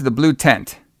all into the blue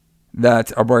tent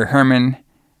that our boy Herman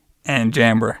and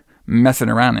Jan were messing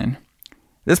around in.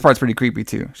 This part's pretty creepy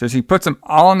too. So she puts them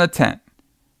all in the tent.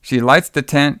 She lights the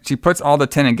tent. She puts all the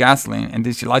tent in gasoline, and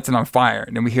then she lights it on fire.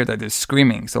 And then we hear that they're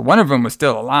screaming. So one of them was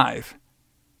still alive.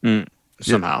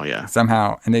 Somehow, yeah.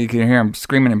 Somehow. And then you can hear him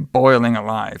screaming and boiling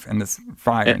alive in this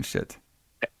fire and shit.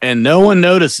 And no one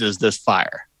notices this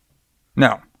fire.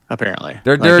 No. Apparently.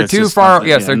 They're too far.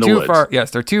 Yes, they're too far.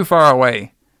 Yes, they're too far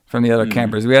away from the other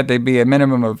campers. We had to be a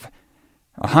minimum of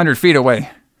 100 feet away.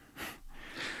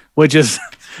 Which is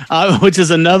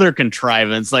another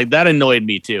contrivance. Like that annoyed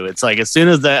me too. It's like as soon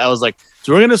as that, I was like,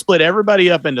 so we're going to split everybody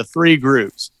up into 3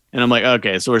 groups. And I'm like,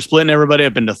 okay, so we're splitting everybody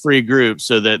up into 3 groups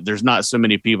so that there's not so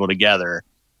many people together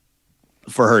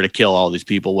for her to kill all these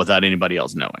people without anybody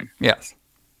else knowing. Yes.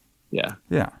 Yeah.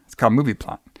 Yeah. It's called movie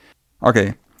plot.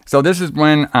 Okay. So this is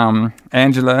when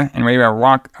Angela and Ray are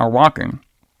walking.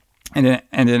 And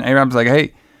then Arab's like,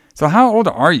 hey, so how old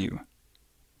are you?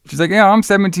 She's like, yeah, I'm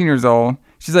 17 years old.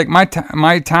 She's like,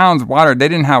 my town's water, they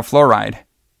didn't have fluoride.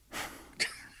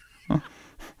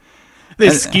 The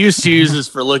excuse she uses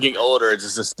for looking older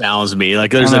just astounds me.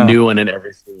 Like there's a new one in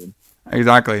every scene.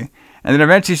 Exactly. And then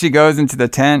eventually she goes into the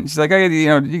tent. She's like, hey,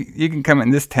 you can come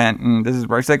in this tent, and this is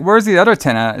where she's like, where's the other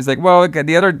tent at? It's like, well,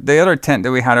 the other tent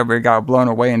that we had over here got blown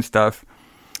away and stuff.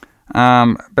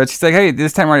 But she's like, hey,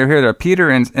 this tent right over here, there are Peter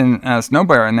and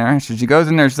Snowboy are in there. So she goes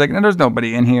in there. She's like, no, there's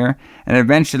nobody in here. And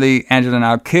eventually Angela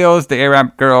now kills the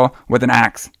Arab girl with an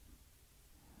axe.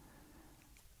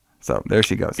 So there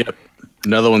she goes. Yep.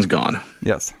 Another one's gone.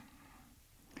 Yes.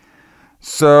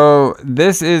 So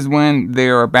this is when they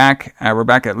are back. We're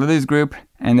back at Lily's group,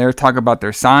 and they're talking about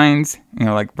their signs,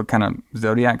 like what kind of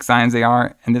zodiac signs they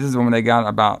are. And this is when they talk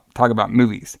about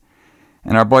movies.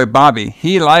 And our boy Bobby,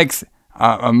 he likes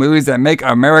movies that make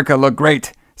America look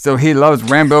great. So he loves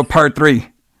Rambo Part 3.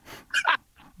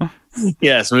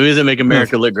 Yes, movies that make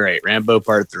America look great. Rambo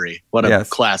Part 3. What a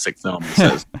classic film, it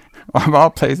says. Of all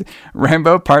places,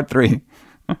 Rambo Part 3.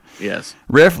 Yes.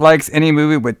 Riff likes any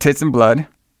movie with tits and blood.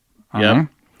 Yep.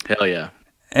 Hell yeah.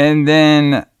 And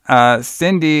then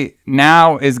Cindy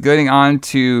now is getting on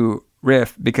to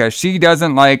Riff because she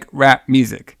doesn't like rap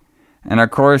music. And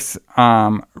of course,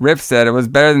 Riff said it was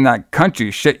better than that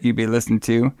country shit you be listening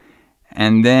to.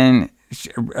 And then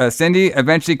Cindy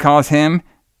eventually calls him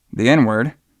the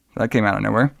N-word. That came out of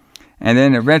nowhere. And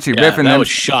then eventually Riff and that was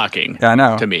shocking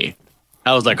to me.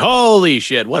 I was like, holy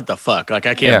shit, what the fuck? Like,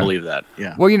 I can't believe that.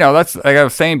 Yeah. Well, that's like I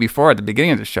was saying before at the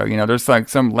beginning of the show, there's like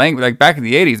some language, like back in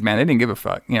the 80s, man, they didn't give a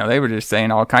fuck. They were just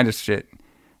saying all kinds of shit,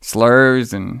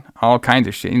 slurs and all kinds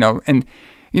of shit, and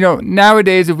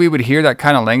nowadays, if we would hear that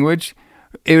kind of language,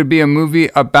 it would be a movie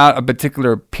about a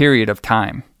particular period of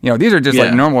time. These are just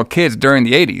like normal kids during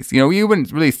the 80s. You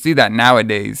wouldn't really see that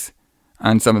nowadays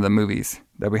on some of the movies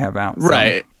that we have out. So.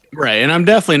 Right. And I'm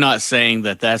definitely not saying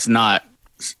that that's not,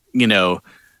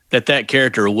 that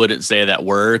character wouldn't say that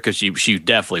word, because she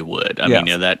definitely would. I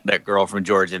mean, that girl from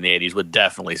Georgia in the 80s would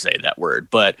definitely say that word.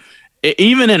 But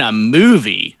even in a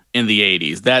movie in the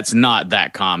 80s, that's not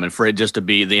that common for it just to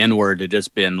be the N-word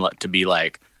to be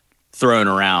like thrown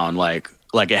around like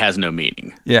it has no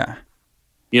meaning. Yeah.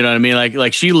 You know what I mean?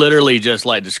 Like she literally just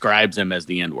like describes him as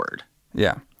the N-word.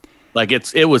 Yeah. Like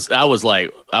I was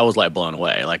like blown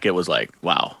away. Like it was like,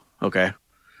 wow. Okay.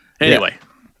 Anyway.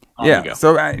 Yeah.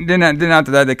 So then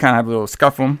after that, they kind of have a little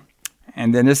scuffle.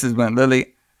 And then this is when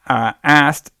Lily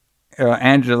asked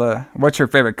Angela, what's her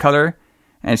favorite color?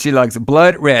 And she likes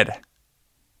blood red.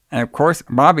 And of course,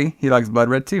 Bobby, he likes blood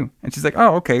red too. And she's like,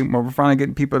 oh, okay. Well, we're finally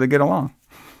getting people to get along.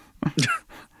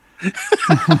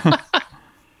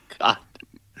 God.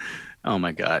 Oh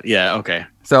my God. Yeah. Okay.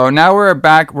 So now we're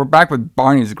back with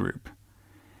Barney's group.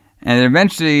 And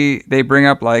eventually they bring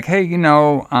up like, hey,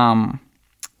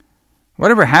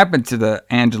 whatever happened to the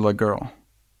Angela girl?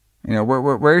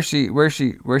 Where's she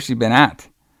been at?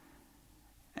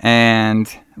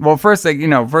 And well, first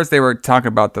they were talking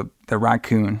about the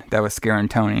raccoon that was scaring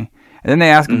Tony. And then they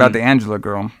asked about the Angela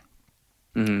girl.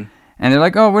 Mm-hmm. And they're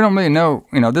like, oh, we don't really know.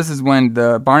 This is when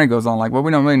the Barney goes on like, well,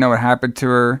 we don't really know what happened to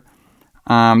her.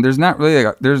 There's not really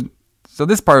so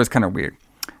this part was kind of weird.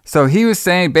 So he was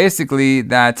saying basically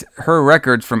that her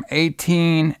records from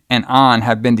 18 and on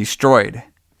have been destroyed.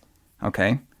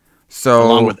 Okay. So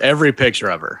along with every picture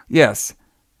of her. Yes.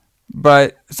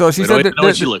 But so she said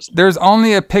there's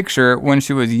only a picture when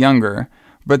she was younger,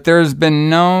 but there's been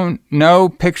no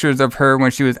pictures of her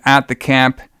when she was at the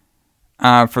camp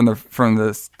from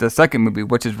the second movie,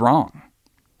 which is wrong.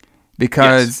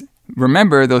 Because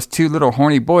remember those two little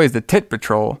horny boys, the Tit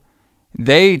Patrol,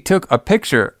 they took a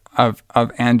picture of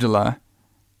Angela,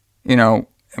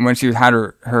 when she had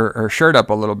her shirt up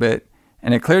a little bit,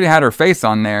 and it clearly had her face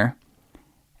on there.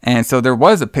 And so there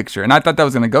was a picture, and I thought that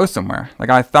was going to go somewhere.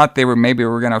 Like I thought they were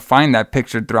going to find that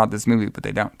picture throughout this movie, but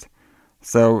they don't.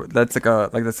 So that's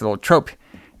like this little trope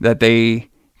that they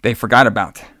forgot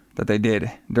about that they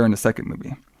did during the second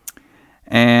movie.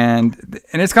 And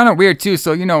it's kind of weird too.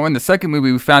 So, in the second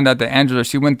movie, we found out that Angela,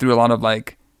 she went through a lot of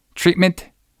like treatment,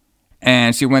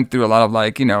 and she went through a lot of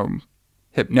like,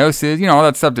 hypnosis, all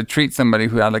that stuff to treat somebody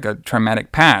who had like a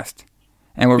traumatic past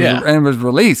and was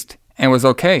released and was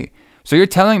okay. So you're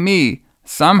telling me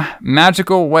some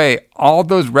magical way, all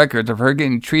those records of her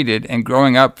getting treated and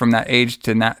growing up from that age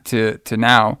to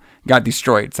now got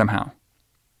destroyed somehow?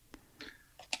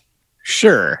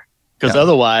 Sure. Because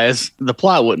otherwise the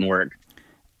plot wouldn't work.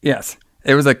 Yes.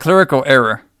 It was a clerical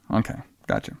error. Okay.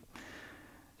 Gotcha.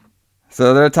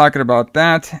 So they're talking about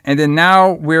that. And then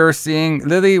now we're seeing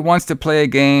Lily wants to play a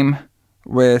game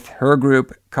with her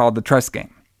group called the Trust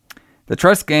Game. The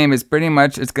Trust Game is pretty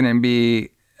much, it's going to be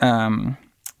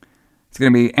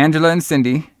Angela and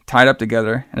Cindy tied up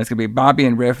together, and it's going to be Bobby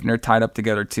and Riff, and they're tied up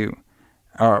together too.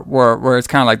 Where it's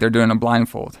kind of like they're doing a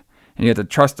blindfold, and you have to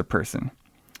trust the person.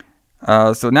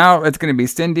 So now it's going to be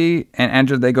Cindy and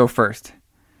Angela, they go first.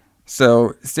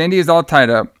 So Cindy is all tied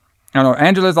up.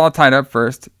 Angela's all tied up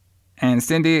first, and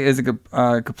Cindy is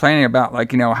complaining about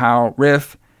how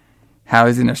Riff, how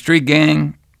he's in a street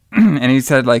gang, and he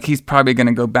said like he's probably going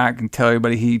to go back and tell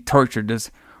everybody he tortured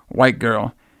this white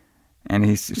girl. And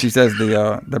she says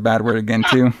the bad word again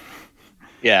too.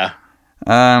 Yeah.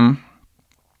 And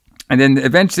then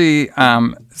eventually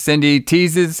Cindy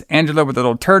teases Angela with a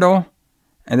little turtle,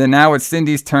 and then now it's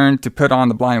Cindy's turn to put on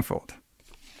the blindfold.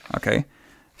 Okay.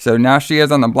 So now she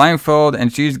has on the blindfold,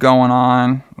 and she's going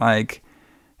on like,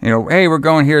 hey, we're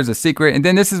going here as a secret. And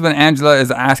then this is when Angela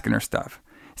is asking her stuff.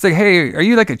 It's like, hey, are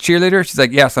you like a cheerleader? She's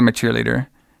like, yes, I'm a cheerleader.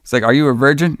 It's like, are you a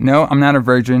virgin? No, I'm not a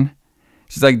virgin.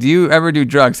 She's like, do you ever do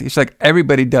drugs? She's like,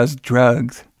 everybody does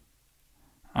drugs.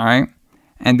 All right.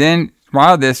 And then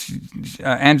while this,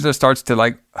 Angela starts to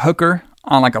like hook her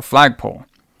on like a flagpole.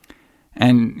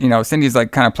 And, Cindy's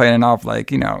like kind of playing it off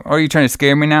like, are you trying to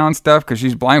scare me now and stuff? Because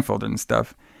she's blindfolded and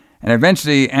stuff. And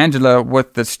eventually Angela,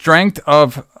 with the strength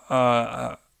of,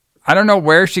 I don't know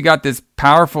where she got this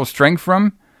powerful strength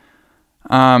from.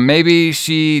 Maybe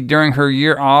during her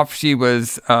year off, she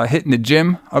was hitting the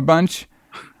gym a bunch.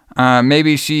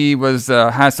 Maybe she was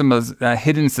has some of the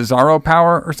hidden Cesaro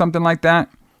power or something like that.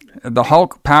 The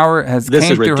Hulk power has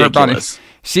came through her body.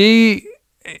 She,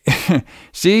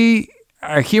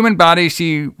 a human body,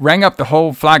 she rang up the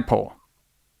whole flagpole.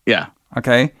 Yeah.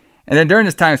 Okay. And then during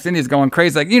this time, Cindy's going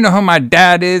crazy, like, you know who my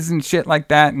dad is and shit like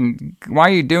that. And why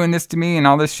are you doing this to me and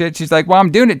all this shit? She's like, well,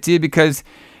 I'm doing it to you because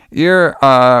you're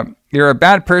a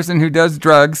bad person who does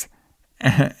drugs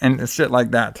and shit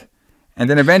like that. And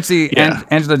then eventually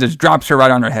Angela just drops her right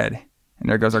on her head. And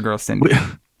there goes our girl Cindy.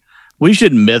 We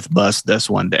should myth bust this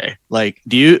one day. Like,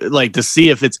 do you like to see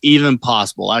if it's even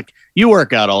possible? Like, you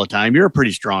work out all the time. You're a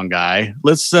pretty strong guy.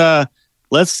 Let's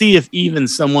see if even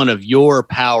someone of your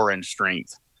power and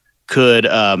strength could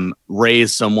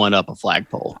raise someone up a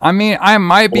flagpole. I mean, I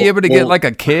might be able to get like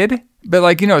a kid, but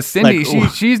like, Cindy,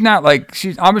 like, she's not like,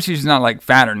 she's not like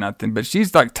fat or nothing, but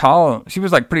she's like tall. She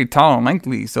was like pretty tall and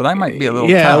lengthy. So that might be a little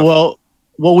tough.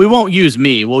 Well, we won't use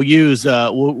me. We'll use,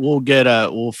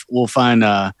 we'll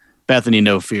find Bethany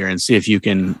No Fear and see if you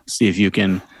can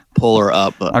pull her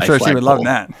up. I'm sure she would love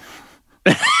that.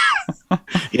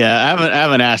 Yeah. I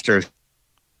haven't asked her if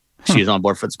she's on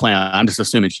board for this plan. I'm just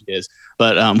assuming she is,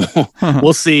 but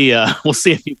we'll see. We'll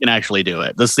see if you can actually do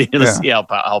it. Let's see how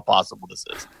possible this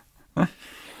is.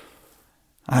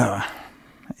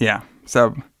 Yeah.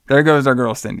 So there goes our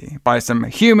girl Cindy by some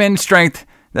human strength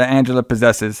that Angela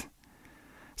possesses.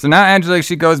 So now Angela,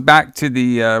 she goes back to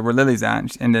the where Lily's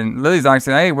at, and then Lily's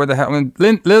asking, "Hey, where the hell?" And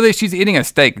Lily, she's eating a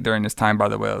steak during this time, by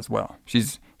the way, as well. She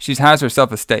has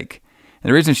herself a steak, and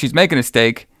the reason she's making a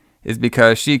steak is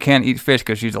because she can't eat fish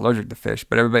because she's allergic to fish,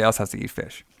 but everybody else has to eat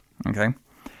fish. Okay.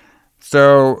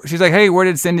 So she's like, "Hey, where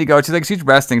did Cindy go?" She's like, "She's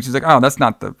resting." She's like, "Oh, that's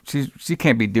not she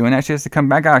can't be doing that. She has to come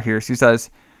back out here." She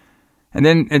says, and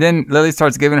then Lily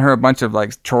starts giving her a bunch of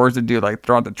like chores to do, like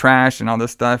throw out the trash and all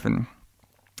this stuff, and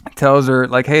tells her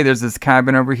like, "Hey, there's this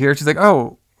cabin over here." She's like,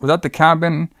 "Oh, was that the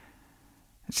cabin?"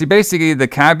 She basically, the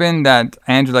cabin that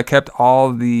Angela kept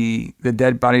all the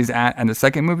dead bodies at in the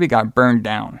second movie got burned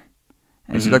down.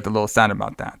 And she looked a little sad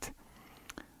about that.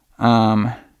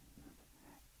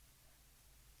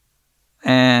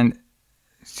 And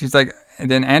she's like, and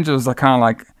then Angela's like kind of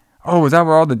like, "Oh, was that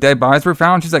where all the dead bodies were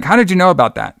found?" She's like, "How did you know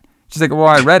about that?" She's like, "Well,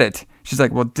 I read it." She's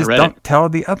like, "Well, just don't tell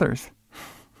the others."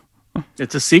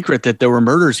 It's a secret that there were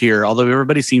murders here, although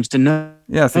everybody seems to know.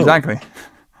 Yes, exactly.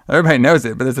 Everybody knows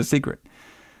it, but it's a secret.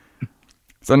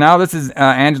 So now this is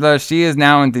Angela. She is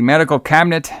now in the medical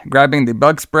cabinet grabbing the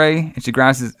bug spray, and she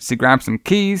grabs some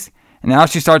keys, and now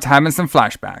she starts having some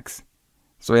flashbacks.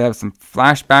 So we have some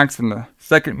flashbacks from the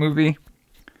second movie.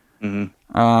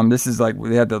 Mm-hmm. This is like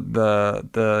they had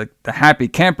the happy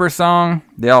camper song.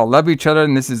 They all love each other,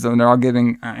 and this is when they're all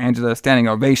giving Angela a standing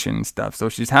ovation and stuff. So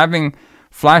she's having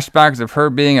flashbacks of her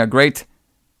being a great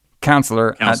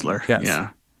counselor. Yes. Yeah.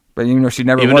 But she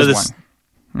never was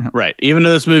one. Right. Even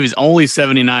though this movie's only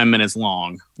 79 minutes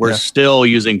long, we're still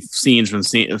using scenes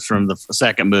from the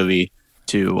second movie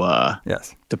to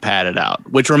pad it out.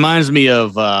 Which reminds me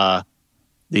of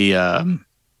the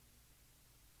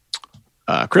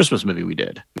Christmas movie we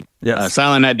did. Yes.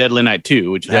 Silent Night, Deadly Night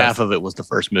 2, which half of it was the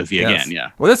first movie again.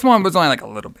 Yeah. Well, this one was only like a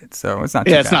little bit, so it's not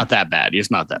too bad. It's not that bad.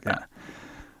 It's not that bad. Yeah.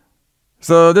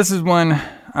 So this is when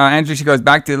Angela, she goes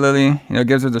back to Lily,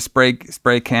 gives her the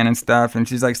spray can and stuff, and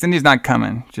she's like, "Cindy's not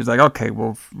coming." She's like, "Okay,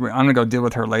 well, I'm gonna go deal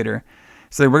with her later."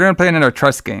 So we're gonna play another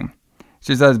trust game.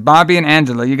 She says, "Bobby and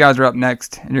Angela, you guys are up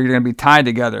next, and you're gonna be tied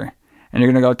together, and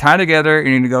you're gonna go tie together, and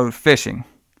you're gonna go fishing.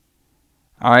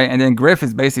 All right." And then Griff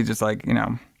is basically just like,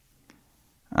 Griff.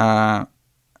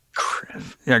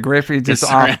 Yeah, Griff is just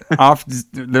off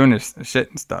just doing this shit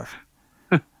and stuff.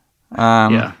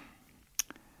 Yeah.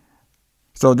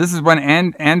 So this is when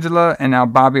Angela and now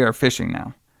Bobby are fishing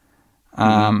now.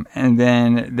 And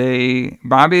then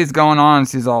Bobby is going on.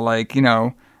 She's all like,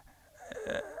 well,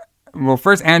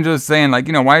 first Angela's saying like,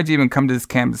 why did you even come to this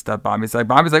camp and stuff, Bobby?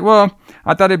 Bobby's like, well,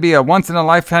 I thought it'd be a once in a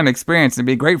lifetime experience. It'd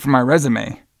be great for my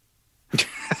resume.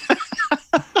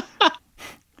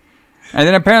 And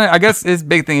then apparently, I guess his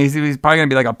big thing is he's probably going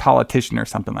to be like a politician or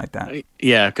something like that.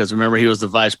 Yeah, because remember, he was the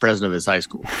vice president of his high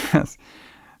school. Yes.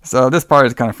 So this part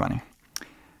is kind of funny.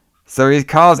 So he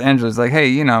calls Angela. He's like, "Hey,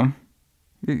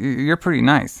 you're pretty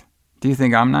nice, Do you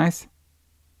think I'm nice?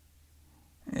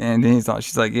 And then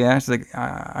she's like, yeah. She's like,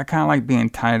 I kind of like being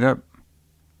tied up.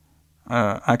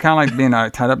 I kind of like being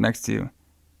tied up next to you.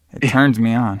 It turns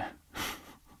me on.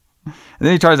 And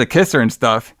then he tries to kiss her and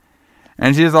stuff.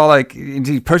 And she's all like,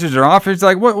 he pushes her off. And she's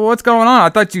like, what's going on? I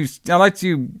thought you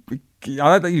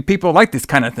people like this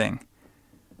kind of thing.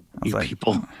 I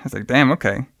was like, damn,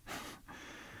 okay.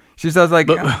 She says like,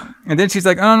 and then she's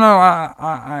like, oh no,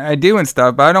 I do and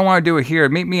stuff, but I don't want to do it here.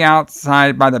 Meet me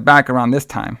outside by the back around this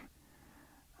time.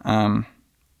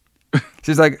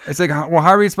 She's like, it's like, well, how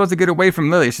are we supposed to get away from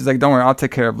Lily? She's like, don't worry, I'll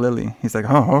take care of Lily. He's like,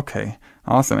 oh, okay,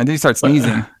 awesome. And then he starts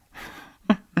sneezing.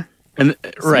 And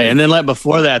then like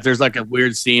before that, there's like a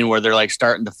weird scene where they're like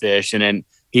starting to fish, and then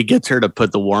he gets her to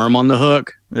put the worm on the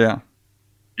hook. Yeah.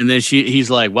 And then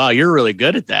he's like, wow, you're really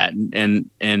good at that. And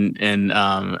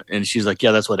she's like,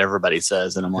 yeah, that's what everybody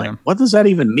says. And I'm like, what does that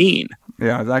even mean?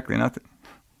 Yeah, exactly. Nothing.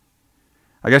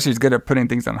 I guess she's good at putting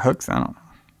things on hooks. I don't know.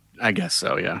 I guess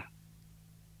so. Yeah.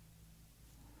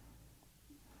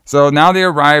 So now they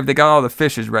arrive. They got all the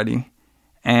fishes ready,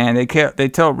 and they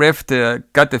tell Riff to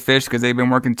gut the fish because they've been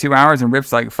working 2 hours, and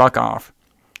Riff's like, fuck off.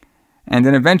 And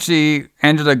then eventually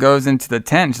Angela goes into the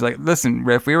tent. She's like, listen,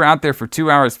 Riff, we were out there for 2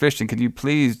 hours fishing. Could you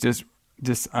please just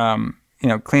clean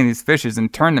these fishes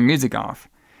and turn the music off?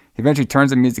 He eventually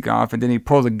turns the music off, and then he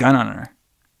pulls a gun on her.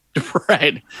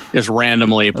 Right. Just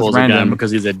randomly pulls a gun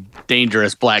because he's a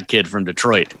dangerous black kid from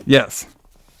Detroit. Yes.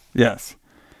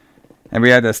 And we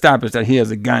had to establish that he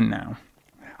has a gun now.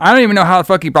 I don't even know how the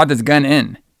fuck he brought this gun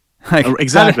in. Like,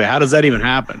 exactly. How does that even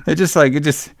happen?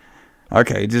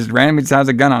 Okay, just randomly has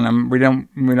a gun on him. We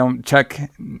don't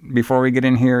check before we get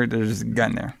in here. There's just a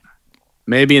gun there.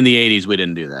 Maybe in the 80s we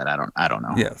didn't do that. I don't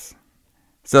know. Yes.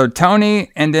 So Tony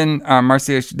and then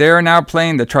Marcia, they are now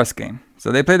playing the trust game.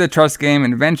 So they play the trust game,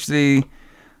 and eventually,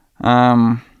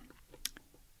 they're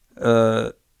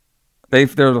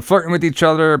flirting with each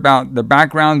other about their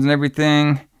backgrounds and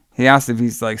everything. He asks if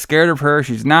he's like scared of her.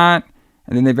 She's not,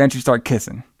 and then they eventually start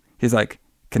kissing. He's like,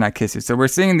 can I kiss you? So we're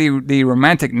seeing the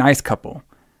romantic nice couple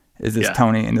is this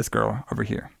Tony and this girl over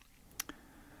here.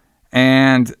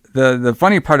 And the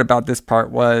funny part about this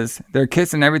part was they're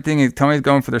kissing everything. Tony's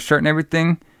going for the shirt and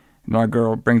everything. And our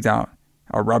girl brings out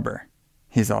a rubber.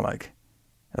 He's all like,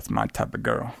 that's my type of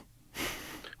girl.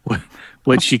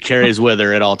 Which she carries with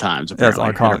her at all times. That's all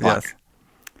I call it, yes.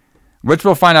 Which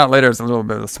we'll find out later is a little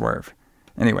bit of a swerve.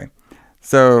 Anyway,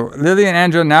 so Lily and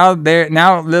Angela,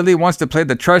 now Lily wants to play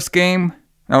the trust game.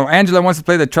 No, Angela wants to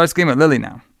play the trust game with Lily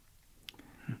now.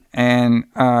 And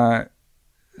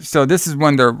so this is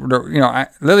when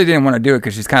Lily didn't want to do it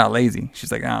because she's kind of lazy.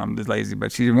 She's like, I'm just lazy.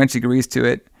 But she eventually agrees to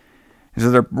it. And so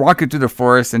they're walking through the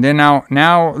forest. And then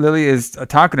now Lily is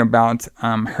talking about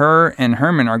her and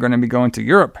Herman are going to be going to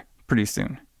Europe pretty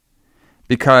soon.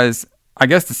 Because I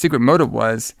guess the secret motive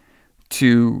was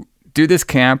to do this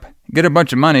camp, get a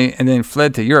bunch of money, and then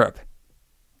fled to Europe.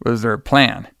 Was their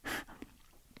plan.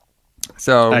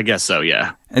 So I guess so,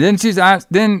 yeah. And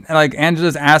then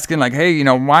Angela's asking like, hey,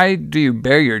 why do you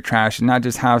bury your trash and not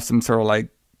just have some sort of like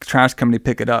trash company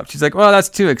pick it up? She's like, well, that's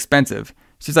too expensive.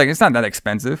 She's like, it's not that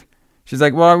expensive. She's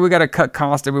like, well, we got to cut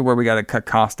cost everywhere we got to cut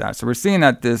cost out. So we're seeing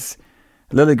that this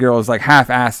Lily girl is like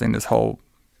half-assing this whole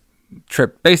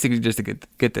trip, basically just to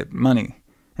get the money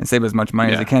and save as much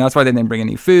money as they can. That's why they didn't bring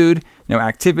any food, no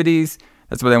activities.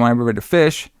 That's why they want everybody to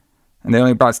fish, and they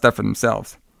only brought stuff for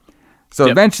themselves. So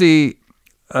eventually,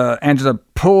 Angela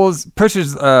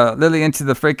pushes Lily into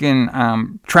the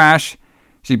freaking trash.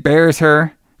 She buries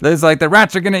her. Lily's like, the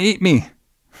rats are gonna eat me.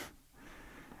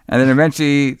 And then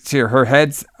eventually, her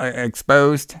head's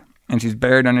exposed, and she's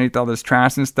buried underneath all this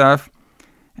trash and stuff.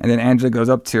 And then Angela goes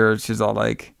up to her. She's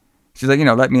like,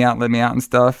 let me out and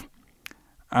stuff.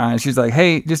 And she's like,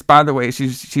 hey, just by the way,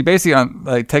 she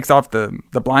basically takes off the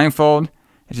blindfold,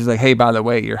 and she's like, hey, by the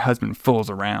way, your husband fools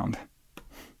around.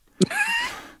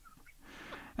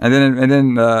 and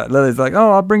then Lily's like,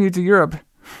 oh, I'll bring you to Europe.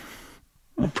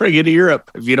 I'll bring you to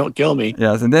Europe if you don't kill me.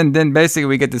 Yes, and then basically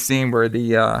we get the scene where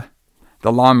the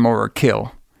lawnmower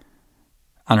kill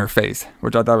on her face,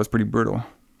 which I thought was pretty brutal.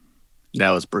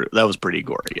 That was brutal. That was pretty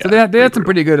gory. Yeah. So they had some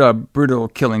pretty good brutal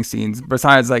killing scenes.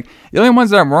 Besides, like the only ones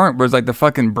that weren't was like the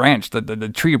fucking branch,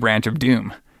 the tree branch of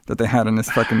doom that they had in this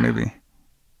fucking movie.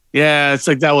 Yeah, it's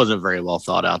like that wasn't very well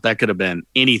thought out. That could have been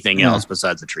anything else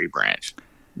besides the tree branch.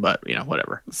 But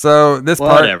whatever. So this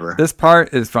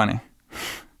part is funny.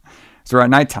 So we're at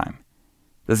nighttime.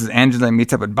 This is Angela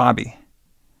meets up with Bobby.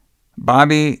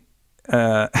 Bobby,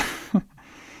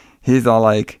 he's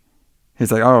like,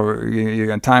 oh, you're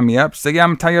going to tie me up? She's like, yeah, I'm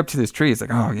going to tie you up to this tree. He's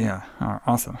like, oh, yeah,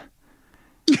 awesome.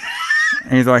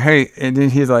 And he's like, hey,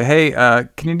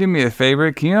 can you do me a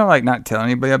favor? Can you like not tell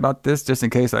anybody about this just in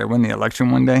case I win the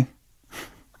election one day?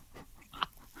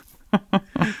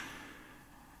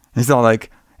 He's all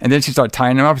like, and then she started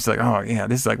tying him up. She's like, oh yeah,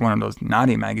 this is like one of those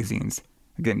naughty magazines,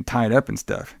 getting tied up and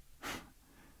stuff.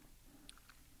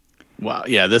 Wow,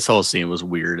 yeah, this whole scene was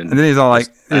weird and then he's all like,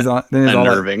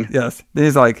 unnerving. Yes, then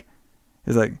he's like,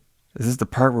 is this the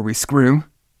part where we screw?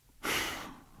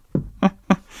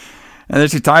 And then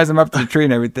she ties him up to the tree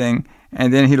and everything.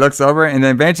 And then he looks over, and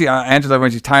then eventually Angela, when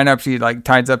she's tying up, she like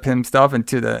ties up himself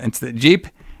into the Jeep.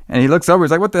 And he looks over,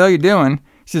 he's like, "What the hell are you doing?"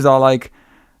 She's all like,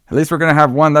 "At least we're gonna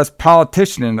have one less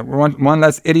politician in the one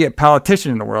less idiot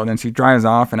politician in the world." And she drives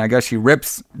off, and I guess she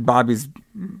rips Bobby's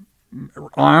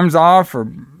arms off,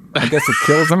 or I guess it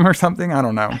kills him or something. I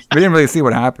don't know. We didn't really see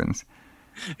what happens.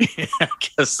 Yeah, I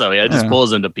guess so. Yeah, it just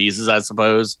pulls him to pieces, I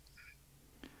suppose.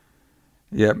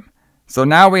 Yep. So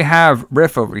now we have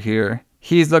Riff over here.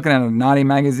 He's looking at a naughty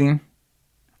magazine.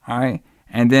 All right.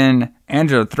 And then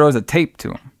Angela throws a tape to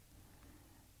him.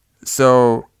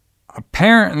 So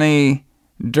apparently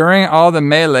during all the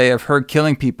melee of her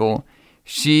killing people,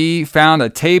 she found a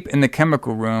tape in the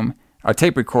chemical room, a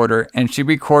tape recorder, and she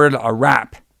recorded a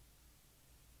rap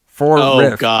for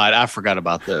Riff. Oh, God. I forgot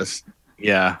about this.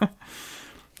 Yeah.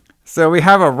 So we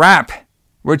have a rap,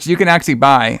 which you can actually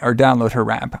buy or download her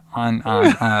rap on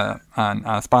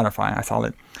Spotify. I saw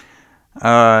it.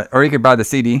 Or you could buy the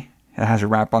CD. It has a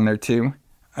rap on there too.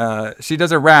 She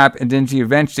does a rap, and then she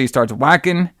eventually starts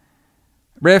whacking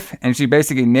Riff, and she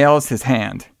basically nails his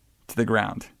hand to the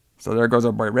ground. So there goes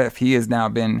our boy Riff. He has now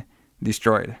been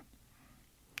destroyed.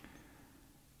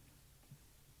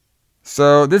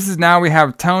 So this is now we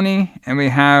have Tony, and we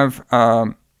have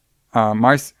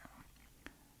Marcia.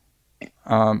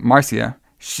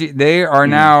 They are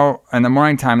now in the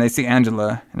morning time. They see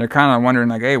Angela, and they're kind of wondering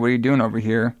like, "Hey, what are you doing over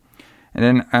here?"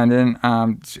 And then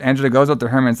Angela goes up to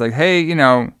Herman. It's like, "Hey,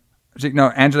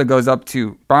 Angela goes up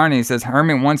to Barney and says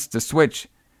Herman wants to switch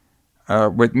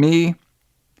with me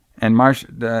and Marcia.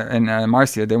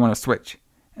 They want to switch."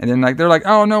 And then like they're like,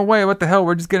 "Oh no way! What the hell?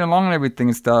 We're just getting along and everything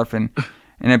and stuff." And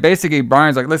then basically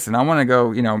Barney's like, "Listen, I want to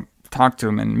go, talk to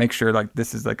him and make sure like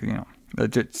this is like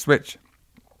legit switch."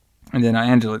 And then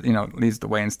Angela, leads the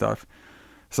way and stuff.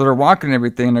 So they're walking and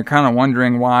everything, and they're kind of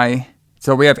wondering why.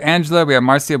 So we have Angela, we have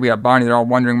Marcia, we have Barney. They're all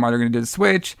wondering why they're going to do the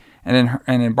switch. And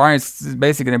then Barney's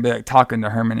basically going to be like talking to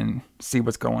Herman and see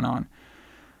what's going on.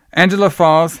 Angela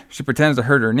falls. She pretends to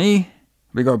hurt her knee.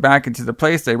 We go back into the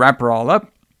place. They wrap her all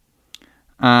up.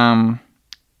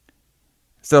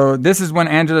 So this is when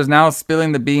Angela's now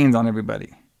spilling the beans on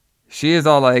everybody. She is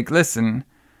all like, "Listen,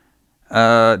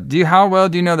 how well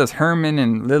do you know this Herman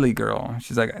and Lily girl?"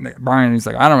 She's like, Barney's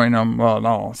like, "I don't really know them well at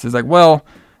all." She's like, "Well,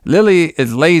 Lily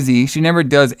is lazy. She never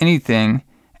does anything.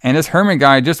 And this Herman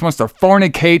guy just wants to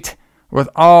fornicate with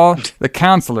all the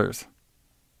counselors."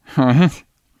 And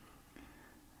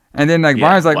then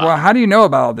Barney's like, "Well, how do you know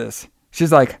about all this?"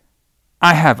 She's like,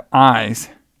 "I have eyes."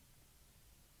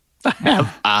 I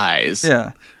have eyes.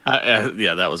 Yeah.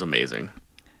 Yeah, that was amazing.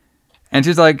 And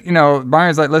she's like,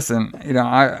 Barney's like, "Listen,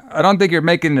 I don't think you're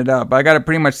making it up, but I got to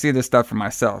pretty much see this stuff for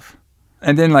myself."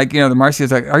 And then the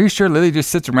Marcia's like, "Are you sure Lily just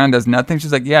sits around and does nothing?"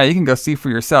 She's like, "Yeah, you can go see for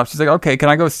yourself." She's like, "Okay, can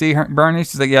I go see her, Barney?"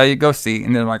 She's like, "Yeah, you go see."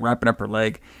 And then wrapping up her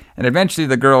leg. And eventually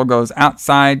the girl goes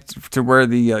outside to where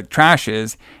the trash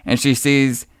is, and she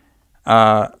sees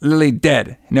Lily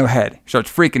dead, no head. She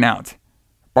starts freaking out.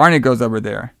 Barney goes over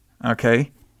there,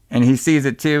 okay? And he sees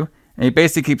it too. And he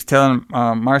basically keeps telling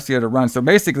Marcia to run. So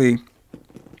basically,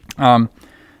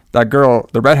 that girl,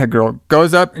 the redhead girl,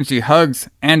 goes up and she hugs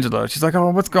Angela. She's like, "Oh,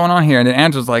 what's going on here?" And then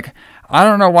Angela's like, "I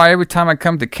don't know why every time I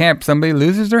come to camp, somebody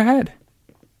loses their head."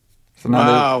 So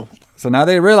now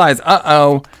they realize,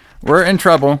 we're in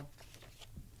trouble.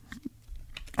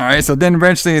 All right, so then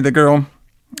eventually the girl,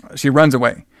 she runs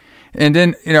away. And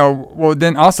then,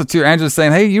 then also too, Angela's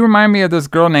saying, "Hey, you remind me of this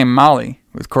girl named Molly."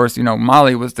 Of course,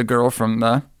 Molly was the girl from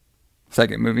the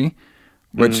second movie,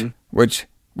 which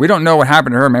we don't know what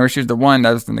happened to her. Remember, she was the one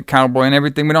that was in the cowboy and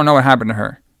everything. We don't know what happened to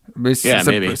her.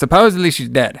 Maybe. Supposedly she's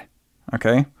dead.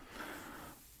 Okay.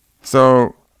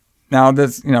 So now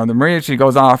this, the Maria, she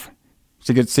goes off.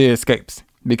 She escapes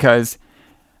because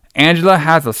Angela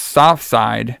has a soft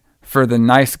side for the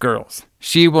nice girls.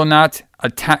 She will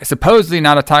supposedly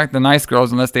not attack the nice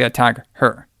girls unless they attack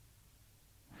her.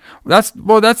 That's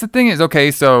the thing is,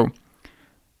 okay, so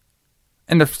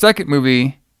in the second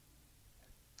movie,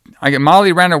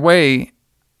 Molly ran away,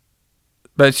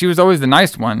 but she was always the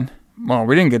nice one. Well,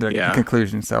 we didn't get a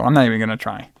conclusion, so I'm not even going to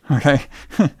try. Okay.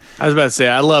 I was about to say,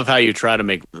 I love how you try to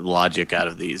make logic out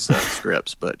of these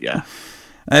scripts, but yeah.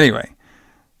 Anyway,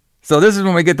 So this is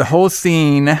when we get the whole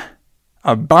scene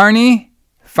of Barney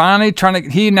finally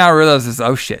he now realizes,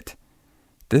 oh shit,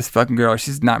 this fucking girl,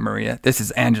 she's not Maria. This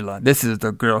is Angela. This is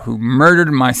the girl who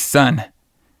murdered my son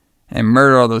and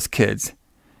murdered all those kids.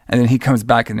 And then he comes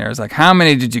back in there. It's like, how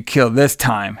many did you kill this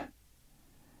time?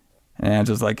 And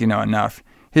Angela's like, enough.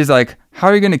 He's like, how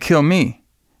are you going to kill me?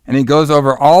 And he goes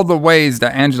over all the ways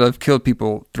that Angela have killed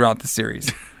people throughout the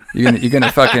series. You're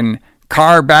gonna fucking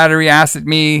car battery acid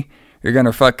me. You're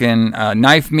gonna fucking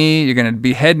knife me. You're gonna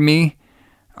behead me.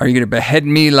 Are you gonna behead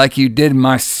me like you did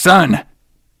my son?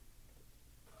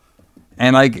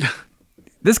 And like,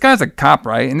 this guy's a cop,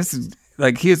 right? And this is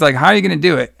like, he's like, how are you gonna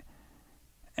do it?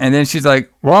 And then she's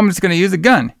like, well, I'm just gonna use a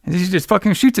gun. And she just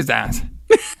fucking shoots his ass.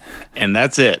 And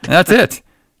that's it. That's it.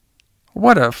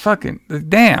 What a fucking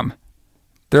damn.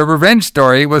 The revenge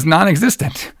story was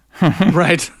non-existent.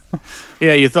 Right.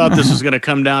 Yeah, you thought this was going to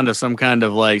come down to some kind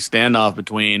of like standoff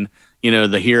between,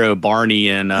 the hero Barney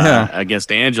and against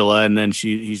Angela, and then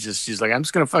she's like, I'm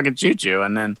just going to fucking shoot you,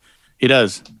 and then she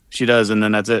does, and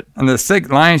then that's it. And the sick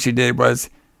line she did was,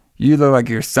 "You look like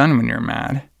your son when you're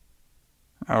mad."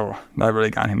 Oh, that really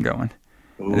got him going.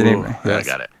 Ooh, anyway, I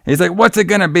got it. He's like, "What's it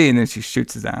gonna be?" And then she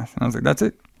shoots his ass, and I was like, "That's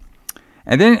it."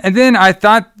 And then I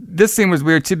thought this scene was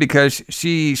weird too, because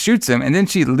she shoots him and then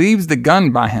she leaves the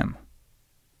gun by him.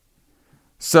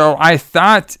 So I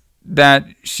thought that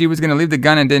she was going to leave the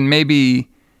gun and then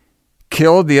maybe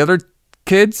kill the other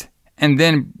kids and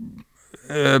then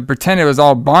pretend it was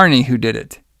all Barney who did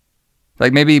it.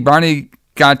 Like maybe Barney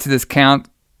got to this camp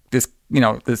and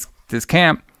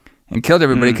killed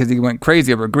everybody because he went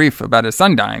crazy over grief about his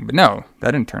son dying. But no, that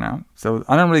didn't turn out. So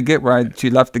I don't really get why she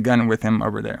left the gun with him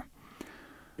over there.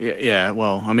 Yeah.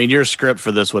 Well, I mean, your script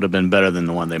for this would have been better than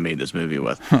the one they made this movie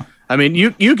with. I mean,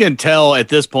 you can tell at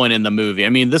this point in the movie. I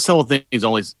mean, this whole thing is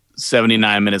only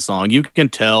 79 minutes long. You can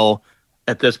tell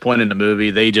at this point in the movie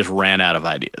they just ran out of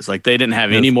ideas. Like they didn't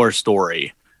have any more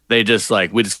story. They just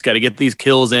we just got to get these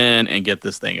kills in and get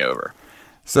this thing over.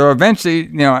 So eventually,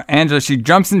 Angela, she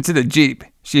jumps into the Jeep.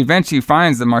 She eventually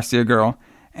finds the Marcia girl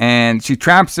and she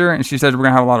traps her and she says, we're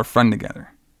going to have a lot of fun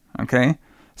together. Okay.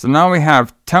 So now we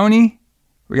have Tony.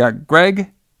 We got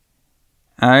Greg,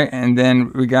 all right, and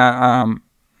then we got,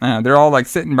 they're all like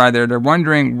sitting by there. They're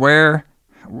wondering where,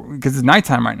 because it's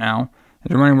nighttime right now,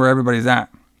 they're wondering where everybody's at.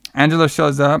 Angela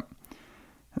shows up,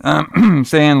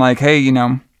 saying like, hey, she's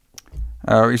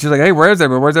like, hey, where's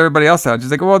everybody else at?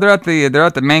 She's like, well, they're at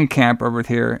the main camp over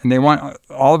here, and they want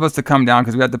all of us to come down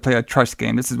because we have to play a trust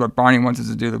game. This is what Barney wants us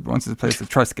to do. He wants us to play a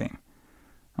trust game.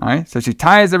 All right, so she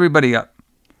ties everybody up.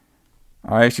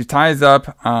 All right, she ties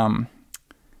up,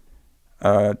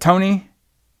 Tony,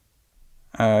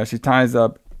 she ties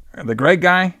up the Greg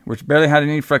guy, which barely had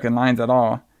any freaking lines at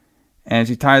all, and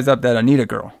she ties up that Anita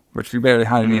girl, which she barely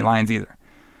had any lines either.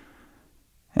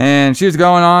 And she was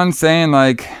going on saying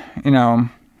like,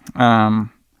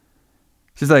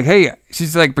 she's like, hey,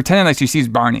 she's like pretending like she sees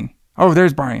Barney. Oh,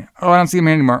 there's Barney. Oh, I don't see him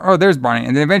here anymore. Oh, there's Barney.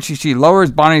 And then eventually she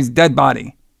lowers Barney's dead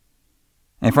body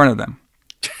in front of them.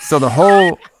 So the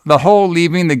whole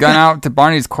leaving the gun out to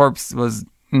Barney's corpse was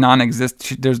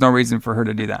non-existent. There's no reason for her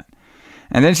to do that.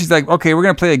 And then she's like, okay, we're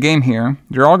going to play a game here.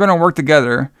 You're all going to work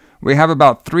together. We have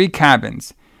about 3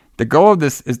 cabins. The goal of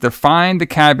this is to find the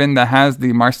cabin that has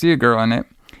the Marcia girl in it.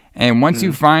 And once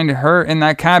you find her in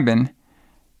that cabin,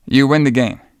 you win the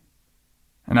game.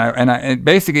 And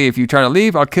basically, if you try to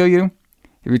leave, I'll kill you.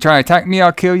 If you try to attack me,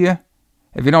 I'll kill you.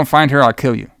 If you don't find her, I'll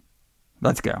kill you.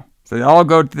 Let's go. So they all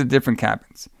go to the different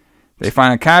cabins. They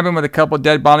find a cabin with a couple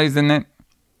dead bodies in it.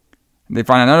 They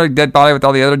find another dead body with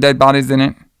all the other dead bodies in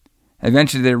it.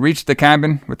 Eventually, they reach the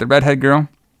cabin with the redhead girl.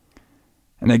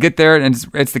 And they get there, and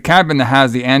it's the cabin that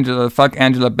has the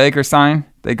Angela Baker sign.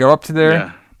 They go up to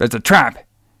there, but it's a trap.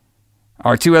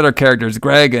 Our 2 other characters,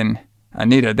 Greg and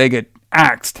Anita, they get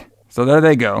axed. So there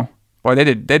they go. Boy,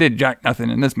 they did jack nothing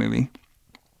in this movie.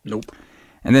 Nope.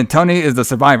 And then Tony is the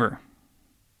survivor.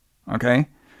 Okay?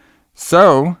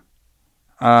 So,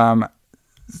 the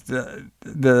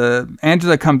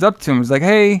Angela comes up to him and is like,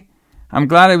 hey, I'm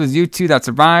glad it was you 2 that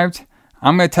survived.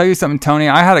 I'm going to tell you something, Tony.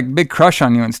 I had a big crush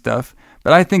on you and stuff,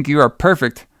 but I think you are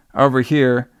perfect over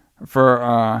here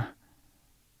for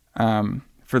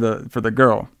the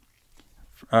girl.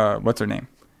 What's her name?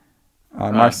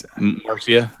 Marcia.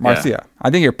 Marcia. I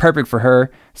think you're perfect for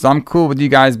her, so I'm cool with you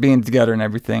guys being together and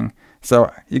everything.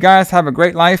 So you guys have a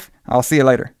great life. I'll see you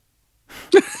later.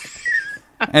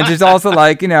 And she's also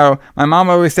like, my mom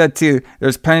always said too,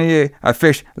 there's plenty of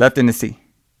fish left in the sea.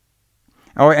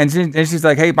 Oh, and she's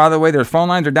like, hey, by the way, there's phone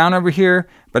lines are down over here,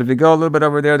 but if you go a little bit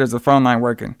over there, there's a phone line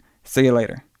working. See you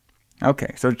later.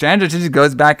 Okay, so Angela just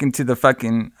goes back into the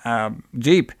fucking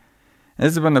Jeep,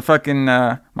 This is when the fucking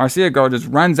Marcia girl just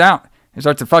runs out and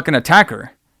starts to fucking attack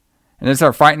her. And they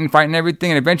start fighting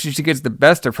everything. And eventually she gets the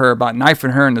best of her about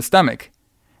knifing her in the stomach.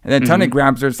 And then Tony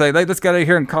grabs her and says, let's get out of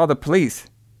here and call the police.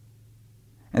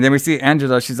 And then we see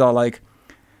Angela. She's all like,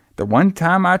 the one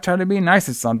time I try to be nice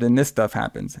at something, this stuff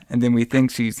happens. And then we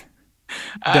think she's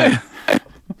dead.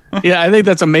 Yeah, I think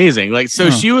that's amazing. Like, so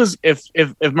she was, if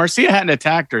Marcia hadn't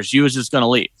attacked her, she was just going to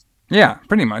leave. Yeah,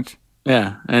 pretty much.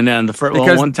 Yeah. And then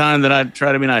one time that I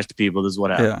try to be nice to people, this is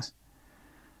what happens.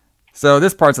 Yeah. So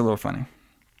this part's a little funny.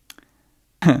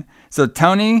 So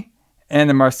Tony and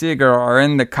the Marcia girl are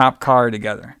in the cop car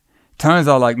together. Tony's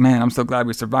all like, man, I'm so glad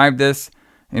we survived this.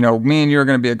 You know, me and you are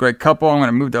going to be a great couple. I'm going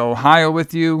to move to Ohio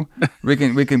with you. We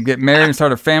can get married and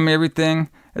start a family, everything.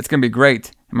 It's going to be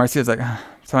great. And Marcia's like,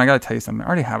 so I got to tell you something. I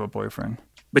already have a boyfriend.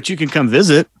 But you can come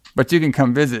visit.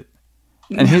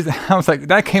 And I was like,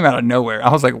 that came out of nowhere.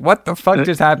 I was like, what the fuck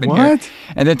just happened here?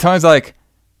 And then Tony's like,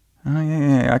 oh,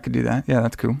 yeah, I could do that. Yeah,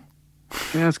 that's cool.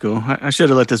 Yeah, that's cool. I should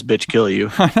have let this bitch kill you.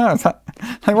 I know. It's like,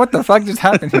 what the fuck just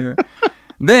happened here?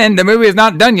 Then the movie is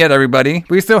not done yet, everybody.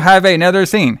 We still have another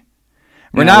scene.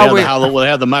 We'll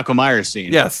have the Michael Myers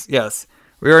scene. Yes.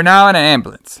 We are now in an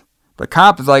ambulance. The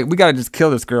cop is like, we got to just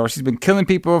kill this girl. She's been killing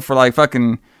people for like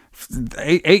fucking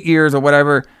 8 years or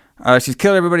whatever. She's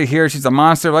killed everybody here. She's a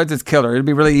monster. Let's just kill her. It'd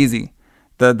be really easy.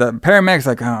 The paramedic's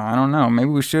like, oh, I don't know. Maybe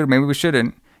we should. Maybe we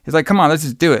shouldn't. He's like, come on, let's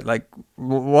just do it. Like,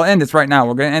 we'll end this right now.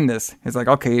 We're going to end this. He's like,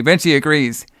 okay. Eventually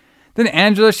agrees. Then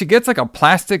Angela, she gets like a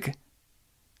plastic,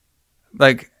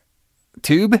 like,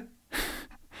 tube.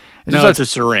 It's a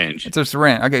syringe. It's a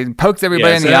syringe. Okay, it pokes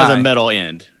everybody in the eye. It has a metal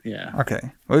end. Yeah. Okay.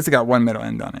 Well, at least it got one metal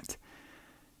end on it.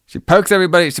 She pokes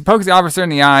everybody. She pokes the officer in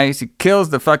the eye. She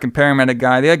kills the fucking paramedic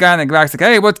guy. The other guy in the back's like,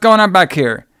 hey, what's going on back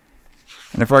here?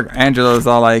 And the fuck Angela's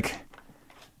all like,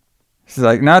 she's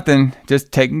like, nothing.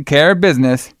 Just taking care of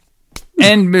business.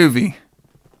 End movie.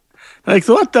 Like,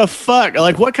 what the fuck?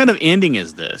 Like, what kind of ending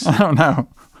is this? I don't know.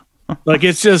 Like,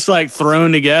 it's just like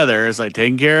thrown together. It's like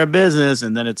taking care of business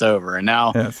and then it's over. And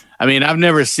now, yes. I mean, I've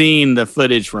never seen the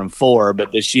footage from 4,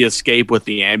 but does she escape with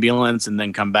the ambulance and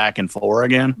then come back in 4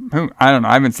 again? I don't know.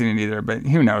 I haven't seen it either, but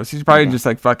who knows? She's probably just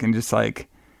like fucking just like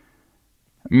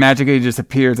magically just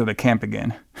appears at the camp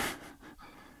again.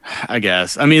 I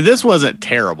guess. I mean, this wasn't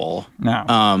terrible. No.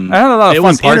 I had a lot of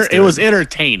fun parts. It was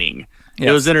entertaining. Yes.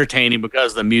 It was entertaining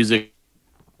because of the music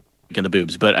and the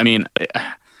boobs. But I mean,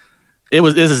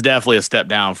 this is definitely a step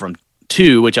down from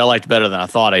 2, which I liked better than I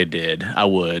thought I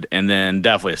would, and then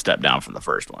definitely a step down from the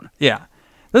first one. Yeah.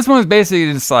 This one's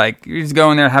basically just like, you're just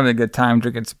going there having a good time,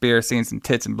 drinking some beer, seeing some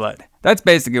tits and blood. That's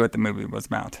basically what the movie was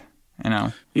about, you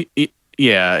know?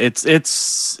 Yeah,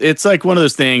 it's like one of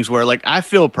those things where, like, I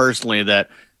feel personally that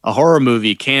a horror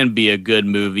movie can be a good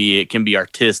movie, it can be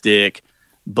artistic,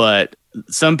 but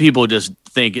some people just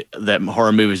think that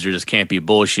horror movies are just campy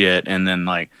bullshit, and then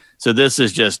like, so this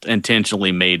is just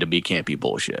intentionally made to be campy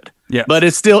bullshit. Yeah. But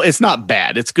it's not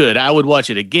bad. It's good. I would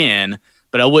watch it again,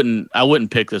 but I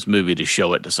wouldn't pick this movie to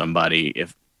show it to somebody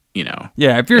if, you know.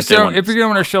 Yeah, if you're going to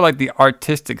want to show like the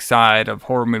artistic side of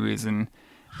horror movies and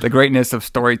the greatness of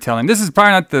storytelling, this is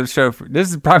probably not the show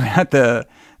this is probably not the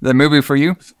movie for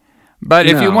you. But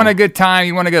if you want a good time,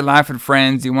 you want a good laugh with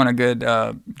friends, you want a good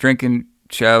drinking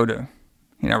show to,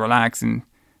 you know, relax and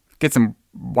get some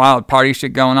wild party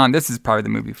shit going on, this is probably the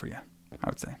movie for you, I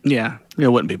would say. Yeah, it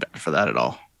wouldn't be bad for that at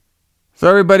all. So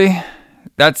everybody,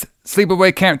 that's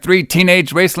Sleepaway Camp 3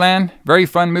 Teenage Wasteland. Very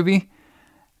fun movie.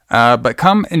 But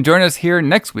come and join us here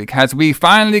next week as we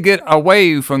finally get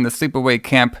away from the Sleepaway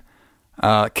Camp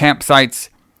campsites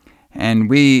and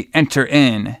we enter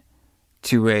in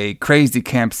to a crazy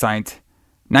campsite,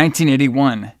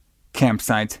 1981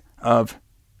 campsite of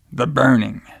The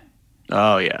Burning.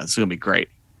 Oh yeah, it's going to be great.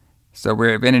 So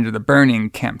we've been into The Burning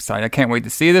campsite. I can't wait to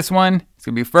see this one. It's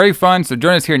going to be very fun. So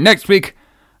join us here next week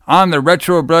on the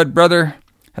Retro Blood Brother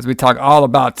as we talk all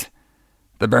about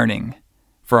The Burning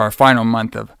for our final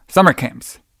month of summer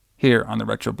camps here on the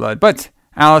Retro Blood. But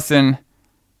Allison,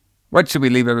 what should we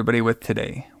leave everybody with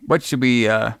today? What should we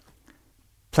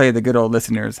play the good old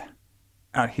listeners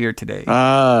out here today?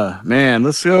 Man,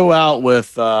 let's go out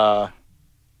with how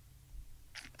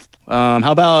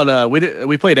about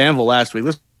we played Anvil last week.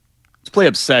 Let's play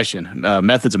Obsession,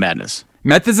 Methods of Madness.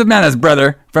 Methods of Madness,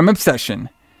 brother, from Obsession.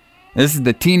 This is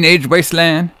the Teenage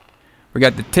Wasteland. We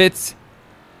got the tits.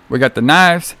 We got the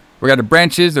knives. We got the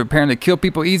branches that apparently kill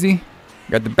people easy.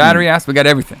 We got the battery ass. We got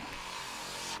everything.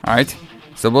 All right.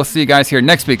 So we'll see you guys here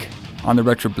next week on the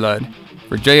Retro Blood.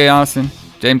 For J.A. Allison,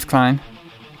 James Klein,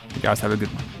 you guys have a good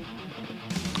one.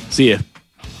 See ya.